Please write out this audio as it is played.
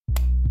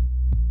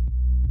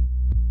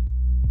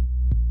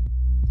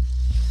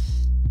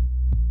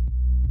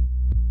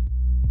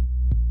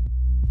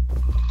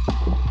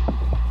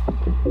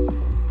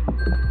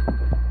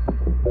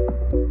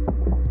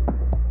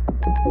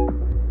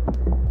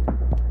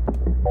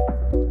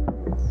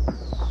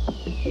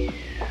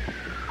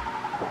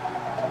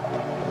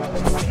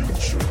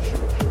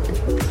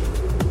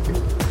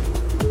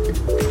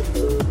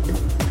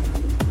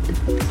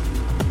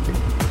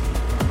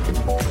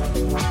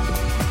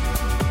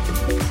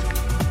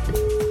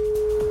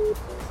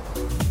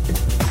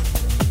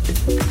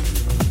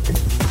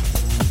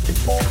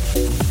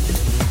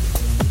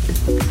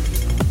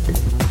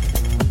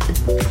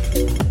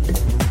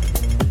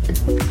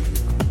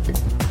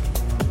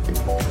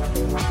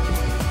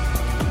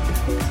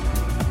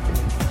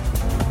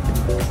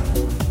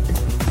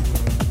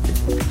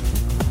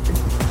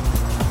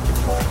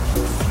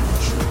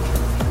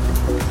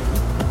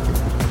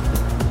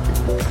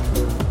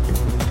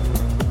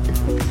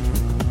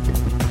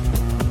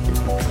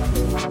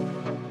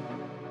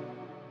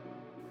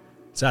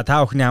За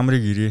та бүхний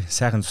амрыг ирээ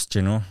сайхан тусч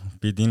гэнэ үү?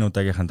 Бид энэ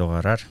удаагийнхаа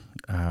дугаараар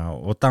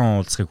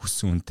удаан уулзахыг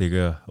хүссэн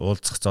үнтэйгээ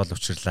уулзах зол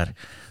учирлаар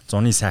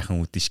зуны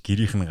сайхан үдэш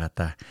гэрийнх нь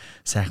гадаа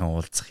сайхан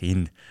уулзах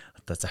энэ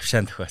одоо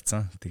завшаан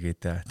тохиоцсон.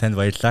 Тэгээд танд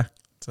баярлалаа.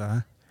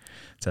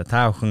 За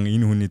та бүхэн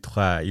энэ хүний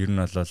тухай ер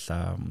нь бол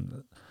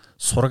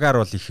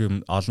сургаар бол их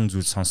олон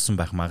зүйл сонссон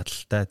байх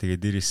магадaltaй. Тэгээд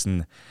дээрэс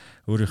нь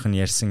өөрийнх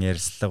нь ярьсан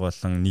ярилцлага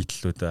болон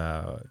нийтлүүд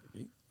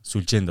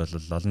сүлжээнд бол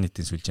олон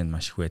нийтийн сүлжээнд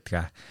маш их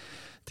байдаг.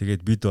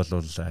 Тэгээд бид бол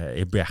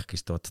EBH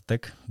гэж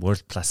дууддаг.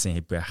 World Plus-ын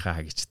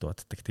EBH гэж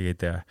дууддаг.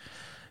 Тэгээд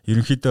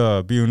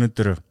ерөнхийдөө би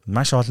өнөөдөр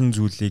маш олон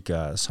зүйлийг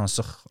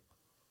сонсох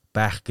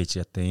байх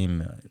гэж одоо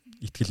ийм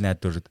итгэл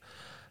найдвард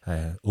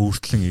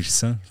өвөртлөн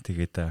ирсэн.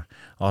 Тэгээд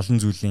олон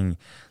зүйлийн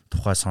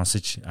тухай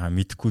сонсож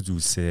мэдэхгүй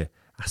зүйлсээ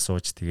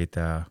асууж тэгээд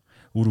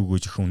үр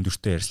өгөөж их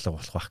өндөртэй ярилцлага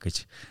болох байх гэж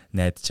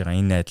найдаж байгаа.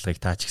 Энэ найдлагыг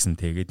таа ч гэсэн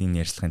тэгээд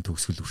энэ ярилцлагын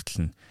төгсгөл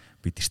хүртэл нь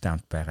бидэртэй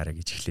хамт байгаарай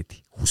гэж эхлээд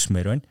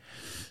хүсмээр байна.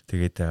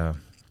 Тэгээд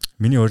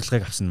миний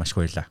урилгыг авсанд маш их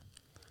баярлалаа.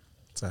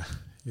 За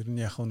ер нь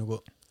яг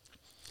нөгөө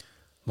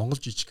Монгол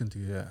жижигхэн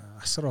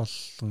тэгээ асар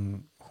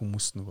олон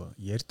хүмүүс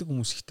нөгөө ярьдаг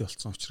хүмүүс ихтэй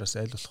болсон учраас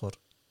аль болохоор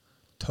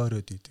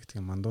тойроод идэг.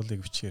 Тэгээ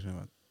мандуулыг бичгээр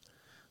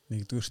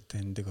нэгдүгээр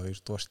таньдаг,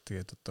 хоёрдугаар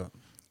тэгээд одоо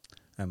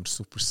амар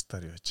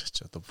суперстар яаж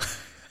ч одоо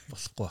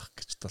болохгүй байх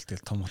гэж бол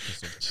тэгэл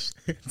томотоос уулж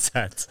шээ.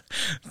 За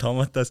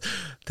томотоос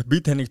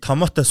би таныг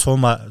томотоо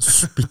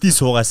бити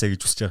суугаасаа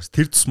гэж хүсэж байгаа.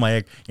 Тэр тусмаа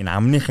яг энэ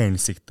амныхаа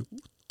энэсэгт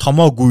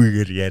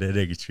томоогүйгээр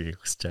яриарэ гэж би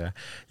хүсэж байгаа.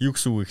 Юу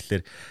гэсэн үг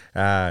гэхээр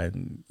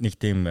нэг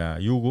тийм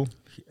юуг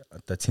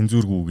одоо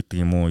цензургүй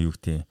гэдэг юм уу юу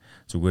гэдэг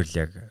зүгээр л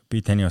яг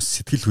би таны бас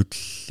сэтгэл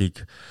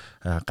хөдлөлийг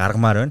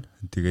гаргамаар байна.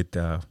 Тэгээд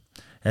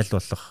аль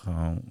болох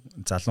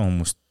залуу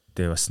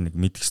хүмүүстээ бас нэг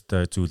мэдэх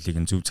ёстой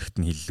зүйлийг зөв зөвхт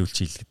нь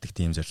хиллүүлчих гэдэг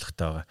тийм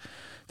зорилготой байгаа.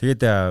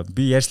 Тэгээд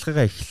би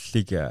ярьцлагаа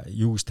эхлэлийг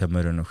юу гэж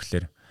тамаар байна вэ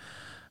гэхээр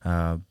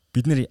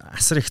бид нэр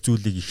асар их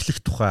зүйлийг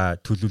эхлэх тухай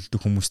төлөвлөдөг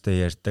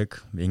хүмүүстэй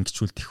ярьдаг.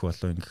 Ингэчүүлт их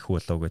болов, ингэх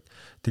болов гэд.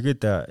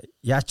 Тэгээд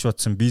яач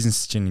бодсон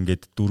бизнес чинь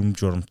ингээд дүрм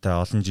журамтай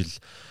олон жил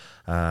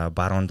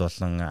баруунд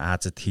болон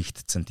Азад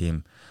хийгдсэн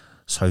тийм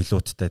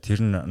соёлуудтай тэр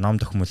нь ном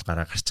тохимол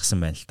гараа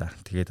гарчихсан байна л да.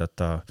 Тэгээд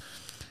одоо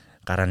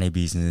гарааны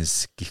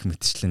бизнес гих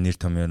мэтчлэн нэр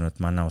томьёонууд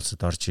манай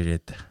улсад орж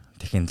ирээд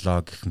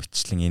технологи гих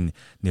мэтчлэн энэ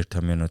нэр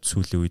томьёонууд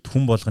сүүлийн үед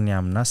хүн болгоны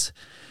амнаас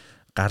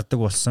гардаг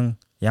болсон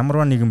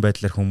ямарваа нэгэн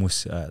байдлаар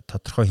хүмүүс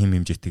тодорхой хэм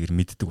хэмжээтэйгээр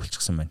мэддэг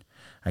болчихсон байна.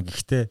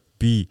 Гэхдээ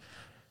би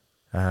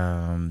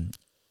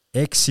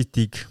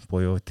exit-ийг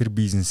буюу тэр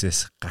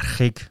бизнесээс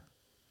гарахыг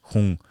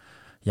хүн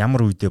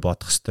ямар үедээ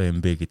бодох ёстой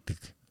юм бэ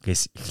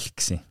гэдгээс эхлэх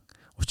гэсэн.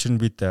 Учир нь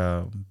би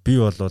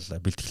бол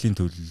бэлтгэлийн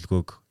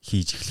төлөвлөгөөг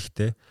хийж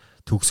эхлэхдээ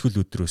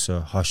төгсгөл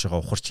өдрөөсөө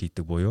хоошоогоо ухарч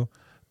хийдэг буюу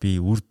би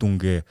үр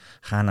дүнгээ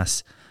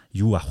хаанаас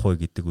юу авах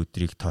вэ гэдэг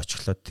өдрийг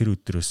тооцоглоод тэр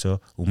өдрөөсөө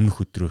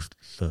өмнөх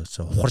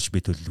өдрөөсөө ухарч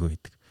би төлөвлөгөө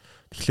хийдэг.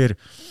 Тэгэхээр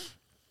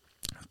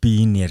би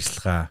энэ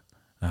ярилцлага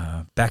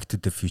Back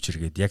to the Future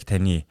гэдэг яг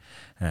таны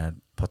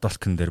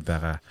подолкон дээр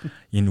байгаа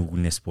энэ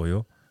үгнээс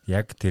буюу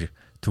яг тэр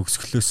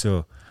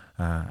төгсгөлөөсөө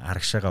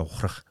арагшаага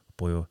ухрах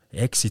буюу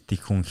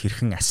exit-ийг хүн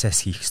хэрхэн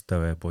assess хийх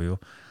ёстой вэ буюу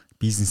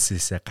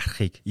бизнесээсээ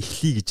гарахыг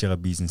эхлэе гэж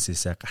байгаа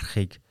бизнесээсээ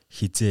гарахыг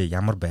хизээ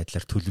ямар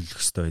байдлаар төлөвлөх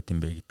ёстой байд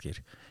юм бэ гэдгээр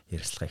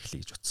ярилцлага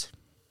эхлэе гэж утсан.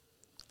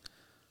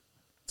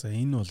 За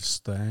энэ бол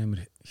өстой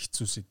амар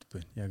хэцүү сэдв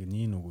байна. Яг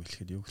энэ үг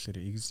хэлэхэд юу гэхээр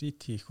exit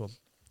хийх бол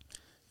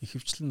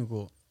ихэвчлэн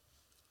нөгөө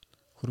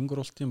хөрөнгө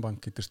оруулалтын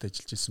банк гэдэрт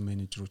ажиллаж исэн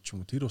менежерүүд ч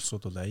юм уу тэр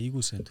улсууд бол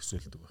аяйгүй сайн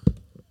төсөөлдөг байх.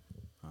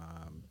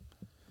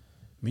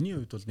 Миний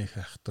хувьд бол нэх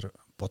хайхтар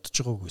бодож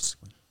байгаагүй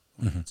байсан.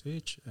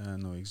 Зээч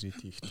нөө exit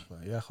хийх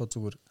тухай. Яг хөө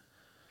зүгээр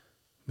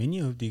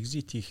миний хувьд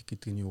exit хийх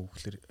гэдэг нь юу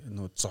гэхээр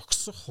нөө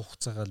зогсох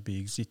хугацаагаар би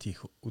exit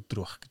хийх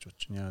өдөр байх гэж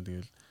бодож байна.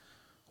 Тэгэл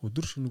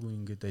өдөр шөнөгүй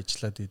ингээд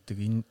ажиллаад идэг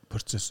энэ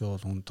процессоо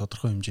бол хүн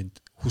тодорхой хэмжээнд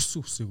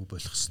хүссэн хүсээгүй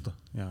болох хэвээр.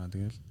 Яагаад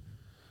тэгэл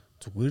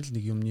зүгээр л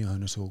нэг юмны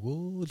хойноос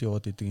өгөөл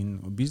яваад идэг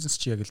энэ бизнес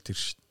чи яг л тэр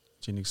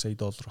чи $1 сая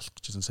болох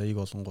гэжсэн саяг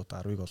олонгууд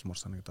 10-ыг олмор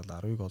санагдал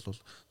 10-ыг олвол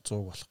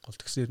 100 болохгүй.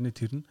 Тэгсэрнээ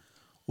тэр нь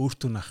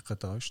өөртөө наах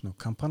гэдэг байгаа ш. Нөө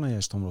компани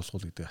яаж томруулах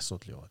вэ гэдэг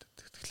асуудал яваад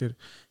идэг. Тэгэхээр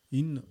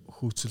энэ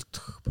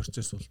хөөцөлдөх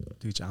процесс бол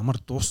тэгж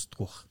амар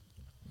дуустдаггүй байна.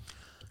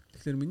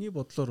 Тэгэхээр миний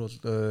бодлоор бол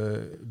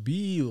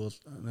би бол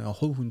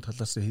хувь хүн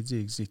талаас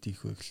хизээ exit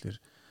хийх вэ гэхээр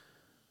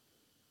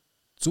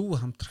зөв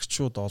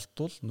хамтрагчуд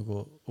олдвол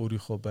нөгөө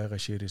өөрийнхөө байгаа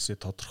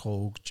ширээсээ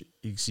тодорхой өгж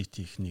exit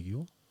хийх нэг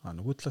юу.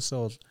 Нөгөө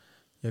талаасаа бол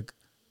яг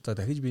за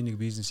дахиж би нэг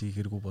бизнес хийх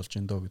хэрэггүй болж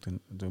энэ доо гэдэг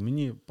нь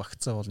миний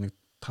багцаа бол нэг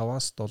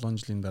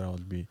 5-7 жилийн дараа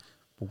бол би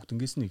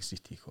бүгднгээс нь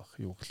exit хийх байх.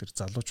 Юу гэхээр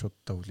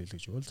залуучуудтай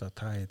хүлээлгэж өгвөл за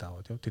та хэд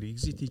аваад яв. Тэр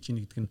exit хийж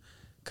гэдэг нь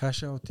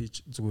cash out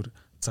хийж зүгээр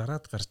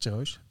зараад гарч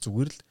байгаа биш.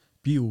 Зүгээр л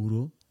би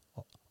өөрөө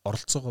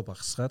оролцоогоо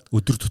багасгаад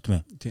өдөр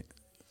тутмын. Тийм.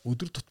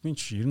 Өдөр тутмын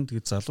ч ер нь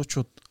тэгээд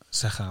залуучууд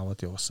сайхан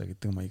аваад яваасаа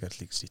гэдэг маягаар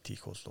л exit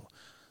хийх болов.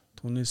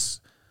 Түүнээс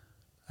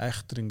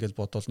айхтар ингээл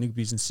бодвол нэг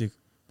бизнесийг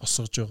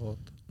босгож байгаа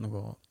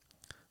нөгөө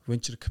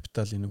venture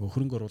capital-ийн нөгөө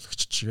хөрөнгө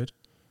оруулагч чигээр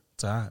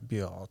за би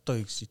одоо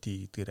exit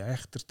хий гэдгээр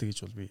айхтар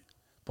тэгж бол би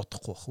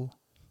бодохгүй бах уу.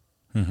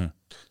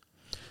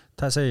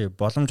 Та сая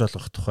боломж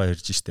олгох тухай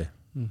ярьж штэ.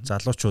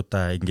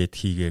 Залуучуудаа ингээд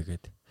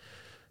хийгээгээд.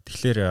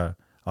 Тэгэхээр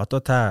одоо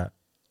та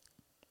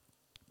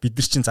бид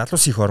нар чинь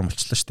залуус их орон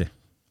болчихлоо шүү дээ.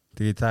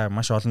 Тэгээд та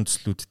маш олон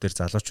төслүүд дээр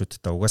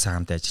залуучуудтай угаасаа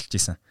хамт ажиллаж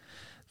исэн.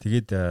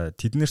 Тэгээд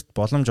тэднэрт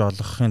боломж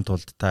олгохын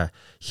тулд та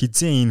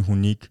хизээ энэ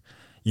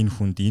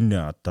хүнд энэ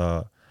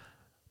одоо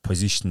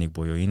позишныг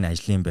буюу энэ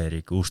ажлын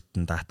байрыг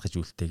өөртөө даатгаж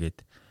үлдээгээд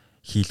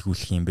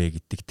хийлгүүлэх юм бэ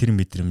гэдэг тэр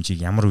мэдрэмжийг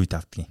ямар үед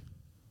авдгийг?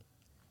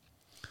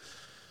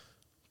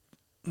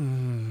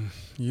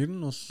 Ер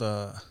нь бол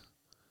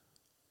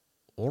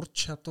урд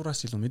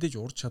чадвараас илүү мэдээж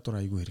урд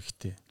чадвар айгүй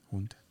хэрэгтэй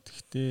хүнд.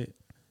 Гэхдээ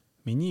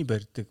миний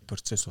барьдаг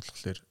процесс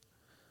болохоор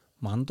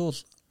мандуул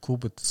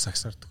кубд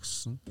сагсаар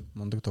төгссөн.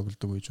 Мундаг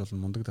тоглодог гэж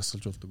болно, мундаг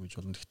дасгалж болдог гэж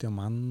болно. Гэхдээ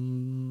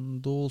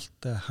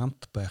мандуултай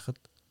хамт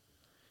байхад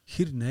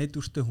хэр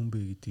найдвартай хүн бэ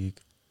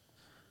гэдгийг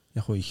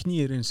яг хөө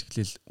ихний ярианс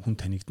эхлээл хүн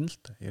танигдана л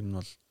та. Ер нь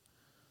бол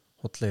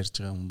худлаа ярьж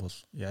байгаа хүн бол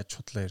яаж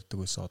худлаа ярьдаг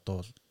байсан одоо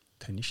бол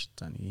тань ш.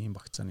 За нэг ийм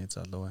багцааны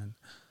залуу байна.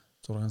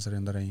 6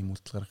 сарын дараа ийм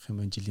үйлдэл гаргах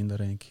юм байна. Жилийн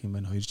дараа ингэх юм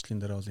байна. 2 жилийн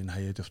дараа бол энэ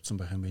хаяад явцсан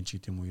байх юм байна ч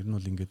гэдэг юм уу. Ер нь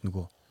бол ингээд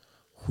нөгөө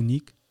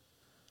хүнийг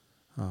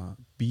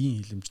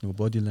биеийн хилэмж нөгөө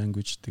body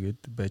language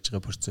тэгээд байж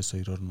байгаа процесс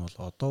хоёроор нь бол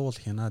одоо бол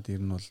хянаад ер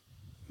нь бол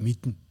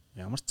мэднэ.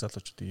 Ямар ч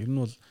залуучууд ер нь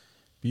бол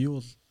би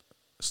бол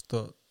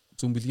өстой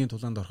зүүн бэлгийн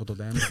тулаанд ороход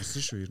бол амар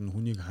өссөн шүү. Ер нь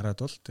хүнийг хараад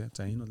бол тий.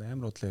 За энэ бол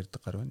амар удлаа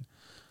ярьдаг гар байна.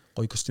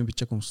 Гой костюм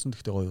бичиг өмссөн.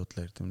 Гэхдээ гой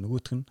удлаа ярьдаг.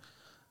 Нөгөөх нь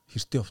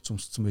хэртэй овц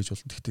өмссөн байж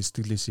болно. Гэхдээ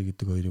сэтгэлээсээ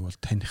гэдэг хоёрыг бол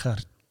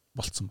танихаар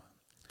болцсон байна.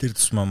 Тэр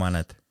тусмаа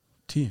манад.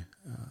 Тий.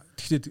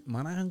 Гэхдээ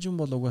манайхан ч юм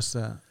бол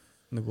угаасаа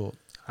нөгөө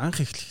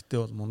анх эхлэхдээ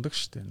бол мундаг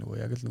штэ. Нөгөө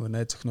яг л нөгөө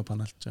найз охиноо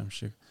панаалж байгаа юм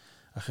шиг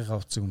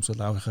ахыгаа уцыг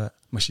өмсөөл аавынхаа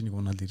машиныг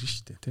унаал ирнэ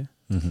штэ тий.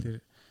 Тэгэхээр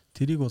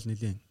тэрийг бол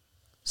нэлийн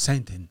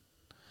сайн тань.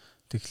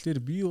 Тэгэхээр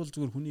би бол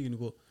зүгээр хүнийг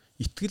нөгөө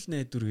итгэл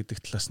найдвар гэдэг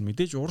талаас нь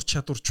мэдээж ур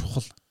чадвар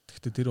чухал.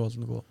 Гэхдээ тэр бол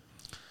нөгөө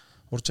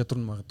ур чадвар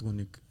нь магадгүй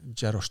нэг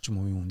 60 орчим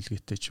үеийн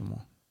үнэлгээтэй ч юм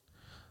уу.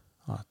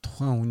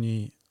 Тухайн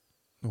хүний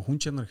нөгөө хүн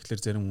чанар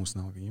гэхэлэр зарим хүмүүс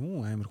намайг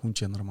юм амар хүн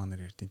чанар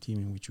манаар ярьдیں۔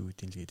 Тим юм гэж юу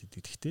гэдэг л гэдэг.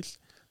 Тэгтэл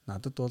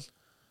надад бол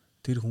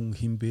тэр хүн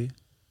хин бэ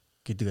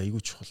гэдэг айгүй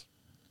чухал.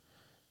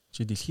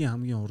 Чи дэлхийн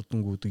хамгийн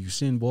урдангуудыг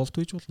Юсейн Болт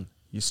гэж болно.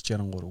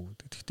 963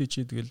 гэдэг. Тэгтээ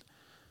чи тэгэл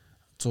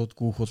 100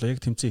 гүүх бол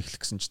яг тэмцээ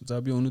эхлэх гэсэн чинь.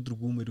 За би өнөөдөр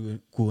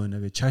гүүмэргүй байна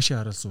гэж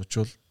цаашаа хараад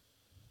суучвал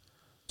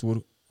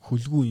зүгээр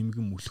хөлгүй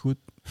имгэн мөлхөөд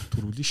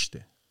төрүүлнэ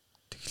штэ.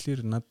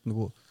 Тэгэхээр над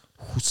нөгөө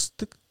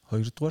хүсдэг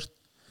хоёрдугаарт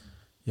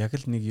яг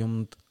л нэг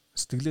юмд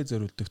сэтгэлээ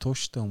зориулдаг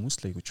тууштай хүмүүс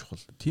л айгүй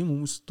чухал. Тим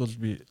хүмүүст бол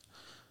би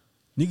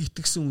нэг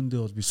итгэсэн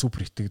үндэ бол би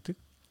супер итгэдэг.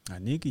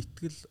 Нэг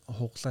итгэл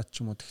хуглаад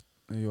ч юм уу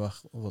юу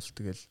ах бол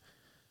тэгэл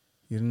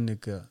ер нь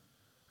нэг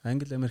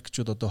Англи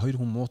Америкчууд одоо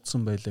хоёр хүн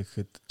муудсан байлаа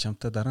гэхэд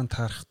чамтай дараа нь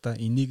таарахтаа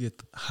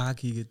энийгээд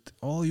хааг хийгээд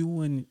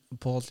юу вэ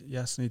Пол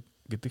яасны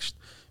гэдэг шүү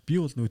дээ. Би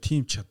бол нөгөө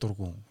тим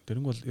чадваргүй.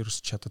 Тэрэн бол ерөөс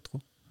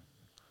чаддаггүй.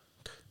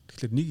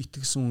 Тэгэхээр нэг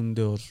итгэсэн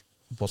үндэ бол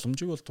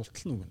боломжийг бол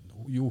тултална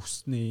үгүй. Юу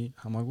хүснээ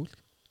хамаагүй л.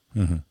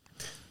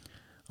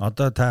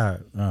 Одоо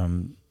та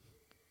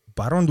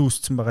баруунд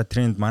үүссэн байгаа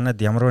тренд манад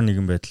ямар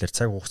нэгэн байдлаар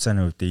цаг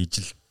хугацааны үед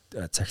ижил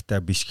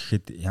цагтаа биш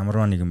гэхэд ямар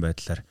нэгэн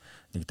байдлаар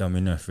нэг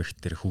домино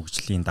эффектээр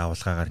хөгжлийн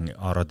давалгаагаар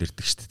ороод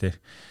ирдэг шүү дээ.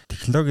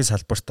 Технологийн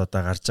салбарт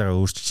одоо гарч байгаа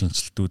өөрчлөлт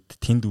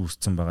шинжилтүүд тэнд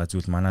үүссэн байгаа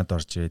зүйл манад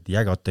орж ирээд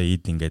яг одоо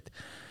эд ингээд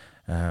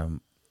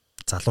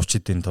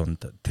залуучуудын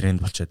тунд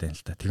тренд болчиход байна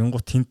л да.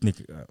 Тэгэнгუთ тэнд нэг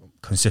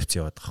концепц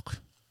яваад байгаа байхгүй.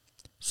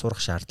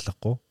 Сурах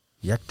шаардлагагүй.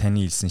 Яг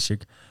таны хэлсэн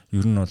шиг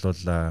ер нь бол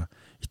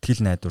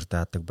итгэл найдвар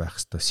даадаг байх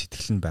хэвээр,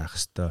 сэтгэл нь байх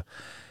хэвээр,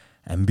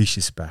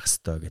 ambitious байх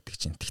хэвээр гэдэг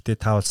чинь. Гэхдээ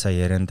та бол сая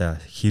ярианда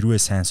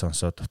хэрвээ сайн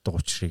сонсоод дутуу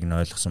учрыг нь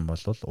ойлгосон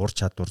бол ур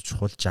чадвар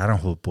чухал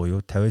 60%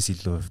 буюу 50-аас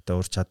илүү хувьтай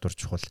ур чадвар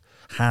чухал.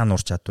 Хаана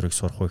ур чадварыг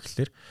сурах вэ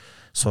гэхэлэр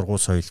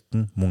сургууль соёлд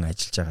нь мөн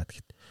ажиллаж байгаа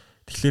гэхэд.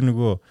 Тэгэхээр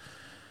нөгөө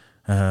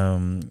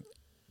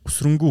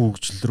өсрөнгөө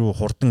хөгжил рүү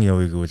хурдан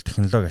явъя гэвэл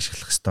технологи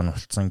ашиглах хэрэгтэй нь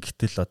болцсон.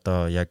 Гэтэл одоо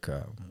яг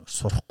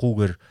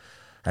сурахгүйгээр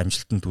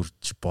амжилтанд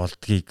хүрч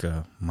болдгийг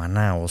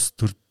манай улс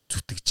төр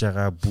зүтгэж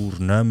байгаа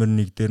бүр номер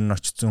 1 дээр нь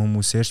очсон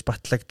хүмүүсээрч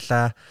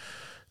батлагдлаа.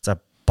 За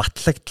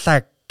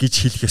батлагдлаа гэж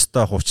хэлэх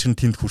ёстой ах учир нь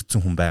тэнд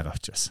хүрсэн хүн байгаа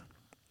учраас.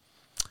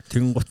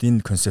 Тэгэнгუთ энэ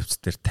концепц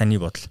дээр таны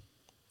бодол.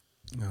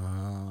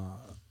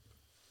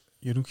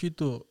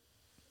 Ерөнхийдөө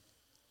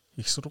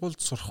их сургуульд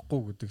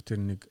сурахгүй гэдэг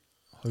тэр нэг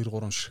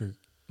 2-3 шиг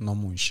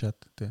ном уншаад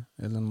тий.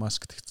 Elon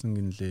Musk тэгсэн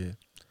гинлээ,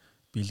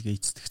 Bill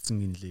Gates тэгсэн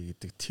гинлээ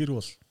гэдэг тэр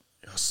бол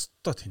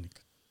ёстой тэнэг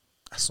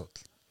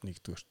асуудал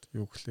нэгдүгээрт.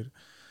 Юу гэхээр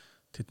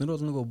тэд нар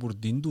бол нөгөө бүр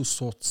дэндүү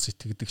сууц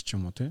сэтгэдэг ч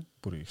юм уу тий.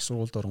 Бүр их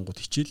сургуульд оронгууд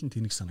хичээлэн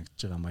тэнэг санагдаж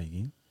байгаа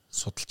маягийн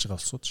судалж байгаа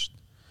улсууд шүү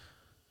дээ.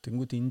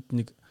 Тэнгүүд энд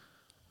нэг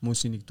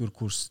хүмүүсийн 1-р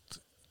курст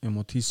юм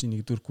уу TC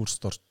 1-р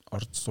курст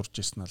орж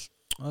сурж ирсэн л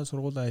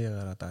сургуулаа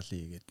хаягараа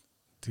даалъя гэдэг.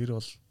 Тэр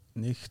бол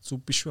нэг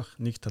зүв биш бах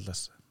нэг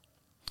талаас.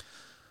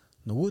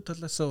 Нөгөө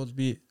талаасаа бол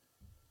би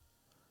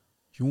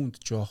юунд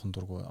жоохон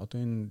дургүй.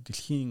 Одоо энэ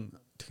дэлхийн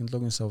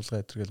технологийн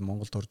савлгаа гэтэргээл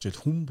Монголд орж ил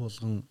хүн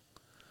болгон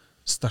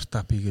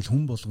стартап хийгээл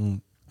хүн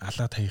болгон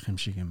алаад хаях юм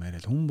шиг юм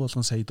арай. Хүн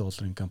болгон сая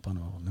долларын компани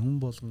байна. Хүн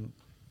болгон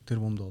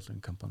тэрбум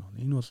долларын компани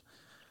байна. Энэ бол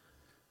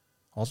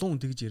олон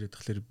хүн тэгж яриад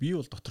тахлаар би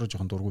бол дотроо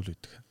жоохон дургуул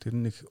байдаг. Тэр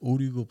нэг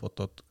өөрийгөө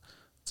бодоод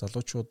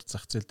залуучууд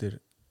зах зээл дээр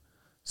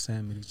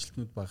сайн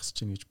мэрэгжилтнүүд багасч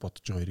чинь гэж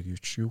бодож байгаа хэрэг юу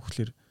ч юу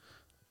гэхээр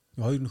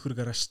хоёр нөхөр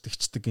гараж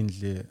тэгчдэг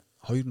гинлээ,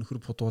 хоёр нөхөр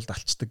пудуулд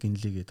алчдаг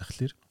гинлээ гэдэг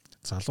тахлаар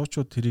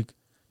залуучууд тэрийг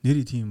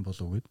нэрий тийм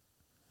болов гэд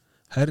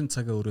хайрын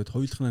цагаа өрөөд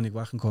хоёулахнаа нэг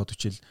баахан код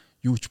хүчил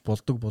юу ч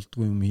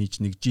болдгүй юм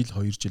хийж 1 жил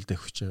 2 жил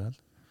давхиж байгаа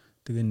л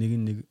тэгээ нэг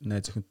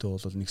найз охинтой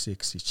бол нэг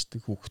секс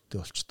хийчдэг, хүүхэдтэй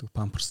болчдөг,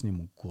 памперсны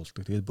мөнгөгүй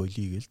болдог. Тэгээд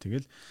болий гээл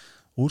тэгэл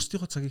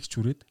өөрсдийнхөө цагийг ч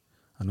хүрээд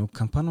нөгөө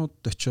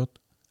компаниудад очиод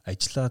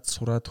ажиллаад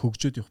сураад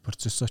хөгжөөд явах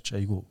процессоо ч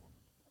айгүй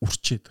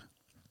үрчээд.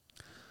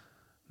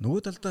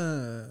 Нөгөө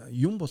талдаа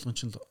юм болгон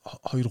ч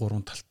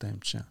 2-3 талтай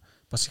юм чинь.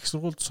 Бас их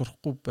сургуульд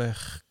сурахгүй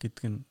байх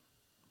гэдэг нь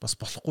бас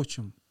болохгүй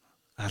ч юм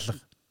алга.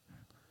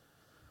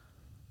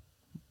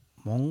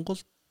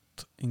 Монголд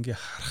ингээ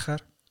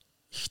харахаар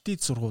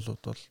ихтэй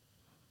сургуулиуд бол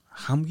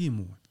хамгийн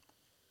муу.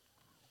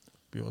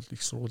 Би бол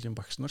их сургуулийн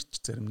багш нар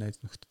ч зарим найз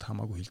нөхдөд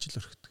хамаагүй хэлж л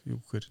өрхөдөг. Юу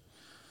гэхээр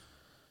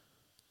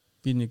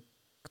би нэг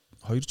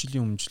 2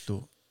 жилийн өмнө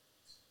л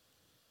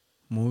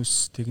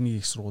Мөс техник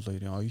их сургууль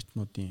хоёрын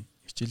оюутнуудын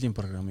хичээлийн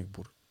программыг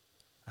бүр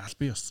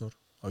албан ёсоор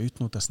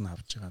оюутнуудаас нь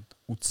авч байгаанд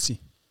үзсэн.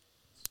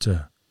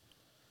 За.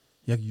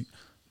 Яг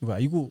нөгөө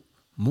айгүй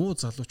муу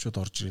залуучууд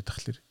орж ирээд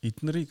тахлаар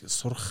эднэрийг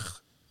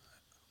сурах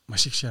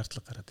маш их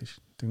шаардлага гараад ирж.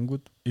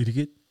 Тэнгүүд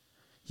эргээд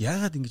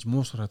яагаад ингэж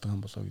муу сураад байгаа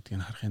юм болоо гэдгийг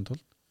харахын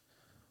тулд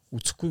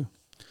үзэхгүй.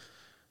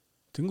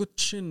 Тэнгүүд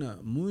жишээ нь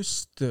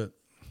Мөст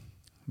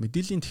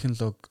мэдээллийн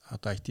технологи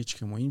одоо IT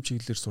ч юм уу ийм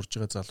чиглэлээр сурж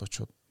байгаа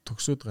залуучууд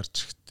төгсөөд гарч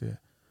ирэхдээ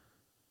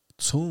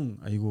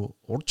цөөн айгүй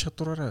ур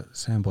чадвараараа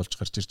сайн болж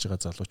гарч ирж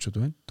байгаа залуучууд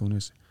байна.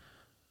 Түүнээс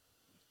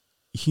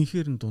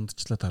ихэнхээр нь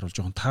дундчлаад харуул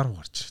жоохон тааруу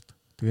гарч ирдэг.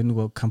 Тэгээ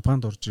нөгөө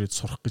компанид орж ирээд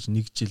сурах гэж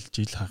 1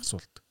 жил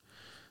хагасуулдаг.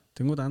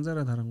 Тэнгүүд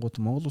анзаараад харангуут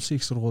Монгол Улсын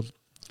их сургууль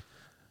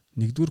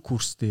 1-р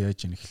курстэй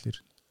яаж ийм гэхэлэр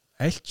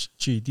альч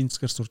чи эдийн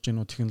засгаар сурж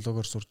гинүү,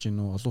 технологиор сурж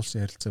гинүү, олон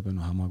улсын харилцаа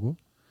байна уу хамаагүй.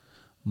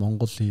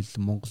 Монгол хэл,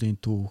 Монголын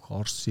түүх,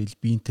 Орос хэл,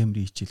 биеийн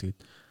тамирын хичээл гээд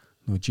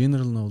нөгөө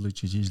general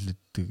knowledge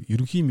хийжлэдэг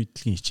ерөнхий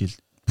мэдлэгийн хичээл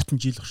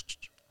бүтэн жил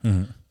орчиж.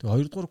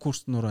 Тэгээ 2-р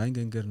курст нөр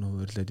анги-ангиар нь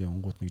хуваарлаад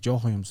явангууд нэг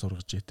жоохон юм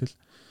сургаж итэл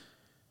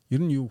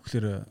ер нь юу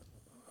гэхээр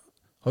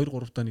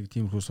 2-3 та нэг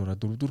тиймэрхүү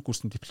сураад 4-р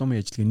курсны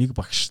дипломын ажлыг нэг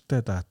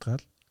багштай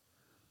даатгаал.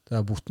 За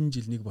бүтэн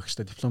жил нэг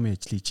багштай дипломын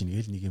ажил хийж ийн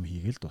гээл нэг юм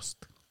хийгээл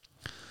дуусдаг.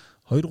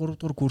 2-3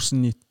 дугаар курс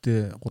нь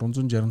нийтдээ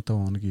 365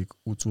 хоногийг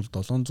үзвэл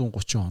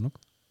 730 хоног.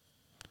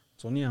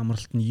 Зуны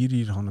амралт нь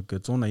 90 хоног гэ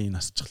 180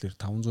 насчлаар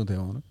 550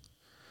 хоног.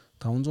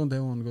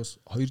 550 хоногоос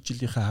 2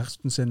 жилийнхээ хагас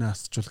бүтэн сайнаа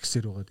асчул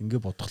гэсээр байгаад ингээ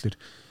бодохлоор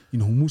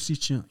энэ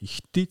хүмүүсийн чинь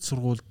ихтэй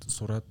сургуульд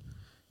сураад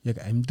яг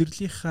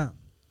амьдралынхаа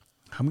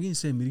хамгийн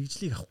сайн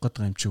мэрэгжлийг авах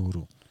гэдэг юм чи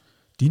өөрөө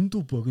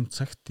дэндүү богино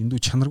цагт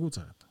дэндүү чанаргүй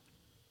заагаад.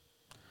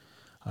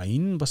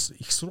 Энэ нь бас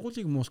их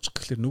сургуулийг муулчих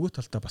гэхэлэр нөгөө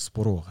талдаа бас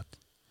буруу байгаад.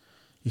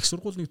 Их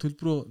сургуулийн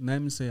төлбөрөө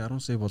 8 сая 10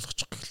 сая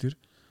болгочих гэхэлэр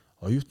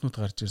оюутнууд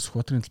гарч ирж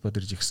Сүхбаатарын талбай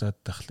дээр жигсаад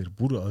тахлаар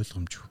бүр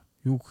ойлгомжгүй.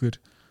 Юу гэхээр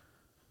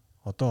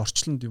одоо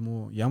орчлонд юм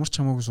уу ямар ч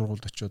хамаагүй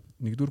сургуульд очиод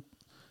 1-р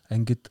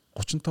ангид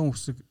 35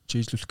 хүсэг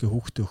чийжлүүлэхээ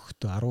хүүхдээ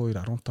өгөхдөө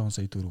 12-15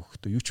 сая төгрөг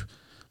өгөхдөө юу ч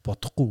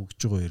бодохгүй өгж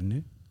байгаа юм нэ.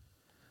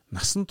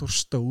 Насан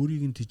туршдаа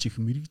өөрийг нь тижих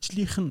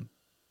мэрэгжлийнх нь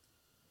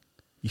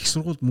их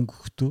сургуульд мөнгө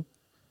өгөхдөө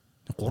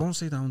 3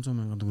 сая 500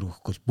 мянган төгрөг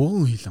өгөхгүй бол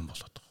бөөн хийлэн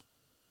болоод байгаа.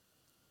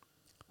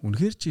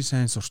 Үнэхээр чи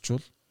сайн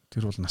сурчвал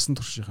тэр бол насан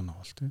туршийн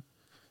авал тийм.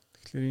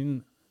 Тэгэхээр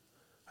энэ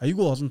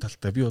айгүй олон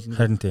талтай би бол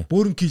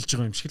бөөрн килж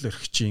байгаа юм шиг л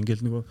орхич чи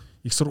ингээл нөгөө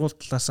их сургууль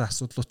талаасаа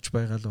асуудлууд ч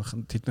байгаа л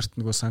бахан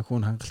тэднэрт нөгөө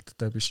санхүүн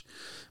хангалттай биш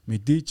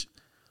мэдээж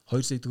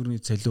 2 сая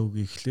төгрөгийн цалин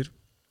өгье гэхэлэр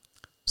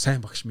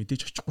сайн багш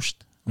мэдээж очихгүй шүү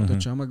дээ. Одоо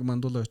чамаг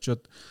мандуула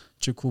очиод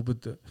чи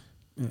Кубад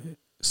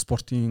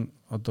спортын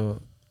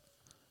одоо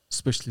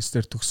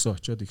специалистээр төгсөө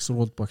очиод их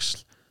сургууль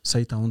багш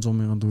сая 500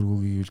 мянган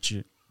төгрөг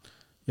өгье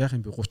яах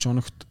юм бэ 30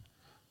 хоногт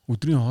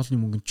өдрийн хоолны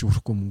мөнгөнд ч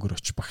өрөхгүй мөнгөөр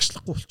очиж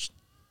багшлахгүй болчихно.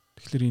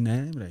 Тэгэхээр энэ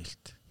амар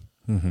аюултай.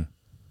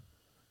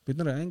 Бид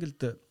нар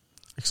Англид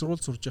их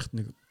сургууль сурж байхад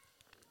нэг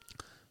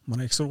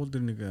манай их сургууль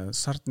дээр нэг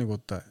сард нэг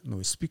удаа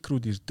нөгөө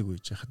спикерүүд ирдэг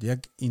байж хахад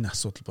яг энэ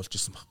асуудал болж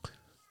исэн байхгүй.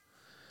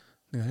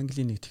 Нэг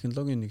Английн нэг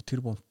технологийн нэг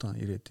тэр бунтан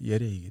ирээд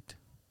яриа хийгээд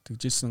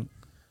тэгжсэн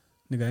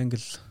нэг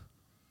англи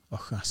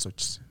охин асууж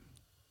ирсэн.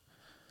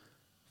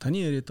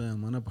 Таны яриад байгаа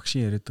манай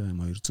багшийн яриад байгаа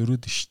юм хоёр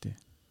зөрөөд штэ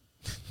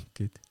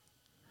гэд.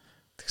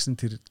 Тэгсэн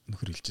тэр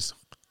нөхөр хэлжсэн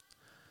байхгүй.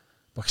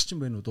 Багш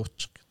чинь байна уу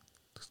дуучих гэд.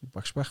 Тэгсэн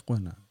багш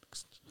байхгүй байна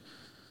гэсэн.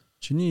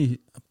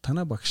 Чиний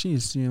танаа багшийн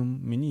хэлсэн юм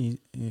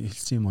миний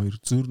хэлсэн юм хоёр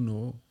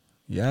зөрнөө.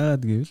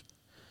 Яагаад гэвэл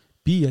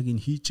би яг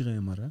энэ хийж байгаа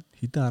юмараа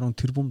хэдэн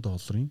 10 тэрбум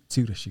долларын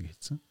цэвэр ашиг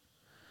хийсэн.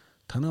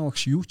 Танаа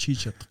багш юу ч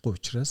хийж чадахгүй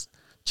учраас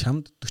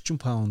чамд 40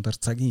 паундаар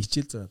цагийн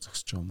хичээл заа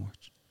зогсож байгаа юм уу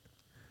гэж.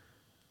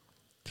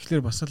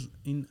 Тэгэхээр бас л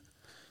энэ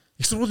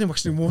их сургуулийн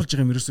багш нэг муулж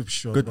байгаа юм ерөөсөө биш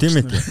шүү.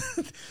 Тийм ээ.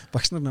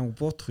 Багш нар намайг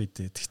буутах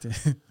үедээ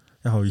тэгтээ.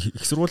 Яг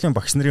их сургуулийн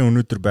багш нарын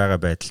өнөөдөр байгаа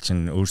байдал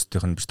чинь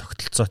өөрсдийнх нь биш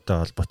тогтолцоотой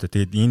холбоотой.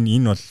 Тэгээд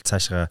энэ бол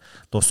цаашгаа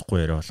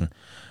дуусахгүй яриа болно.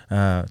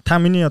 Та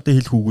миний одоо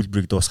хэлэх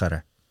өгүүлбэрийг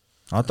дуусгаарай.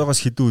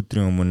 Одоогоос хэдэн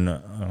өдрийн өмнө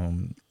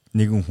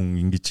нэгэн хүн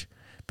ингэж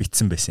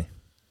битсэн байсан.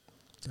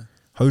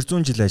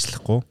 200 жил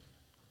ажиллахгүй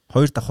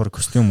 2 давхар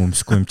костюм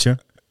өмсөхгүй юм чи.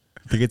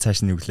 Тэгээд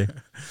цааш нэвлээ.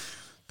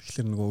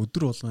 Тэгэхээр нөгөө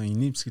өдөр болгон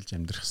инээмсэглэж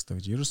амьдрах хэрэгтэй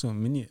гэж. Ерөөсөө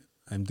миний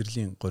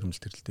амьдралын горимл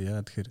төрөлтэй.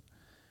 Яагаад тэгэхээр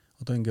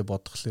одоо ингэ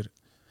бодхолоор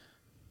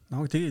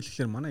намайг тэгээ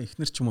хэлэхээр манай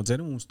эхнэр ч юм уу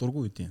зарим хүмүүс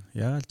дургүй үдийн.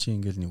 Яагаад чи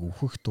ингээл нэг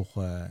үхэх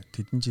тухай,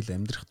 тэдэн жил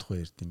амьдрах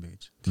тухай ярьд юм бэ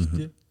гэж.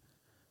 Тэгтээ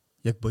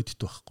яг бодит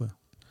байхгүй.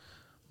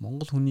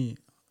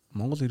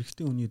 Монгол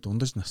эрэгтэй хүний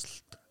дундаж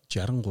наслт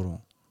 63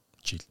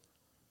 жил.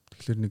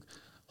 Тэгэхээр нэг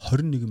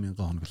 21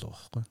 мянган хоног л байгаа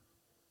байхгүй.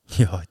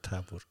 Яа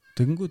та бүр.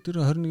 Тэгэнгүүт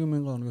тэр 21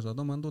 мянган хоногоос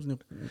одоо мандуулны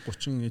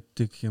 30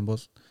 эдтэй гэх юм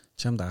бол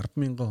чамд 10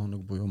 мянган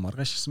хоног буюу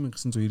маргааш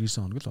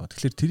 9999 хоног л байгаа.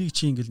 Тэгэхээр тэрийг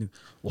чи ингээл нэг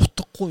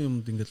утгагүй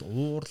юмд ингээл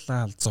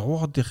уурлаал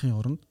зовоодынхын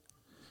оронд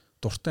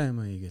дуртай юм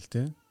аагээл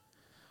те.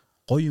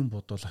 Гоё юм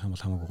бодуулах юм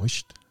бол хамаагүй гоё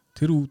шүү дээ.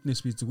 Тэр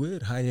үүднээс би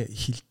зүгээр хаяа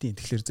хилдээн.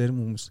 Тэгэхээр зарим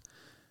хүмүүс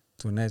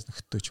зүгээр найз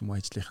нөхдөд ч юм уу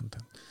ажлынхан та.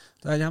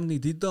 За ям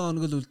нэг дэдэн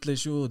хоног л үлдлээ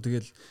шүү.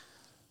 Тэгэл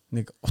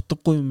нэг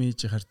утгагүй юм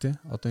хийж яхаар те.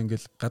 Одоо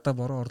ингээл гадаа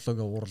бороо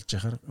орлоогоо ууралж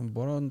яхаар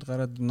бороонд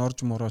гараад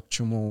норж мороод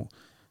ч юм уу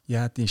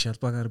яадын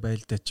шалбаагаар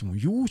байлдаад ч юм уу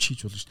юу ч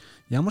хийж болно шүү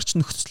дээ. Ямар ч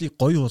нөхцөлийг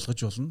гоё болгож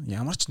болно.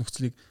 Ямар ч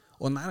нөхцөлийг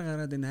нар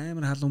гараад энэ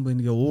амар халуун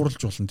байна гээ ууралж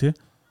болно те.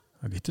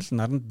 Гэтэл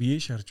наранд бие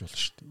шарж болно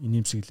шүү дээ.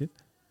 Инээмсэглээд.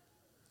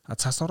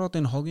 Цас ороод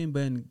энэ хогийн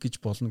байна гэж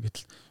болно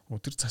гэтэл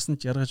тэр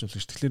цаснд яргаж болно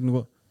шүү. Тэгэхээр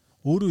нөгөө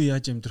өөрөө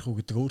яаж амьдрах уу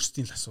гэдэг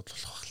өөрсдийн л асуудал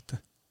болох байх л та.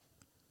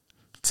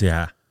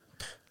 За.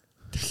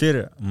 Тэгэхээр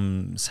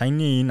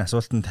саяны энэ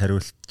асуултанд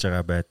хариулж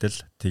байгаа байдал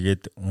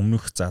тэгээд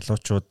өмнөх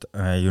залуучууд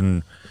ер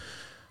нь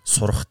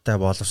сурахтай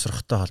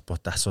боловсрохтой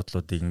холбоотой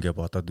асуудлуудыг ингээ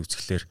бодоод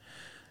үзэхлээр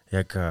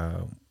яг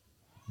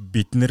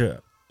бид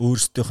нэр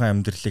өөрсдийнхөө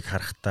амьдралыг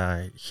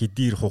харахтаа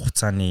хэдий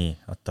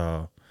хугацааны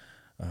одоо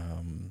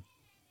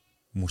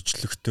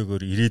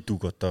мөчлөгтэйгээр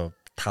ирээдүг одоо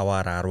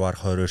 5-аар 10-аар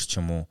 20-оор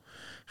ч юм уу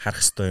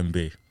харах хэрэгтэй юм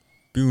бэ.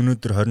 Би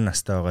өнөөдөр 20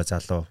 настай байгаа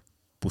залуу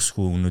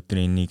бүсгүй өнөөдөр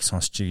энийг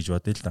сонсчихъя гэж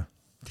бодъё л да.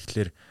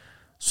 Тэгэхээр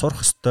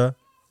сурах хэрэгтэй.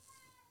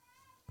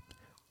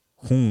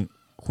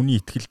 Хүний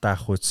итгэл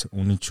даах үз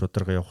үнэн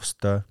шударга явах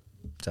хэрэгтэй.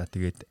 За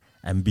тэгээд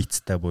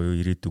амбицтай буюу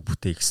ирээдүг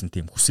бүтээх гэсэн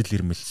тийм хүсэл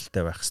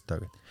эрмэлзэлтэй байх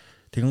хэрэгтэй гэдэг.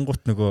 Тэгэн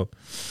гут нөгөө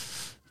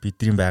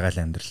бидний байгаль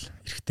амьдрал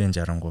эрэгтэй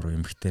 63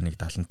 эмэгтэй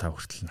 75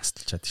 хүртэл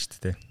насталчаад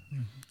шүү дээ.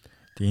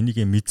 Тэгээ энийг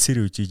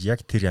мэдсээр үжиж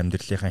яг тэр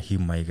амьдралынхаа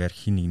хэм маягаар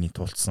хин нэгний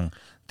тулцсан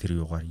тэр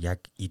юугаар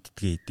яг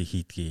иддгээ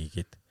хийдгээ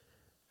гээд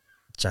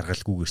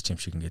жаргалгүйгээр ч юм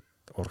шиг ингээд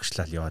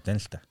урагшлал яваад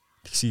байна л та.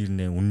 Тэгсэн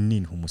ирнэ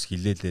үннийг хүмүүс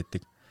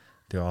хилээлээдэг.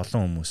 Тэгээ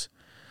олон хүмүүс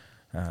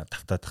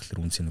тавтаа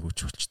тахлаар үнсээ нөгөөч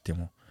болчт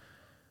юм уу.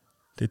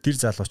 Тэгээ тэр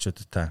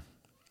залуучуудад та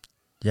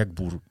яг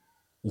бүр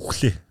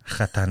үхлээ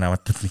хаа та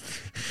навадад нэг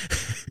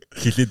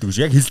хилээд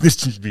үгүй яг хэлснэр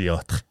чинь би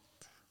яваадах.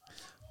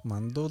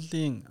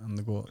 Мандуулын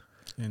нөгөө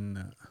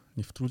энэ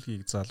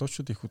нэвтрүүлгийг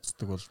залуучууд их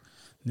үздэг бол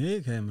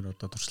нэг амар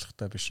одоо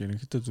туршлагатай биш.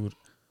 Ерөнхийдөө зүгээр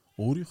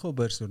өөрийнхөө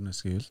байр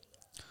суурнаас гэвэл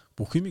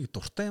бүх юмыг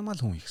дуртай юм л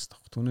хүн хийх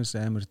хэрэгтэй. Түүнээс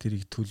амар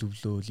тэрийг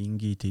төлөвлөөл,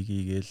 инги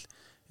тгийгээл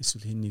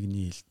эсвэл хин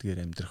нэгний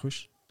илдгээр амьдрах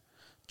биш.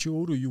 Чи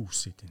өөрөө юу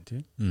хүсэж байна те?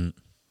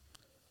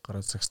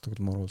 Гараад сакс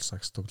тогломоор бол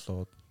сакс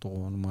тоглоод,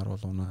 дуунмаар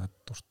бол унаад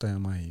дуртай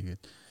юм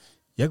хийгээд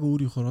яг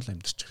өөрийнхөө л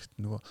амьдарч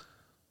хэрэгтэй. Нөгөө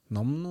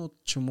номнууд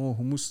ч юм уу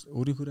хүмүүс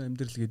өөрийнхөө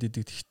амьдрал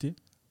гэдэг тэгтээ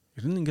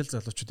ер нь ингээл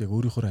залуучууд яг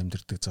өөрийнхөө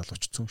амьдрдаг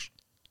залуучцсан ш.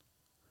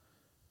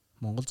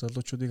 Монгол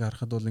залуучуудыг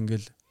харахад бол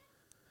ингээл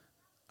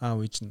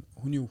аав ээж нь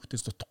хүний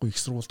хүүхдээс дутхгүй их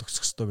сургууль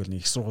төгсөх ёстой гэл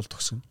нэг их сургууль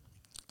төгсөн.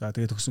 За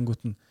тэгээд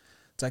төгсөнгүүт нь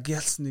за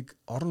гялс нэг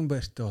орон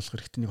байртай болох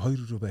хэрэгтэй, нэг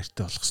 2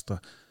 байртай болох ёстой.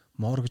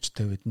 Моргэж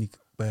тавиад нэг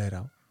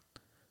байр ав.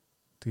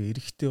 Тэгээ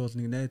эрэхтэй бол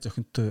нэг найз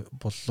охинтой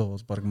боллоо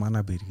бол баг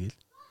мана бэргээл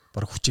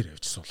баг хүчээр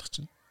явж суулгах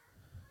чинь.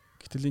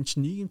 Гэтэл эн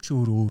чинь нийгэм чи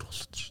өөр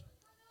болоод шин.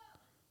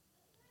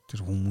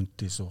 Тэр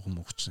хүмүүнтэй суухан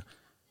мөгч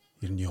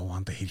ер нь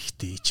яваанда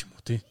хэрэгтэй ч юм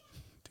уу тий.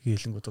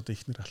 Тэгээ хэлэнгүүд одоо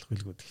ихнэр алах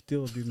билгүү. Тэгтээ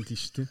бол ер нь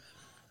тийш тий.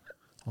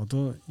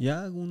 Одоо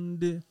яг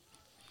үүндээ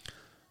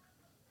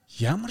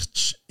ямар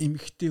ч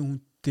эмэгтэй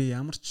хүнтэй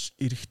ямар ч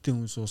эрэгтэй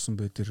хүн суусан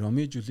бай тэр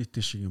Ромео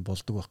Жулиеттэй шиг юм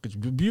болдог байх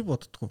гэж би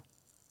боддгоо.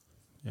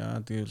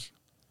 Яа тэгэл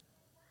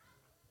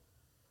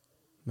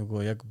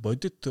нөгөө яг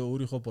бодит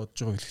өөрийнхөө бодож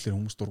байгаа хэлэхлээр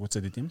хүмүүс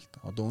дургуцаад идэм л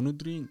та. Одоо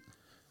өнөөдрийн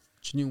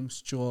чиний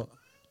өмсөж байгаа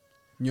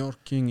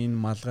Нью-Йоркийн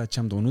энэ малгай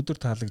чамд өнөөдөр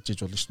таалагдж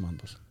болно шүү дээ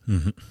манд бол.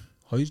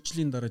 2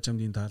 жилийн дараа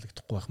чамд энэ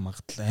таалагдахгүй байх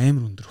магадлал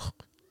амар өндөр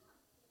байхгүй.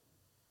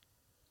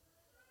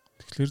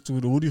 Тэгэхээр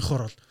зүгээр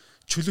өөрийнхөө л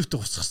чөлөөтэй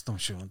усах хэрэгтэй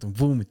юм шиг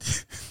бөө мэд.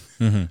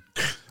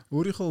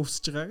 Өөрийнхөө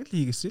өсөж байгааг л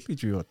хийгээсэй л гэж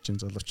би бодож ин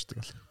залуучдаг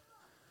бол.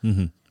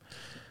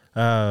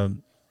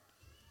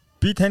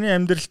 Би таны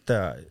амьдралд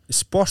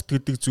спорт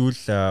гэдэг зүйл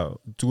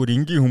зүгээр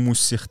энгийн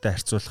хүмүүсийнхтэй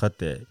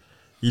харьцуулахад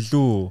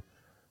илүү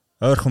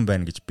ойрхон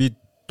байна гэж би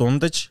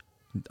дундаж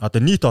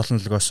одоо нийт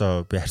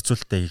олонлогоос би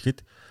харьцуултаа хийхэд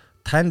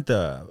танд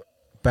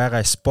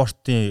байгаа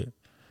спорт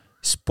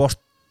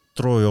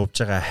руу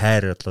явж байгаа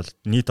хайр бол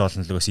нийт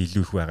олонлогоос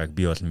илүү их байгааг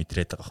би бол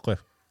мэдрээд байгаа байхгүй.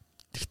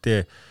 Гэхдээ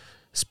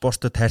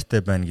спортод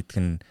хайртай байна гэдг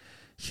нь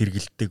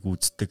хэрэгэлдэг,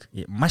 үздэг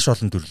маш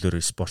олон төрлөөр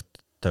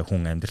спорттой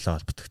хүн амьдралаа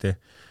холбогддог те.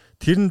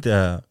 Тэрэнд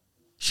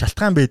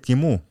шалтгаан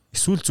байдгийм үү?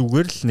 Эсвэл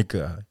зүгээр л нэг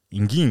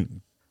энгийн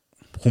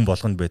хүн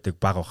болгонд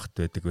байдаг баг багт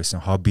байдаг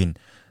байсан хобби нь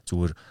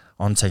зүгээр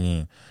он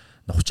цагийн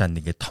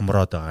нухчаанд ингээд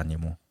томроод байгаа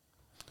юм уу?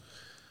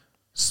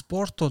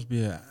 Спорт бол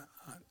би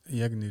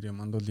яг нэрээ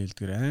мандуул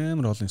хэлдгээр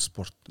амар олон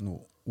спорт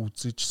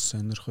үзэж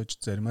сонирхож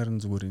заримаар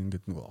нь зүгээр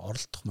ингээд нөгөө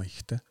оролдох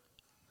маягтай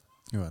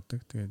юу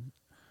адаг. Тэгээд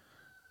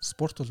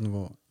спорт бол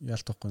нөгөө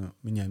яалтахгүй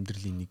миний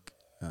амьдралын нэг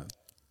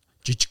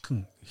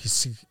жижигхэн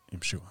хэсэг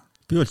юм шиг байна.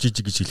 Би бол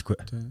жижиг гэж хэлэхгүй.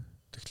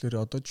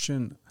 Тэгэхээр одоо жишээ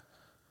нь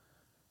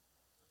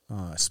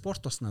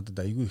спорт бас надад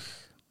айгүй их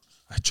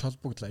ач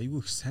холбогдол айгүй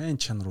их сайн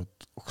чанарууд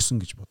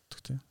өгсөн гэж боддог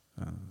тийм.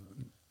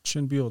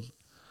 Жишээ нь би бол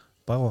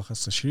баг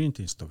байхаас ширийн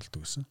теннис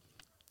тоглодог гэсэн.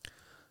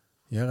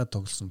 Ягаад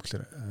тоглосон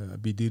бэхээр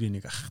би дээрээ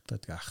нэг ахтай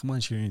тэгээ ах маань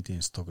ширийн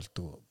теннис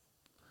тоглодог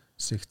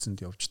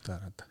секцэнд явж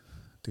таарад.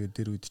 Тэгээ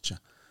дээр үед чинь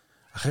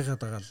ахыгаа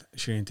дагаал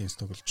ширийн теннис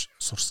тоглож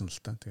сурсан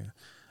л та. Тэгээ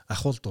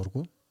ах бол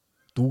дургу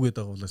дүүгээ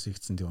дагуулаас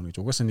секцэнд явна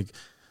гэж угаасаа нэг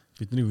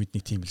бидний үед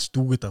нэг тийм л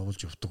дүүгээ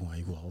дагуулж явдаг хүн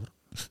айгүй ховор.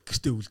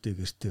 Гэртээ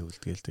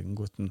үлдээл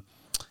тэгэнгүүт нь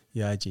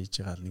яаж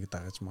хийж байгаа нэг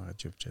дагаж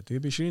магаж явчаа.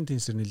 Тэгээ би ширийн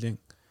теннисээр нэлээд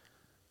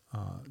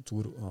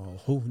зүгээр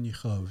хувь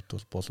хүнийхээ хувьд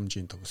бол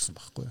боломжийн тоглосон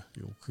байхгүй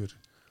юу гэхээр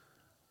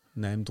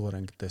 8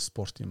 дугаар ангидаа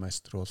спортын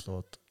майстер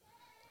болоод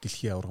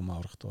дэлхийн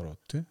аврагт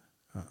ороод тий.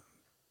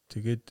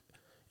 Тэгээд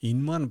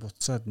энэ маань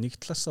буцаад нэг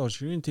талаасаа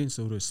ширийн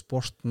теннис өөрөө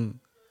спорт нь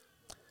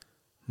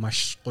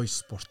маш гоё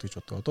спорт гэж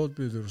боддог. Одоо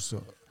би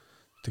ерөөсөө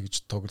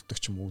тэгж тоглодог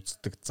ч юм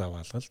үздэг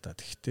заваалга л да.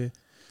 Тэгэхдээ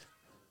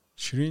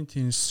ширийн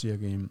теннис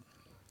яг ийм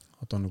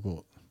одоо нөгөө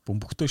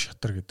бөмбөгтэй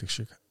шатар гэдэг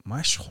шиг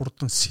маш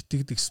хурдан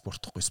сэтгэдэг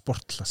спорт гэхгүй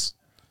спорт талаас.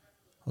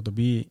 Одоо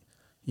би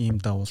ийм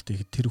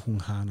давуултыг тэр хүн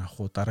хаана ах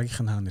уу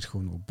дараагийнх нь хаана ирэх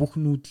үү нөгөө бүх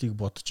нүүдлийг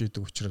бодож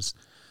идэг учраас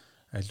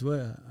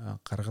аливаа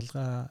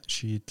гаргалгаа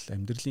шийдэл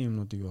амьдралын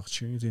юмнуудыг явах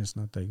ширийн теннис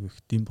надад айгүй их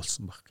дэм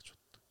болсон байх гэж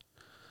боддог.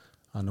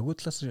 Нөгөө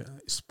талаас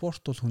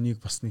спорт бол хүнийг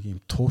бас нэг юм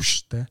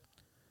тууштай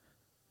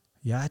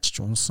яаж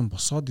ч унсан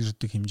босоод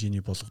ирдэг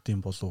хэмжээний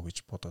болгодсон болов уу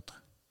гэж бодоод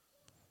байгаа.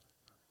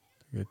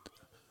 Тэгээд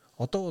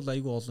одоо бол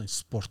айгүй олон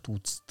спорт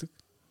үздэг.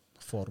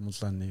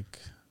 Формула 1,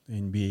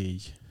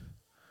 NBA,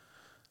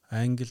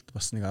 Англид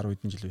бас нэг 10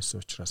 хэдэн жил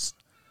байсан учраас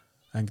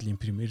Английн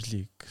Премьер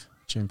Лиг,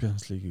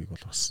 Champions League-ийг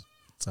бол бас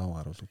зав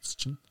гаруул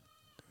үзчихнэ.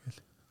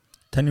 Тэгэл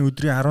таны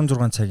өдрийн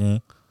 16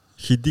 цагийн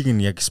хэдийг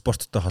нь яг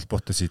спорттой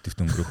холбоотой сэдвт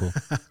өнгөрөх үү?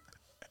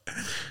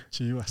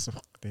 Чи юу асуух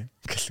вэ?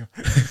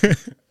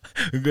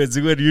 Үгүй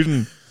зүгээр ер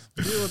нь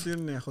би бол ер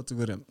нь яг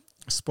зүгээр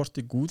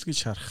спортыг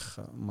гүйлгэж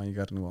харах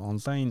маягаар нөгөө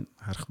онлайн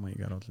харах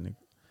маягаар бол нэг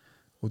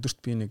өдөрт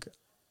би нэг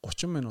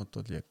 30 минут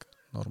бол яг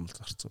нормал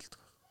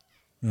зарцуулдаг.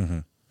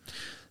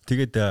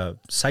 Тэгээд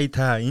сая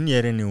та энэ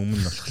ярианы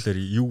өмнө болохоор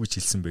юу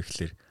гэж хэлсэн бэ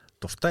гэхээр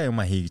дуртай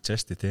юмаа хий гэж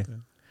байгаа шүү дээ тий.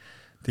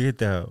 Тэгээд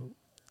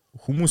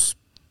хүмүүс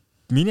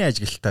миний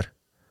ажиглалтаар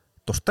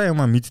дуртай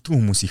юмаа мэддэггүй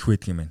хүмүүс их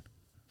байдаг юм байна.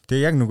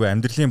 Тэгээ яг нөгөө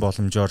амьдралын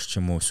боломжоор ч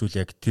юм уу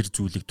эсвэл яг тэр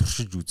зүйлийг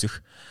туршиж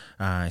үзэх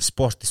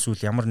спорт эсвэл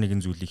ямар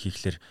нэгэн зүйлийг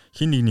хийхлээр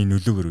хин нэгний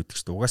нөлөөгөөр үүдэг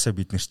шүү дээ. Угаасаа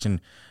бид нар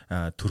чинь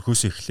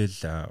төрхөөсөө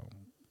эхлээл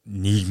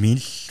нийгмийн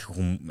л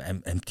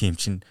амьтын юм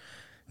чинь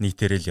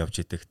нийтээрээ л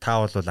явж идэг.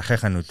 Та бол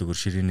ахыхаа нөлөөгөөр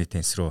ширээний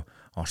теннис рүү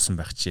орсон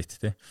байх жишээт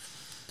те.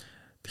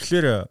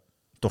 Тэгэхээр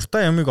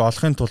дуртай ямыг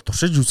олохын тулд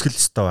туршиж үзэх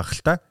хэрэгтэй байх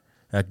л та.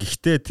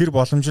 Гэхдээ тэр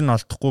боломж нь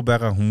олдохгүй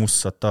байгаа хүмүүс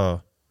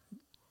одоо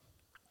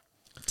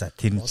за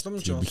тэр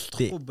боломж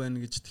олдохгүй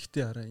байна гэж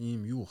тэгтээ хараа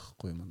ийм юу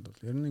байхгүй юм бол.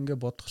 Ер нь ингээ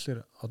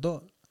бодглохлоор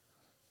одоо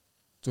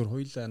зөв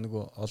хоёлаа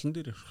нөгөө олон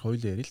дээр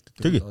хоёлаа ярил л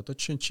дээ. Одоо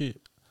жишээ нь чи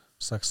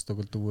сакс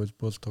тоглодог,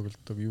 волейбол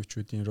тоглодог, юу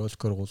ч үдийн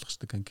роллкор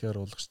гуулгачдаг, канкер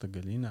гуулгачдаг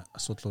гэл энэ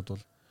асуудлууд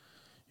бол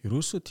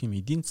ерөөсөө тийм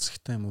эдийн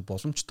засгтай юм уу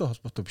боломжтой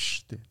холбоотой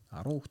биш шүү дээ.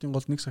 10 хүүхдийн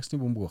гол нэг саксны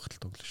бөмбөг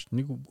багтал тоглоно шүү дээ.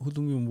 Нэг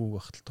хөлбөмбөгийн бөмбөг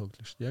багтал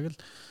тоглоно шүү дээ. Яг л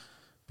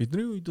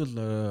бидний үед бол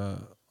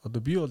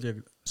одоо би бол яг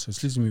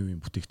социализмын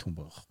үеийн бүтээгдэхүүн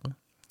байгаа байхгүй.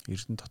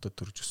 Эрдэнэ дотоод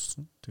төрж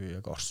өссөн. Тэгээ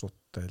яг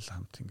Оросуудтай л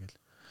хамт ингээл.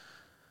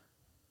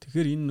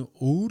 Тэгэхээр энэ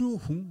өөрөө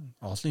хүн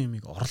олон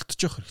юмыг оролдож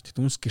явах хэрэгтэй.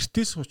 Түнс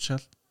гэртээ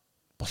суучаал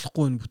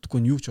болохгүй нь бүтэхгүй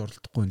нь юу ч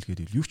оролдохгүй нь л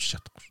гэдэг юу ч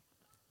чадахгүй.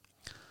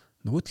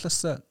 Нөгөө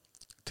талаас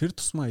тэр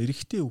тусмаа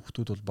эрэгтэй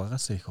хүүхдүүд бол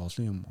багасаа их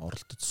олон юм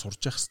оролдож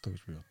сурж явах хэрэгтэй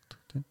гэж би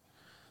боддог тийм.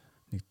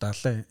 Нэг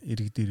 70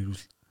 эрэг дээр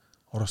ирвэл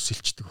орос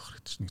сэлчдэг байх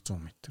хэрэгтэй нэг 100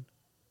 м.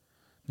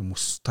 Нэг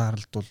мөс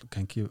таарлдвал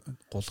канки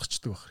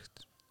гулгачдаг байх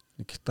хэрэгтэй.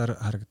 Нэг гитар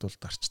харагдвал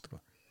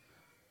дарчдаг.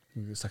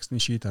 Нэг саксны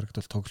шийд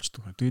харагдвал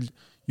тоглолцдог. Тэгэл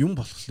юм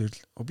болохоор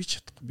л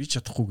би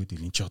чадахгүй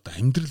гэдэг энэ ч одоо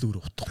амьдрал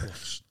өөрөө утахгүй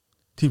болно шүү.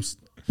 Тиймс.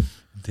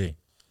 Тий.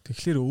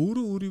 Тэгэхээр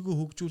өөрөө өөрийгөө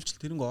хөгжүүлж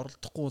тэрнг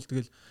оролдохгүй бол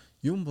тэгэл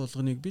юм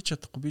болгоныг би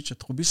чадахгүй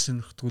би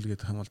сонирхдаггүй л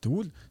гэдэг хамаал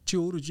тэгвэл чи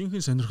өөрөө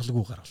жинхэнэ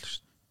сонирхолгүй гарвал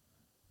шүү.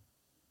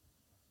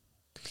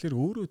 Тэгэхээр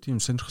өөрөө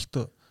тийм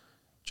сонирхолтой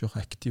жоох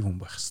актив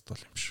хүн байх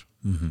хэрэгтэй юм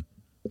шүү.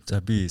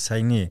 За би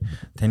саяны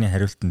таны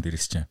хариултанд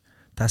дээрс чинь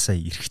та сая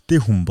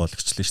эрэгтэй хүн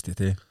болгочлаа шүү дээ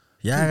тий.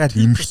 Яагаад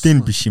эмэгтэй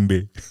нь биш юм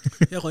бэ?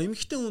 Яг гоо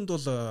эмэгтэй хүнд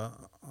бол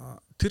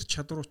тэр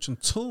чадвар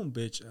чинь цөөн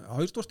байж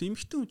хоёрдугаарт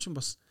эмэгтэй хүн чинь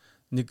бас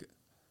нэг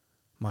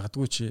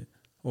магадгүй чи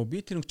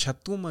би тэр нэг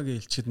чаддгүй маа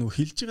гэж хэлчихэд нөгөө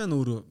хэлж байгаа нь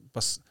өөрөө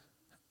бас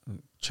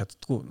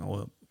чаддгүй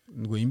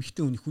нөгөө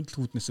эмэгтэй хүний хүндэл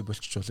хүүднээсээ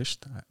болчих болно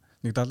шүү дээ.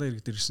 Нэг далайн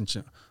ирэг дээр ирсэн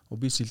чинь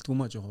би сэлдэггүй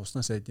маа жоохон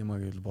уснаас айд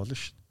юмаа гэвэл болно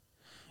шүү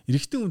дээ.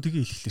 Эрэгтэй хүн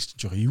тгээ хэлэхлээр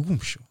чинь жоохон эвгүй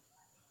юм шүү.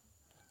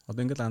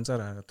 Одоо ингээл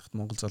анзаар хараад тахт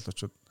Монгол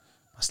залуучууд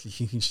бас л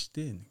ихэнх нь шүү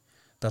дээ.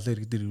 Далайн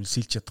ирэг дээр ирвэл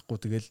сэлж чадахгүй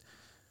тэгэл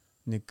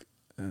нэг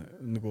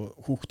нөгөө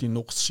хүүхдийн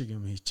нугас шиг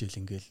юм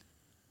хийчихэл ингээл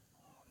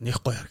нэг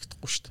гой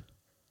харагдахгүй шүү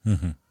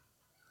дээ.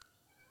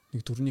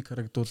 Нэг төрний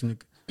харагдвал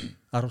нэг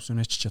 10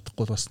 сүнэч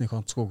чадахгүй бас нэг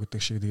онцгой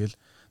гэдэг шиг тэгэл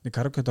нэг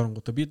караоке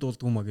дорнгуудаа би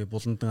дуулдгүй маа гэж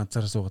буландан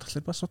ганцаараа суугаад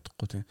тэгэхээр бас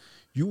утгагүй тийм.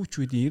 Юу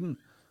ч үгүй ер нь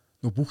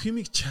нөгөө бүх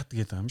юмыг чад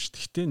гэдэг юм шүү.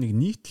 Гэхдээ нэг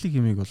нийтлэг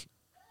юмыг бол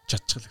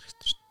чадчихл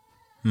хэрэгтэй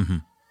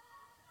шүү.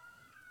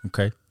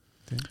 Окей.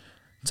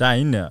 За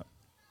энэ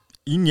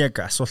яг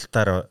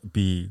асуултаар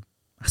би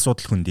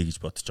асуудал хөндий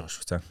гэж бодож байгаа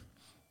шүү.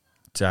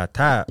 За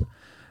та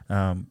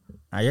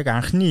яг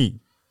анхны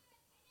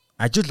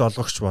ажил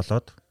олгогч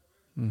болоод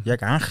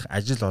яг анх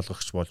ажил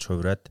олгогч болж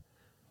хувираад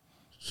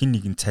хин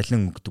нэгэн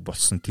цалин өгдөг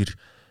болсон тэр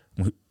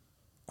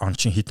он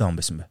чинь хэдэн он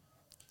байсан бэ?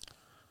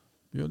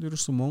 Би бол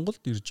ерөөсөн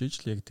Монголд ирж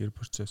иж л яг тэр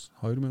процесс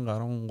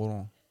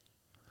 2013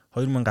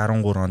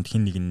 онд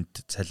хин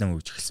нэгэнд цалин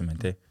өгж эхэлсэн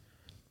байна те.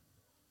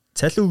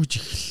 Цалин өгж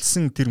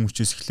эхэлсэн тэр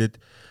мөчөөс эхлээд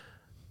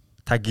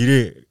та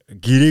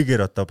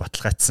гэрээгээр одоо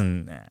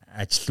баталгаажсан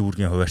ажил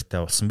үүргийн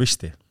хуваартай болсон ба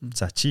штэ.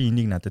 За чи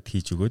энийг надад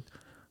хийж өгөөд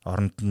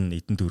оронд нь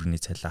эдэн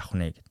төгрөгийн цалин авах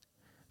нэ гэд.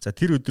 За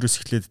тэр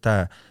өдрөөс эхлээд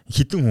та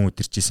хідэн хүн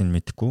өдөржсэн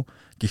мэдгүй.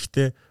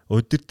 Гэхдээ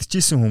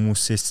өдөртөжсэн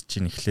хүмүүсээс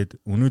чинь эхлээд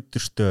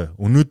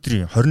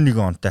өнөөдрийн 21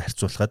 онтой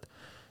харьцуулахад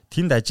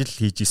тэнд ажил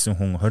хийж исэн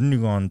хүн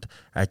 21 онд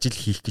ажил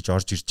хийх гэж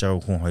орж ирж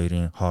байгаа хүн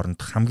хоёрын хооронд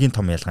хамгийн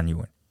том ялгаа нь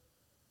юу вэ?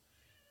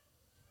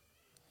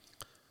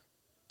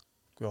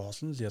 Гэхдээ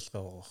олон л ялгаа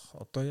байгаа.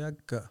 Одоо яг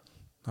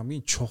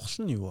хамгийн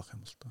чухал нь юу байх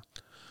юм бол та.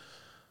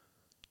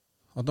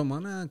 Одоо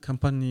манай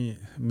компани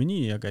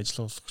миний яг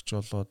ажил олгогч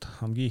болоод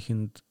хамгийн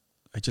ихэнд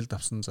ажилд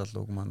авсан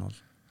залууг маань бол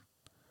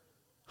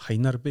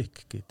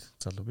Хайнарбек гэдэг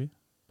залуу бий.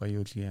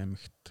 Баяуулгийн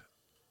аймагт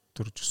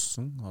төрж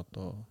өссөн.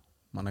 Одоо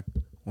манай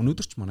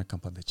өнөөдөр ч манай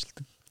компанид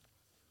ажилладаг.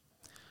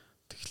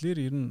 Тэгэхээр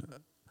ер нь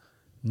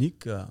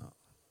нэг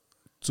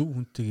зөв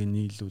хүнтэйгээ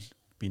нийлвэл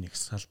би нэг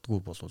салдгүй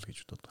болов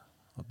гэж бодод.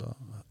 Одоо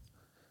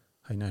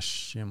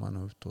Хайнашийн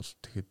манай хувьд бол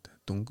тэгэхэд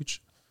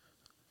дөнгөж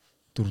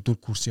 4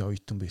 курсын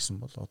оюутан байсан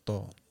бол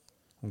одоо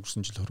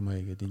өнгөрсөн жил хормоо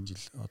хийгээд энэ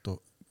жил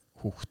одоо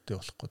хүүхэдтэй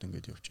болох гээд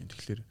ингэж явж байна.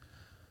 Тэгэхээр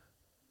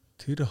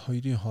тэр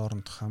хоёрын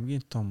хооронд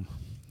хамгийн том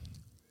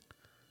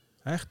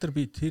айхтар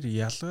би тэр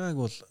ялгааг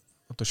бол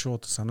одоо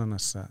шууд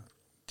санаанаас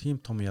тийм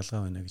том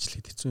ялгаа байна гэж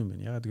хэлээд хэцүү юм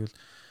байна. Ягаад гэвэл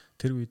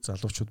тэр үед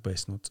залуучууд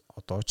байсан уу?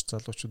 Одоо ч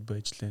залуучууд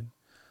байж лээ.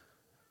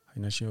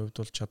 Хайнашийн хувьд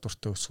бол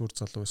чадвартай өсвөр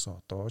залуу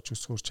байсан. Одоо ч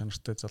өсвөр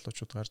чанартай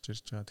залуучууд гарч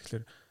ирж байгаа.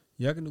 Тэгэхээр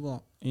яг нөгөө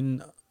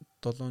энэ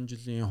 7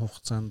 жилийн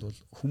хугацаанд бол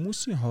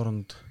хүмүүсийн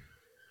хооронд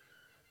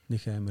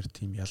нэг амар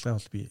тийм ялгаа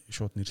бол би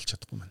шууд нэрлэж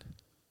чадахгүй байна.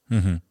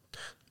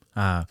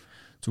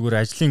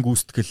 Зүгээр ажлын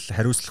гүйцэтгэл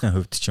хариуцлагын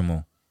хувьд ч юм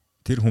уу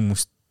тэр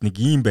хүмүүст нэг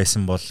ийм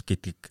байсан бол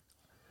гэдгийг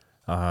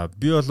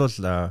би бол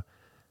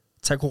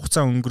цаг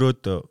хугацаа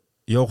өнгөрөөд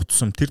явах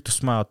тусам тэр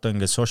тусмаа одоо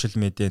ингээд сошиал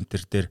медиа энэ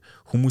дээр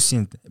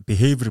хүмүүсийн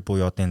behavior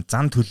буюу одоо энэ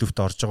зан төлөвт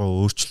орж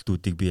байгаа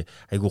өөрчлөлтүүдийг би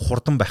айгүй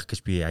хурдан байх гэж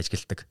би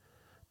ажигладаг.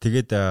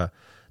 Тэгээд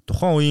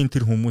тухайн үеийн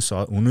тэр хүмүүс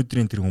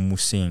өнөөдрийн тэр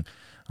хүмүүсийн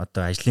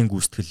одоо ажлын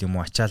гүйцэтгэл юм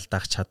уу ачаал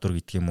даах чадвар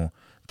гэдэг юм уу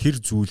тэр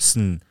зүйлс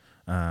нь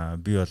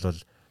би бол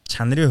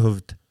чанарын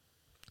хувьд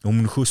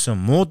өмнөхөөсөө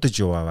муудаж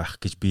яваа байх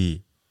гэж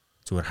би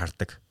зүгээр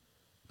хардаг.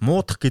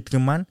 Муудах гэдэг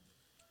нь маань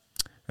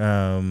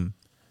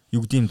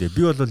юу гэдэм бэ?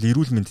 Би бол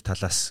эрүүл мэнд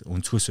талаас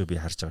өнцгөөсөө би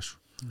харж байгаа шүү.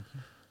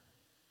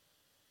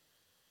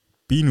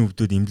 Би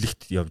нүвдүүд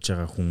эмнэлэгт явж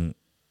байгаа хүн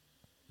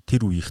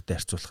тэр үеийнхтэй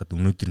харьцуулахад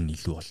өнөөдөр нь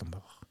илүү олон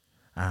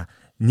байгаа.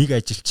 Нэг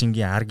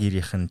ажилчингийн ар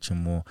гэрийнх нь ч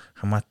юм уу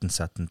хамаатан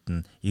саданд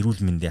нь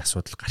эрүүл мэндийн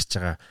асуудал гарч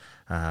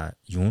байгаа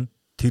юу нь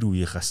тэр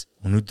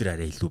үеийнхээс өнөөдөр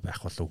арай илүү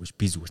байх болов уу гэж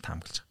би зүгээр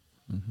таамаглаж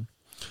байгаа.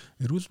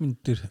 Эрүүл мэнд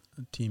дээр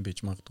тийм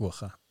байж магадгүй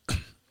баха.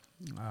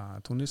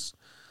 Түүнээс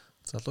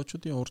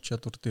залуучуудын ур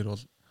чадвар дээр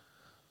бол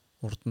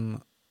урд нь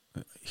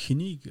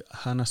хэнийг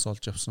хаанаас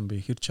олж авсан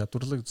бэ? Хэр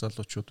чадварлаг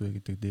залуучууд вэ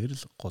гэдэг дээр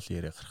л гол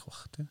яриа гарах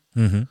бах тийм.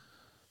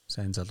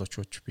 Сайн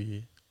залуучууд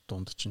бий,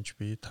 дундчинч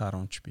бий,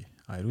 таарунч бий.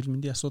 Эрүүл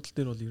мэндийн асуудал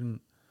дээр бол ер нь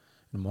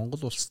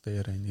Монгол улс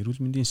дээр энэ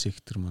эрүүл мэндийн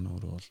сектор маань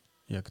өөрөө бол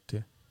яг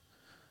тийм.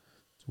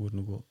 Зүгээр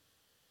нөгөө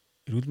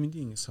эрүүл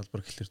мэндийн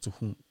салбар гэхэлэр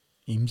зөвхөн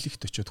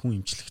эмнэлэгт очиод хүн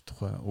эмчлэх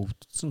тухай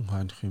өвдсөн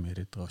хойнох юм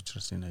яриад байгаа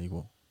учраас энэ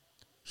айгүй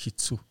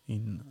хэцүү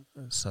энэ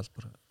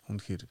салбар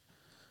үнэхээр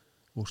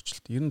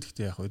өөрчлөлт. Ер нь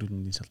гэхдээ яг эрүүл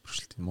мэндийн салбар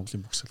өөрчлөлт.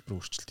 Монголын бүх салбар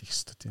өөрчлөлт хийх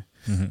хэрэгтэй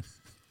тийм.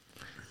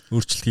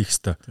 Өөрчлөлт хийх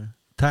хэрэгтэй.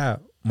 Та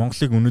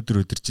Монголыг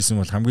өнөөдөр өдөржсэн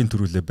бол хамгийн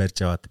түрүүлээ барьж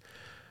аваад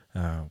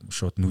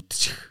шууд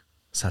нүдчих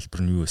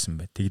салбар нь юу байсан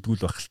бэ?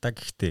 Тэгдгүүл байх л та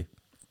гэхдээ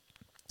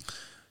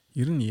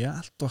ер нь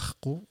яалт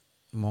байхгүй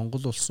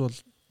Монгол улс бол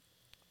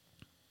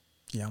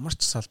ямар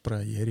ч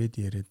салбараа яриад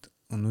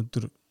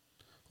өнөөдөр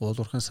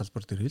уулуурхайн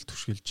салбар дээр хэл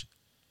түшгэлж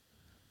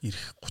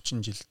ирэх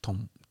 30 жил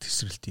том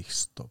тесрэлт хийх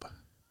ёстой ба.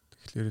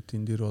 Тэгэхээр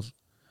тэн дээр бол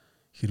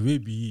хэрвээ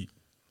би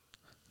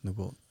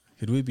нөгөө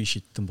хэрвээ би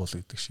шийдтэн бол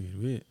гэдэг шиг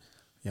хэрвээ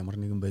ямар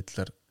нэгэн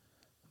байдлаар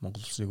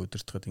Монгол улсыг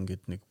удирдахад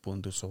ингээд нэг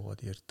бөөндөө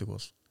суугаад ярьдаг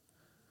бол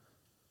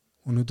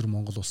өнөөдөр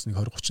Монгол улсны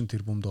 20-30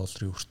 тэрбум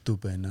долларын өртөө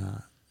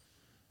байна.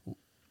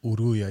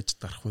 Өрөө яаж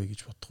дарах вэ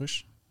гэж бодох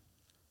биш.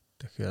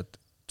 Дахиад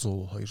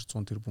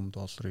 100-200 тэрбум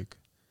долларыг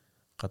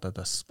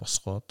гадаадаас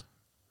босгоод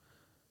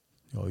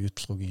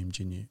оюутлогын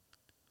хэмжээний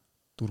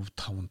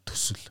 4-5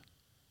 төсөл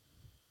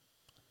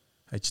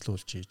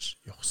ажиллуулж ийж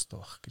явах хэрэгтэй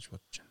байх гэж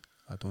бодож байна.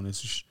 А түүнээс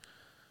биш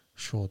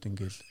шууд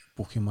ингээл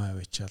бүх юм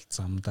аваачаал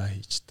замдаа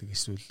хийждэг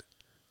эсвэл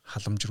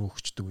халамж руу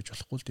өгчдөг гэж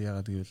болохгүй л дээ.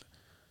 Ягаад гэвэл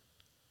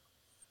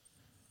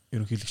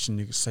ерөнхийлөгч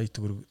нэг сая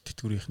төгрөг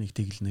тэтгэврийнхнийг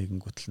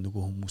тэглэнэгэнгүүтэл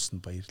нөгөө хүмүүс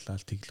нь баярлал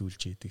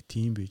тэглүүлж яадаг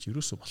тийм байж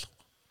ерөөсө болохгүй.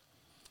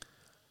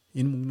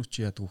 Энэ мөнгнүүд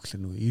чи яадаг вэ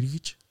гэхээр нөгөө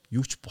эргэж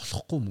юу ч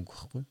болохгүй мөнгө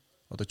байхгүй.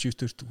 Одоо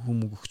чивтэрт хүн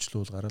мөнгө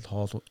өгчлөөл гараад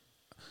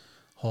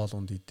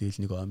хоолунд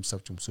идэл нэг омс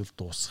авч өмсөөл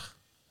дуусах.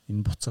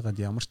 Энэ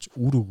буцаагаад ямар ч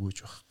үр өгөөж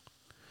байх.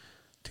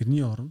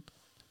 Тэрний оронд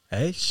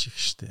айл шиг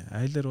штэ.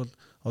 Айлаар бол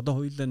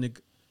одоо хоёулаа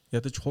нэг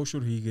ядаж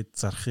хуушур хийгээд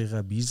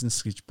зарахыгаа бизнес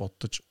гэж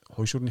бодож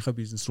хуушурныхаа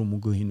бизнес руу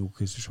мөнгө хийнэ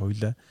үгээс биш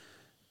хоёулаа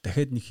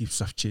дахиад нэг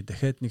хивс авчи,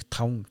 дахиад нэг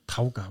 5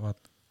 аваад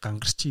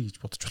гангарчи гэж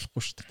бодож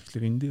болохгүй шүү дээ.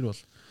 Тэгэхээр энэ дээр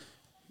бол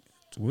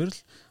зүгээр л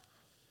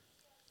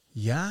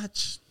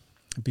яаж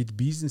бид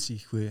бизнес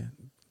хийх вэ?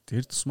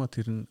 Тэр тусмаа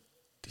тэр нь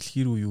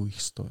дэлхий рүү юу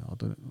хийх ёстой.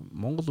 Одоо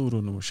Монгол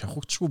өөрөө нөгөө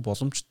шавхагчгүй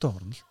боломжтой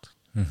орно л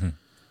дээ.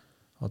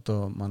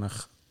 Одоо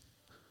манайх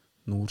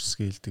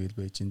нүүрсгээл тэгэл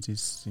байж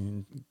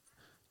энэ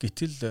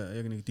гэтэл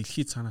яг нэг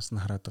дэлхий цаанаас нь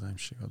хараад байгаа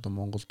юм шиг. Одоо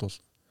Монголд бол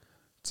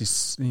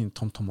зэсний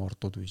том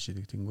ордууд байж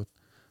байгаа. Тэнгүүд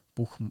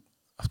бүх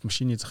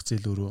автомашины зах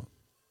зээл өөрөө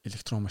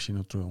электрон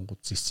машинууд руу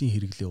явгууд зэсийн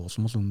хэрэглээ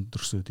улмал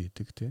өндөрсөд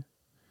идэг тий.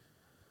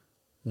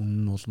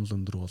 Үнэн нь улмал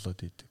өндөр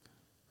болоод идэг.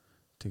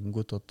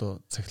 Тэгэнгүүт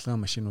одоо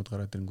цахилгаан машинууд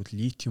гараад ирэнгүүт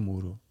литиум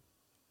өөрөө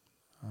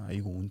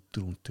айгүй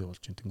өндөр үнэтэй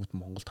болж байна. Тэгэнгүүт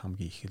Монголд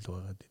хамгийн их л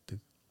байгаад идэг.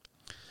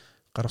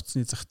 Гар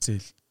утасны зах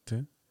зээл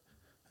тий.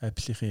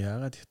 Apple-ийн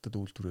яагаад хятад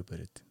үйлдвэрээ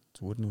бариад байна.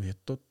 Зүгээр нөө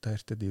хятад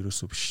тайртад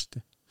ерөөсөө биш шүү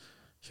дээ.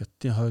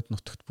 Хятадын хойд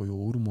нутагт буюу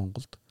өвөр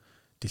Монголд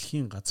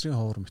дэлхийн газрын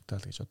ховор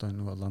металл гэж одоо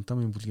нэг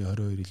лантамын бүлгийн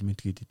 22 элемент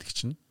гэдэг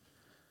чинь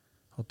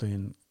одоо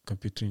энэ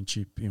компьютерийн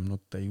чип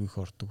юмнууд аягүй их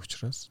ордог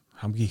учраас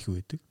хамгийн их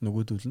байдаг.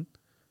 Нөгөөдөл нь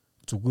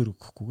зүгээр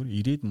өгөхгүйгээр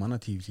ирээд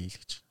манад хийвэл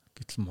гэж.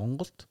 Гэтэл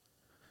Монголд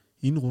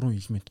энэ гурван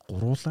элемент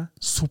гуруула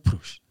супер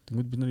биш.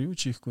 Тэгмэд бид нар юу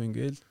ч хийхгүй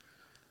ингээл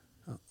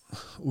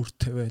үр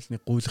тавиал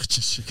нэг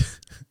гуйлгачин шиг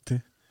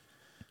тий.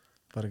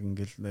 Бараг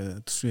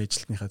ингээл төсвийн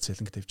ажилтныхаа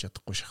цалинг тавьж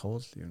чадахгүй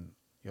шахавал юм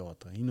яваад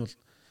байгаа. Энэ бол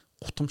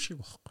гутам шиг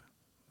байхгүй.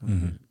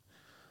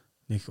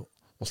 Нэг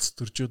улс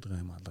төржөөд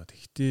байгаа юм аа.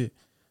 Тэгтээ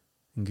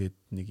ингээд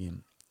нэг юм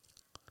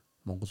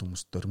монгол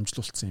хүмүүс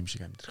дөрмжлүүлсэн юм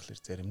шиг амьдрахлаар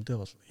заримдаа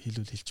бол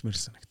хэлүүл хэлчмээр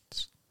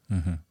санагдчих.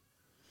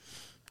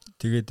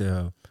 Тэгээд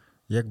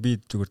яг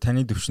би зүгээр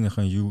таны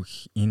төвчнийхэн юу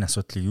энэ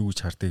асуудлыг юу гэж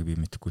хардгийг би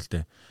мэдэхгүй л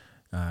дээ.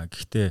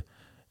 Гэхдээ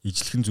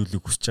ижлэхэн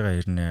зүйлийг хүсэж байгаа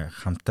хэрнээ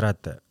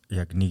хамтраад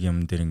яг нэг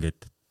юм дээр ингээд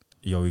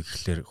явъя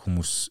гэхлээр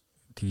хүмүүс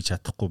тэгж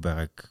чадахгүй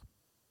байгааг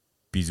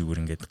би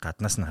зүгээр ингээд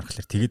гаднаас нь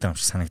харахлаар тэгээд аим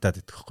шиг санагдаад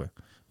байдаг байхгүй юу.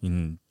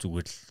 Энэ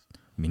зүгээр л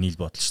миний л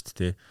бодол шүү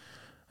дээ.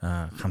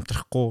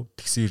 Хамтрахгүй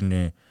тэгсэн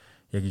хэрнээ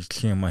яг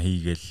ижлэхэн юм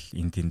хийгээл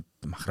энэ тэнд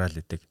махраал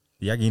идэг.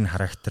 Яг энэ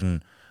характер нь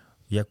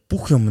яг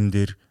бүх юмн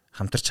дээр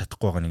хамтарч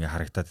чадахгүй байгаа нэг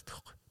харагдаад байдаг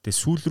байхгүй. Тэгээ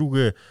сүүл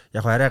рүүгээ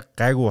яг арай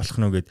гайгүй болох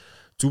нь гээд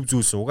зүв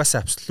зүвс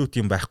угаасаа абсолют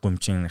юм байхгүй юм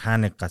чинь хаа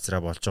нэг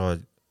газараа болж байгаа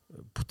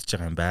бүтэж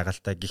байгаа юм байгаа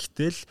л та.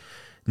 Гэхдээ л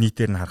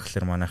нийтээр нь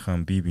харахаар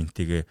манайхан бие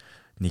бинтэйгээ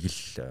нэг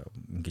л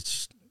ингэж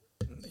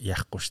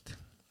яахгүй шүү дээ.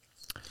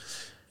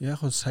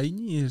 Яг хөө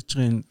саяны ярьж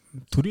байгаа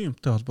төрийн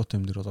юмтай холбоотой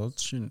юм дээр бол одоо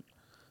жишээ нь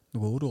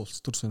нөгөө өөрөө улс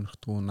төр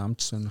сонирхдгүй, намж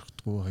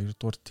сонирхдгүй,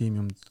 хоёрдугаар тим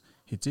юмд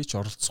хизээч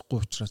оролцохгүй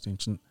учраас эн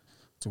чинь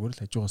зүгээр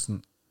л хажуугаас нь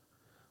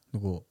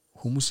нөгөө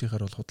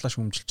хүмүүсийнхаар бол худлаа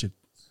шүүмжилчихэд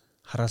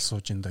хараал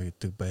сууж ин да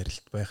гэдэг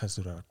байралд байхаас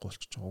өөр аргагүй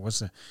болчих.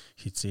 Угаасаа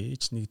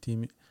хизээч нэг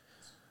тим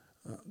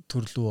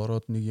төрлөө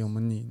ороод нэг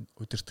юмны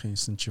удирдахын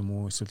инсэн ч юм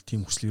уу эсвэл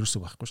тим хүсэл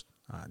ерөөсөө байхгүй шүү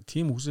дээ.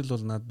 Тим хүсэл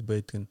бол надад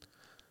байдаг нь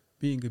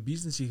би ингээ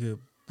бизнесийнхээ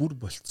бүр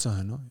болцсон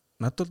хойно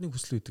надад нэг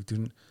хүсэл өгдөг. Тэр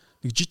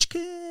нэг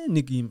жижигхэн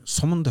нэг юм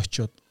суманд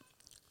очиод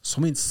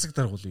сумын засаг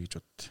даргуулъя гэж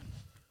боддоо.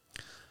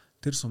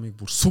 Тэр сумыг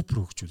бүр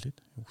супер хөгжүүлээд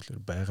өглөөр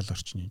байгаль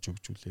орчныг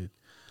хөгжүүлээд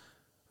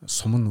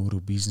сум нь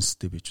өөрөө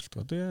бизнестэй байж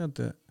болдог. Одоо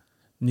яагаад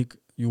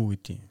нэг юу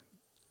гэдэг юм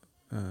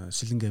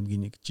Сэлэнг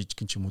аймгийн нэг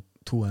жижигхэн ч юм уу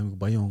Төв аймаг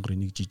Баян хонгорын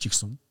нэг жижиг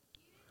сум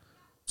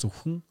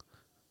зөвхөн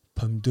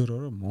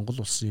помидороор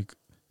Монгол улсыг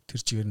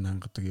тэр чигээр нь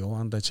хангадаг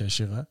явандаа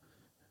цаашаага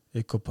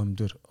эко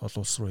помидор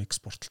олон улс руу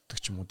экспортлдог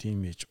ч юм уу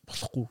тийм ээж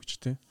болохгүй гэж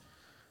тий.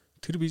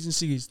 Тэр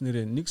бизнесийг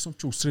хийснээр нэг сум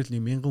ч үсрээл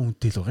 1000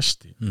 хүнтэй л байгаа шүү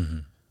дээ.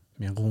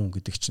 1000 хүн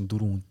гэдэг чинь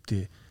 4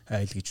 хүнтэй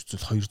айл гэж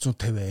үзвэл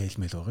 250 айл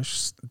мэл байгаа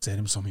шүү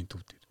зарим сумын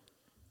төв дээр.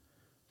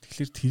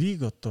 Тэгэхээр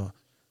тэрийг одоо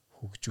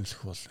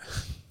хөгжүүлэх бол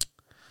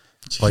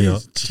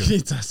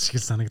чихний цаас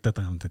шиг санагдаад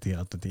байгаа юм да. Тэгээ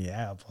одоо тийм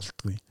яа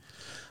болтгүй.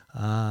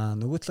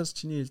 Нөгөө талаас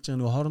чиний хэлж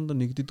байгаа нөгөө хоорондоо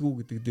нэгддэггүй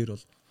гэдэг дээр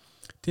бол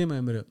тийм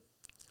амар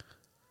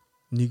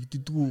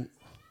нэгддэггүй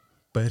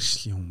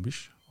байршлын хүн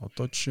биш.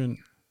 Одоо жишээ нь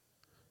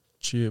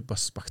чи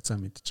бас багцаа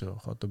мэдж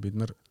байгаа. Одоо бид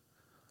нар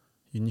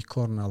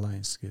Unicorn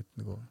Alliance гэдэг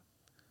нөгөө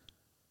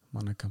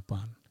манай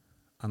компани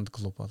And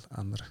Global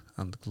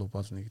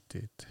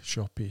нэгдээд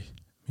Shopee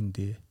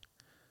мэндэ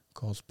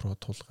Golpro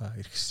тулгаа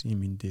эргэсэн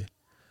мэндэ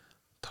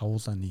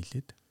тавуулаа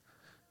нийлээд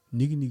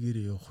нэг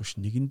нэгээрээ явах биш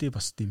нэгэндээ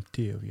бас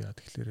дэмтэй явъя.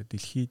 Тэгэхээр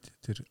дэлхийд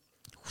тэр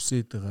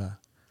хүсээд байгаа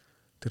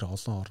тэр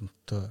олон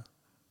оронтой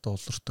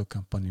доллартай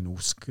компаниг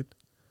үүсгэх гээд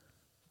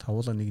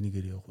тавуулаа нэг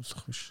нэгээр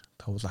явуулах биш.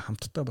 Тавуулаа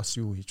хамтдаа бас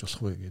юу хийж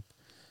болох вэ гэд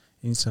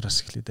энэ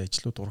сараас эхлээд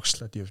ажлууд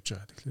урагшлаад явж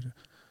байгаа. Тэгэхээр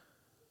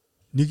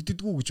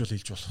нэгддэггүй гэж бол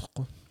хэлж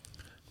болохгүй.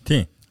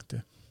 Тийм.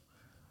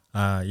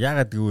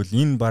 Яагаад гэвэл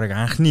энэ баг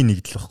анхны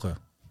нэгдэл байхгүй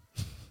юу?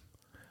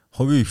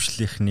 Хувийн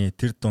хвшлийнхний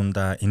тэр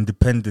дундаа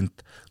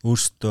independent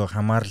өөрсдөө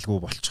хамааралгүй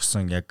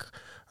болчихсон яг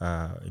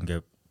ингээ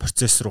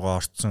процесс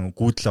руугаа орцсон,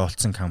 гүйдлээ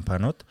олцсон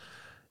компаниуд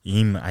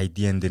ийм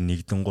IDN дээр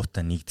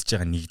нэгдэнгуудаа нэгдэж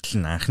байгаа нэгдэл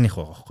нь анхных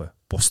байгаа байхгүй юу?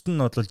 Бусд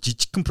нь бол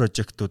жижигхэн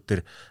прожектууд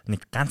дээр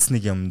нэг ганц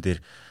нэг юм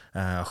дээр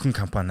охин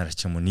компаниар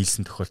ч юм уу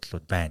нийлсэн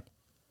тохиолдлууд байна.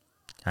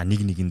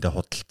 Нэг нэгэндээ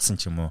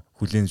худалдсан ч юм уу,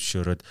 хүлээн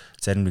зөвшөөрөөд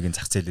зарим нэгэн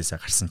зах зээлээсээ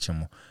гарсан ч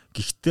юм уу.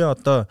 Гэхдээ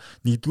одоо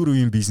нэгдүгээр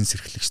үеийн бизнес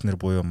эрхлэгч нар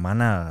буюу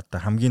манай одоо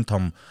хамгийн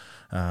том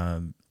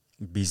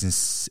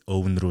бизнес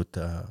оунерууд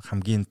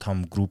хамгийн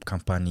том групп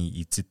компани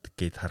эзэд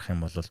гэд харах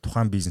юм бол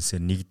тухайн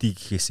бизнесээр нэгдий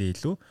гэхээсээ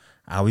илүү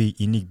авъя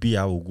энийг би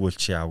ав үгүй бол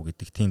чи ав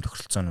гэдэг тийм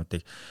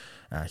тохиролцоонуудыг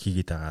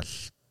хийгээд байгаа л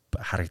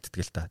харагддаг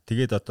л та.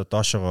 Тэгээд одоо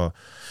доошогоо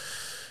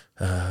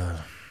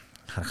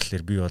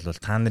харахаар би бол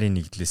та нарын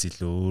нэгдлээс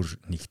илүү өөр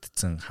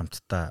нэгдсэн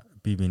хамтдаа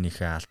бие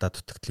биенийхээ алдаа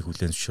дутагдлыг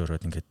хүлээн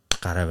зөвшөөрөөд ингээд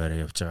гараа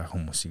бараа явж байгаа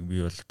хүмүүсийг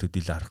би бол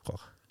төдийлө харахгүй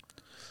байна.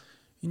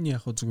 Энэ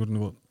яг зүгээр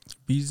нөгөө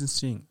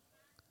бизнесийн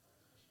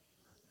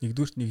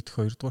нэгдүгürt нэгдэх,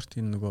 хоёрдугаарт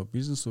энэ нөгөө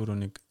бизнес өөрөө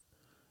нэг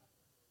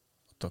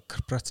одоо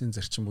корпорацийн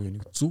зарчим буюу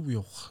нэг зөв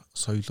явах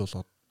соёл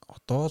бол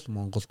одоо л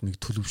Монголд нэг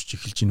төлөвшж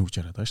эхэлж гинүү гэж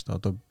хараад байгаа шүү дээ.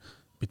 Одоо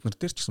бид нар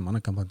дээр ч гэсэн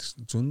манай компанид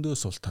зөндөө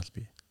сул тал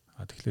бий.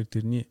 Тэгэхээр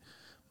тэрний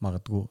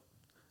магадгүй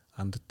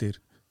анд дээр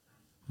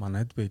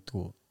манайд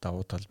байдгүй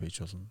давуу тал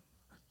байж болно.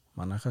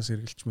 Манайхаас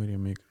эргэлчмээр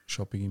ямиг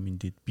шопигийн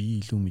мэдэд би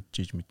илүү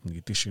мэдчихэж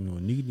мэднэ гэдэг шиг нөгөө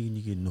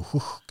нэгийг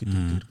нөхөх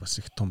гэдэг дээр бас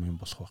их том юм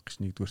болох байх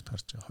гэж нэгдүгээрт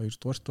харж байгаа.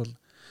 Хоёрдугаарт бол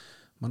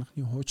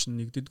манайхны хуучин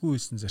нэгдэдгүй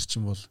байсан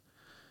зарчим бол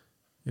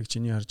яг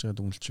чиний харж байгаа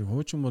дүгнэлт шиг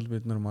хуучин бол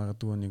бид нар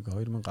магадгүй нэг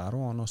 2010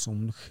 оноос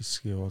өмнөх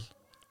хэсгээ бол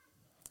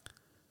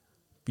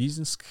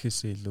бизнес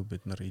гэхээсээ илүү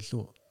бид нар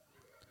илүү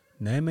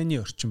 8-ны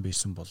орчин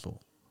байсан болов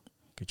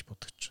гэж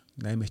бодож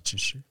байна. 8 чин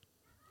шиг.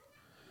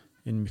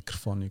 Энэ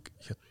микрофоныг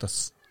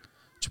хятадас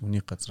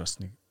чимүний газраас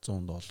нэг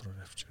 $100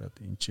 авчираад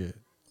энэ ч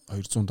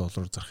 $200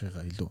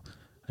 зарахыгаа илүү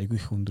айгүй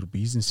их өндөр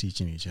бизнес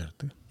хийж гэнэ гэж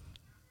ярьдаг.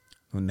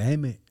 Нөгөө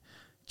 8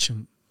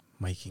 чим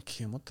маягийн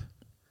гэх юм уу.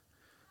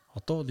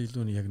 Одоо бол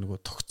илүү яг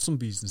нөгөө тогтсон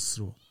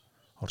бизнес рүү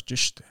орж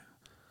штэ.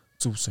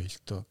 Зөв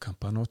соёлтой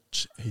компаниуд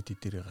хэд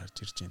хэдээрээ гарч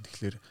ирж байна.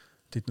 Тэгэхээр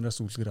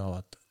тэднээс үлгэр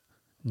аваад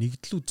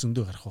нэгдлүүд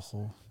зөндөө гарах бах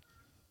уу.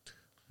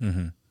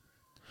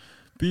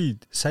 Би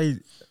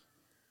сая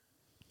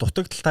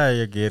дутагдaltaа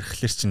яг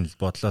ярихлаар чинь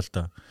бодлоо л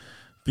доо.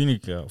 Би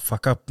нэг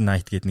fuck up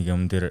night гэдэг нэг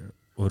юм дээр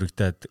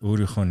өргөдөөд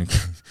өөрийнхөө нэг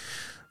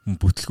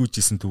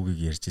бүтлгүүжсэн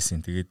түүгийг ярьжсэн.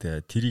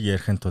 Тэгээд тэрийг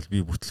ярихын тулд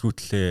би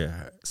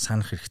бүтлгүүтлээ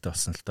санах хэрэгтэй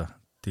болсон л доо.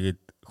 Тэгээд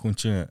хүн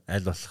чинь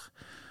аль болох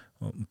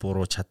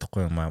буруу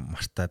чадахгүй юм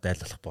мартаад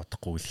аль болох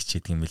бодохгүй л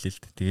хичээдэг юм билээ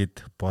л. Тэгээд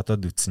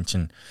бодоод үтсэн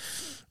чинь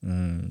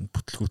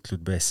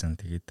бүтлгүүтлүүд байсан.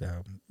 Тэгээд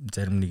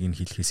зарим нэг нь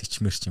хэлэхээс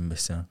ичмэр ч юм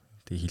байсан.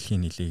 Тэгээд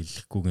хэлхийн хэлээ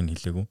хэлэхгүйг нь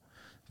хэлээгүй.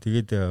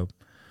 Тэгээд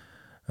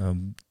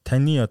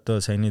таны одоо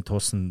саяны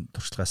туулсан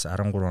туршлагаас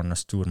 13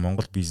 оноос зүгээр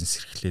Монгол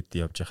бизнес эрхлээд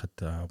явж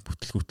байхад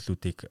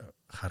бүтлгүүтлүүдийг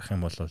харах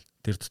юм бол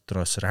тэр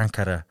дотроос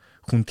ранкаараа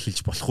хүнд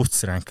хэлж болох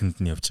үс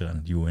ранкнд нь явж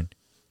байгаа нь юу вэ?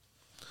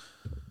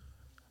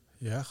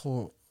 Яг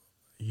уу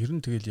ер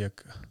нь тэгэл яг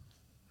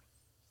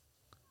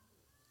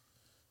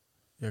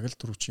л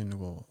түрүүчийн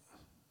нөгөө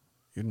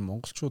ер нь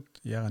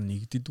монголчууд яагаад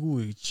нэгддэггүй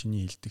вэ гэж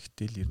чиний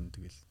хэлдэгтэй л ер нь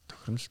тэгэл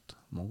тохирнолт.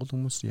 Монгол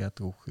хүмүүс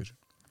яадаг вэ гэхээр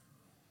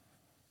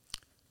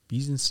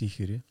бизнес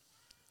хийхээр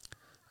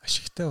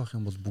ашигтай байх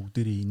юм бол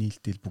бүгдээрээ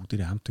инээлтэл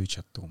бүгдээрээ хамт үйж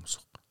чаддаг хүмүүс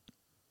байна.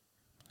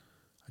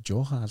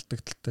 Жоохон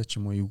алдагдaltaй ч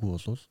юм уу юугүй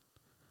болвол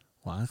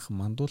анх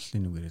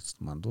мандууллын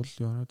нүгээрээс мандуул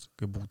яваад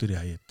гэ бүгдээрээ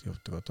хаяад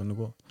явдаг. Одоо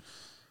нөгөө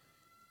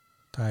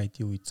та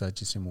ID үе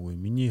зааж исэн юм уу?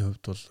 Миний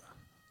хувьд бол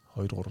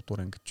 2-3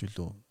 дугаар ангич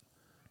үлээ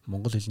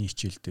монгол хэлний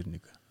хичээл дээр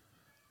нэг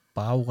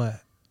баавга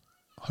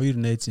хоёр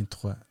найзын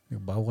тухай нэг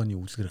баавганы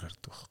үлгэр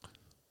гардаг байхгүй.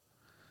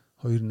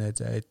 Хоёр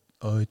найз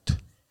ойд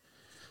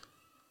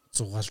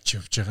зугаалж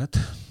явж байгаад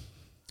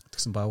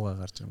тэгсэн баавга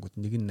гарч ирэнгүүт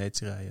нэг нь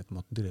найзыгаа хаяад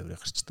модон дээр авраа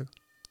гарчдаг.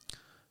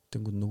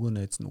 Тэнгүүд нөгөө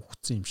найз нь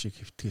үхсэн юм шиг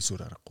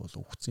хөвтгөөсөөр аргагүй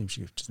бол үхсэн юм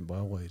шиг хөвчсөн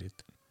баавга ирээд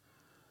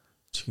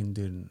чихэн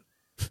дээр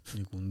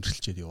нэг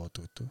үнэрлчээд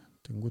яваад өгдөг.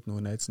 Тэнгүүд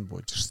нөгөө найз нь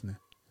бууж ирсэн ээ.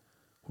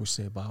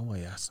 Хөөсөө баавга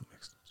яасан бэ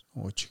гэсэн.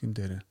 Өө чихэн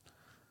дээр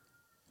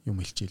юм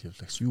хэлчихэл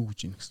явлаа гэсэн. Юу гэж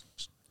ийн гэсэн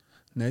чинь.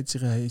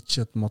 Найзыгаа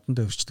хаяачаад модон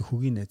дээр авчдаг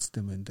хөгийн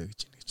найзтай байна да гэж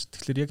ийн гэж.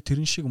 Тэгэхээр яг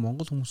тэрэн шиг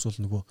монгол хүмүүс бол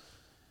нөгөө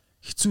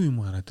хэцүү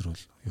юм гараад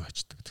ирвэл юу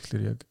ачдаг.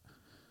 Тэгэхээр яг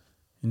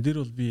энэ дээр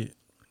бол би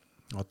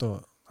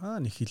одоо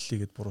нэг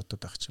хиллээгээд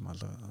буруутаад авах юм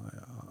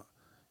аа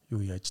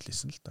юу яаж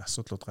лээсэн л да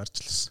асуудлууд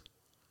гарч лээсэн.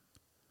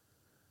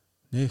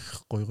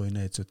 Нэх гой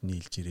найзууд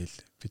нийлж ирээл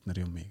бид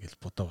нар юм ийгэл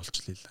будаа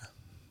болчлаа.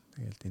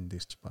 Тэгэл энэ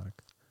дээр ч баг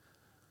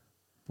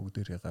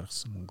бүгдээрээ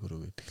гаргасан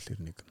мөнгөөрөө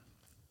тэгэхээр нэг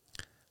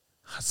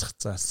хасах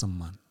заасан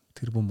маань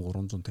тэр бом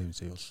 350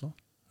 сая боллоо.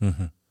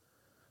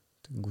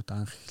 Тэнгүүд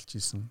анх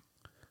эхэлжсэн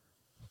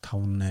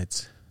 5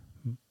 найз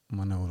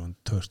манай өрөөнд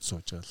тойрч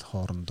суужаал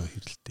хоорондоо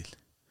хэрэлдээл.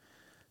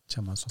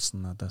 Чамаас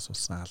усан надаас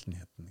усан алны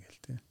ядна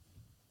гэл тий.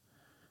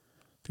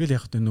 Тэгэл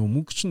яг нөгөө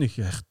мөнгө ч нэг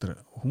хайхтар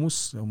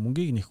хүмүүс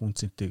мөнгийг нэх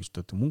үнцэнтэй гэж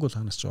боддог. Мөнгө бол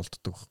хаанаас ч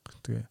олддог байхгүй.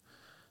 Тэгээ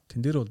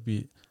тэн дээр бол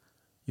би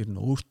ер нь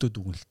өөртөө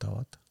дүгнэлт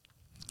аваад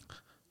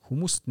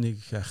хүмүүст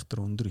нэг хайхтар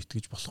өндөр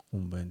итгэж болохгүй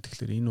юм байна.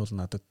 Тэгэхээр энэ бол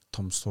надад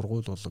том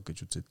сургууль болог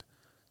гэж үзээд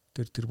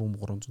тэр бом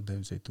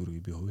 350 сая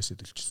төгрөгийг би хувьсаа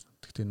төлчихсөн.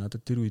 Гэхдээ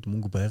надад тэр үед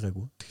мөнгө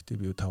байгаагүй. Гэхдээ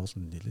би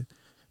тавланд нийлээд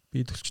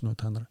би төлчнөө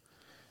та нар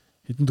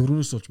хэдэн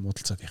төгрөгнөөс болж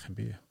муудалцаад явах юм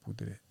бэ?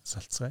 Бүгдээрээ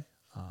салцгаая.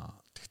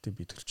 Тэгтээ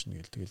би төлчнө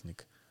гэл тэгэл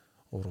нэг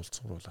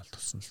уруулцруулаад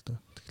туссан л доо.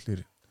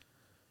 Тэгэхээр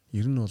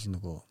ер нь бол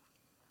нөгөө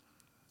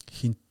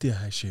хинтээ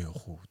хаашаа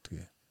явах уу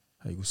гэдгээ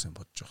айгуу сайн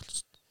бодож байгаа л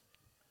зү.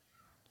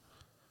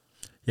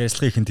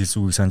 Ярьцлагын хинт хэлсэн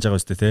үгийг санаж байгаа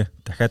үстэй те.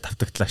 Дахиад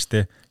тавтагдлаач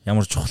те.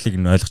 Ямар чухлыг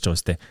нь ойлгож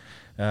байгаа үстэй.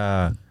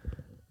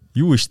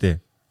 Юу вэ штэ?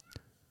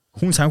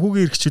 Хүн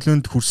санхүүгийн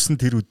эрхчлөөнд хүрсэн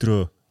тэр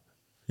өдрөө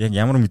яг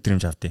ямар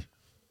мэдрэмж авдیں۔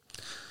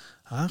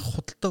 Анх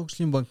худалдаа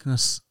хөгжлийн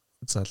банкнаас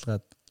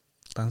залгаад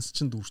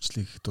дансчин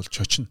дүүрчлээ гэхэд бол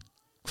чочно.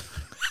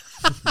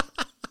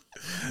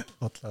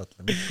 Бодлоо.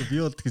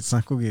 Би бол тэгж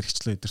санхүүгийн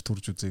эрхчлөө өдр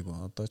төрж үзээгүй.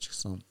 Одоо ч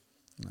гэсэн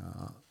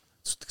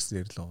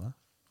зүтгэсээр л байгаа.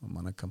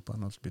 Манай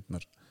компани бол бид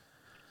нар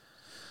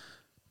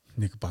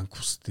нэг банк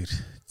ус дээр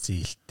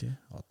зээлтэй.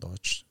 Одоо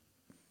ч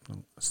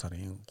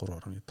сарын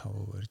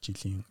 3.5%,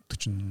 жилийн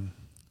 42%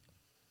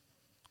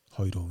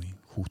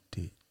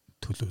 хүүтэй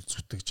төлөө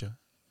зүтгэж байгаа.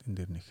 Тэн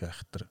дээр нэг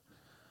хайхтар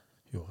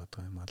юу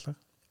гэдэг юм алга.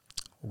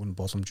 Уг нь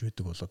боломж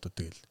байдаг бол одоо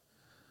тэгэл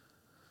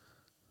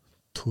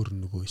төр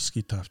нөгөө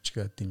ски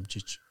тавчгаа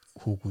дэмжиж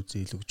хүүгүү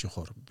зээлгэж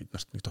явахаар бид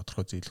нарт нэг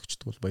тодорхой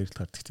зээлгчдэг бол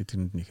баярлалаар тэгтээ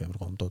тэрэнд нэг амар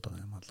гомдоод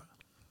байгаа юм алга.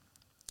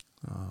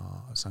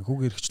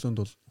 Санхүүгийн эрхчлөөнд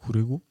бол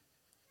хүрээгүй.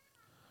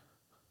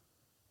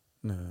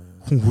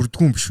 Хүн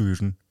хүрдгүй юм биш үү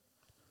ер нь?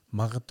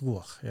 Магадгүй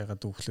бах.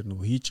 Ягаад гэвэл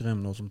нөгөө хийж байгаа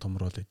юм нь улам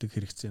томрол байдаг,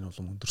 хэрэгцээ нь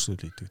улам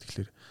өндөрсөөл байдаг.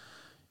 Тэгэхээр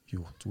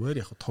юу зүгээр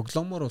яг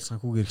тоглоомоор бол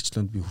санхүүгийн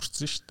эрхчлөөнд би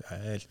хүрсэн шүү дээ.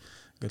 Айл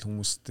ингээл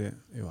хүмүүстэй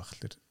юу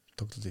ахлаар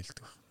тоглол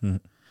хэлдэг баг.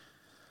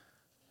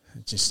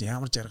 Жишээ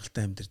ямар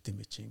жаргалтай амьдэрд юм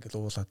бэ чи ингээл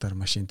уулаадаар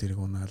машин тэрэг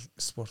унаал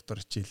спортоор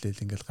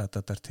хичээлэл ингээл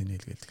гадаадаар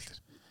тэнэл гээл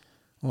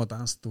тэгэхээр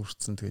данс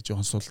дүүрсэн тэгээ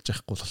жоохон сулж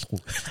яахгүй болохгүй.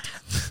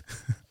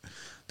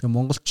 Тэгээ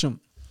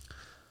монголчин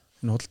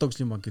энэ худалдаа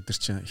хөгжлийн банк гэдэр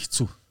чинь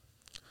хэцүү.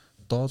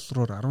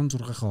 Доллараар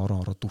 16-аа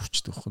ороод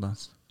дүүрчдэг байхгүй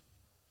данс.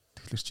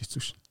 Тэгэхээр ч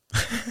хэцүү шин.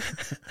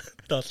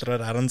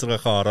 Доллараар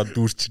 16-аа ороод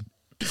дүүрчин.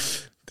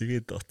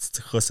 Тэгээд утас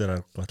зөхөхөөсөр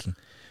аргагүй болно.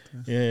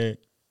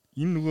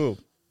 Энэ нөгөө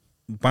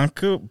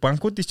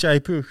банкуудын чи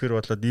IPO гэхээр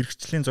болоод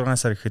эрхчлэлийн 6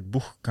 сар гэхэд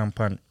бүх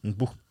компани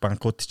бүх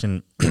банкуд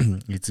чинь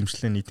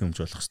эзэмшлээ нийт хэмж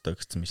болох хэрэгтэй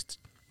гэсэн юм шүү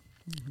дээ.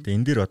 Тэгээ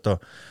энэ дээр одоо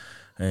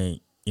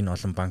энэ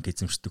олон банк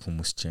эзэмшдэг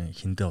хүмүүс чинь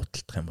хиндэ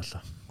худалдах юм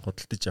болоо.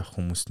 Худалдаж авах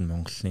хүмүүс нь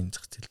Монголын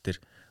зах зээл дээр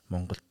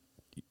Монгол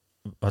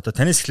одоо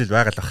танаас эхлэл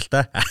байгаа л бах л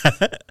та.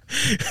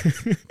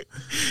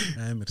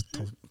 Амар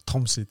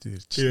том сэдв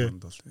ярьж байна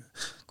бол.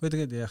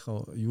 Гэхдээ тэгээд яг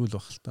юу л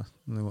бах л та.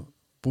 Нөгөө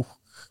бүх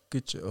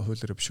гэж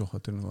хуулиар биш уу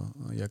тэр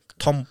нөгөө яг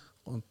том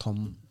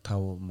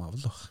тав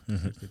мавлах.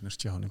 Бид нар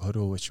чи яг нэг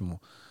 20% ч юм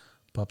уу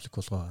паблик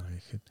болгоо гаргая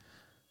гэхэд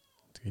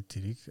тэгээд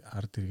тэрийг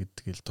ард иргэд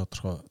тэгэл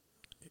тодорхой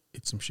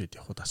эзэмшээд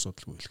явахд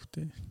асуудалгүй л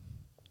хөтэй.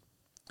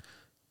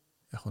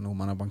 Яг нөгөө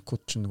манай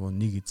банкуд ч нөгөө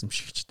нэг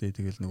эзэмшигчтэй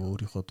тэгэл нөгөө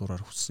өөрийнхөө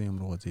дураар хүссэн юм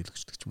руугаа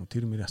зээлгчдэг ч юм уу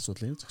тэр мөрийн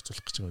асуудлыг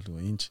зохицуулах гэж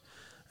байгаа л энэ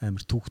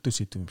амар төвхтөө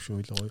сэдв юм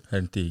шүү л гоё.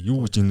 Харин тий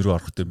юу гэж энэ рүү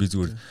орох вэ би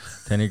зүгээр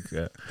таныг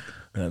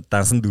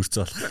дансан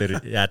дүүрцэн болох тэр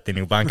яа тий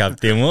нэг банк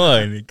авд юм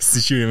уу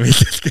гэсэн шүү юм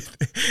хэлээ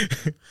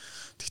гэдэг.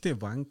 Гэхдээ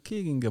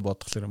банкыг ингээ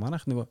бодглохлоор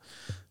манайх нөгөө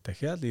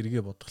дахиад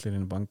эргээ бодглохлоор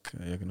энэ банк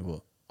яг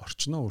нөгөө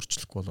орчноо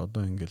өөрчлөхгүй бол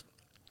одоо ингээл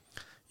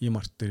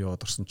e-mart дээр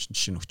яваад орсон чинь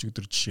жишээ нь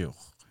өчигдөр жишээ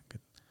явах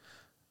ингээд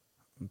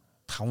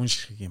 5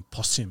 ширхгийн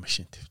посын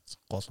машин тавьсан.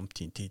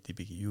 Голомтын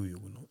TDB-ийн юу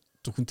гэнэ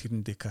зөвхөн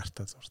тэрэндээ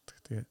картаа зурдаг.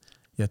 Тэгээ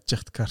ядж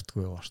яхад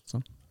картгүй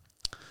орцсон.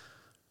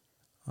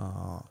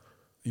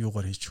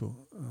 Юугаар хийчихв?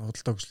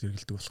 Худалдаа хөгжил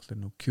хэрэгэлдэг болохоор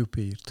нөгөө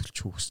QPay-ээр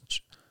төлчихв гэсэн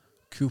чинь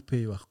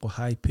QPay байхгүй,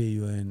 HiPay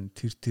байна,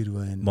 тэр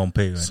байна,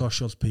 MonPay байна,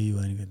 Social Pay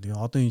байна гэдэг.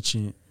 Одоо энэ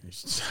чинь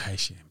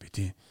хайш юм бэ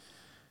тий.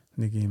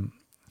 Нэг юм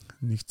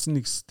нэгдсэн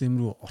нэг систем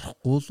рүү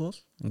орохгүй л бол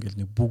ингээл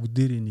нэг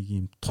бүгдээрээ нэг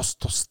юм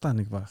тусдаа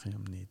нэг баах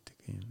юм нээдэг.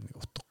 Ийм нэг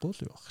утгагүй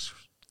л явах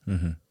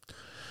шүү.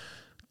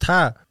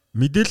 Та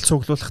мэдээлэл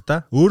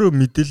цуглуулахдаа өөрөө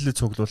мэдээлэл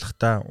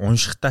цуглуулахдаа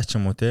уншихтаа ч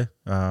юм уу те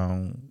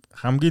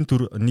хамгийн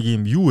түр нэг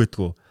юм юу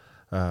гэдгүү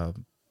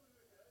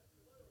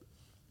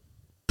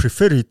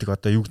prefer хийдэг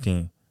одоо юу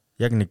гэдэг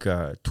яг нэг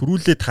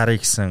төрүүлээд харъя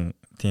гэсэн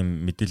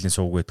тийм мэдээллийн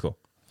сувг байдгаа.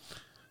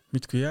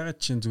 Мэдгүй ягаад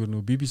чинь зүгээр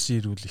нөгөө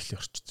BBC ирүүл ихлэх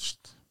орчсон шүү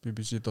дээ.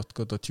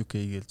 bbc.co.uk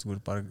гээл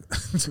зүгээр баг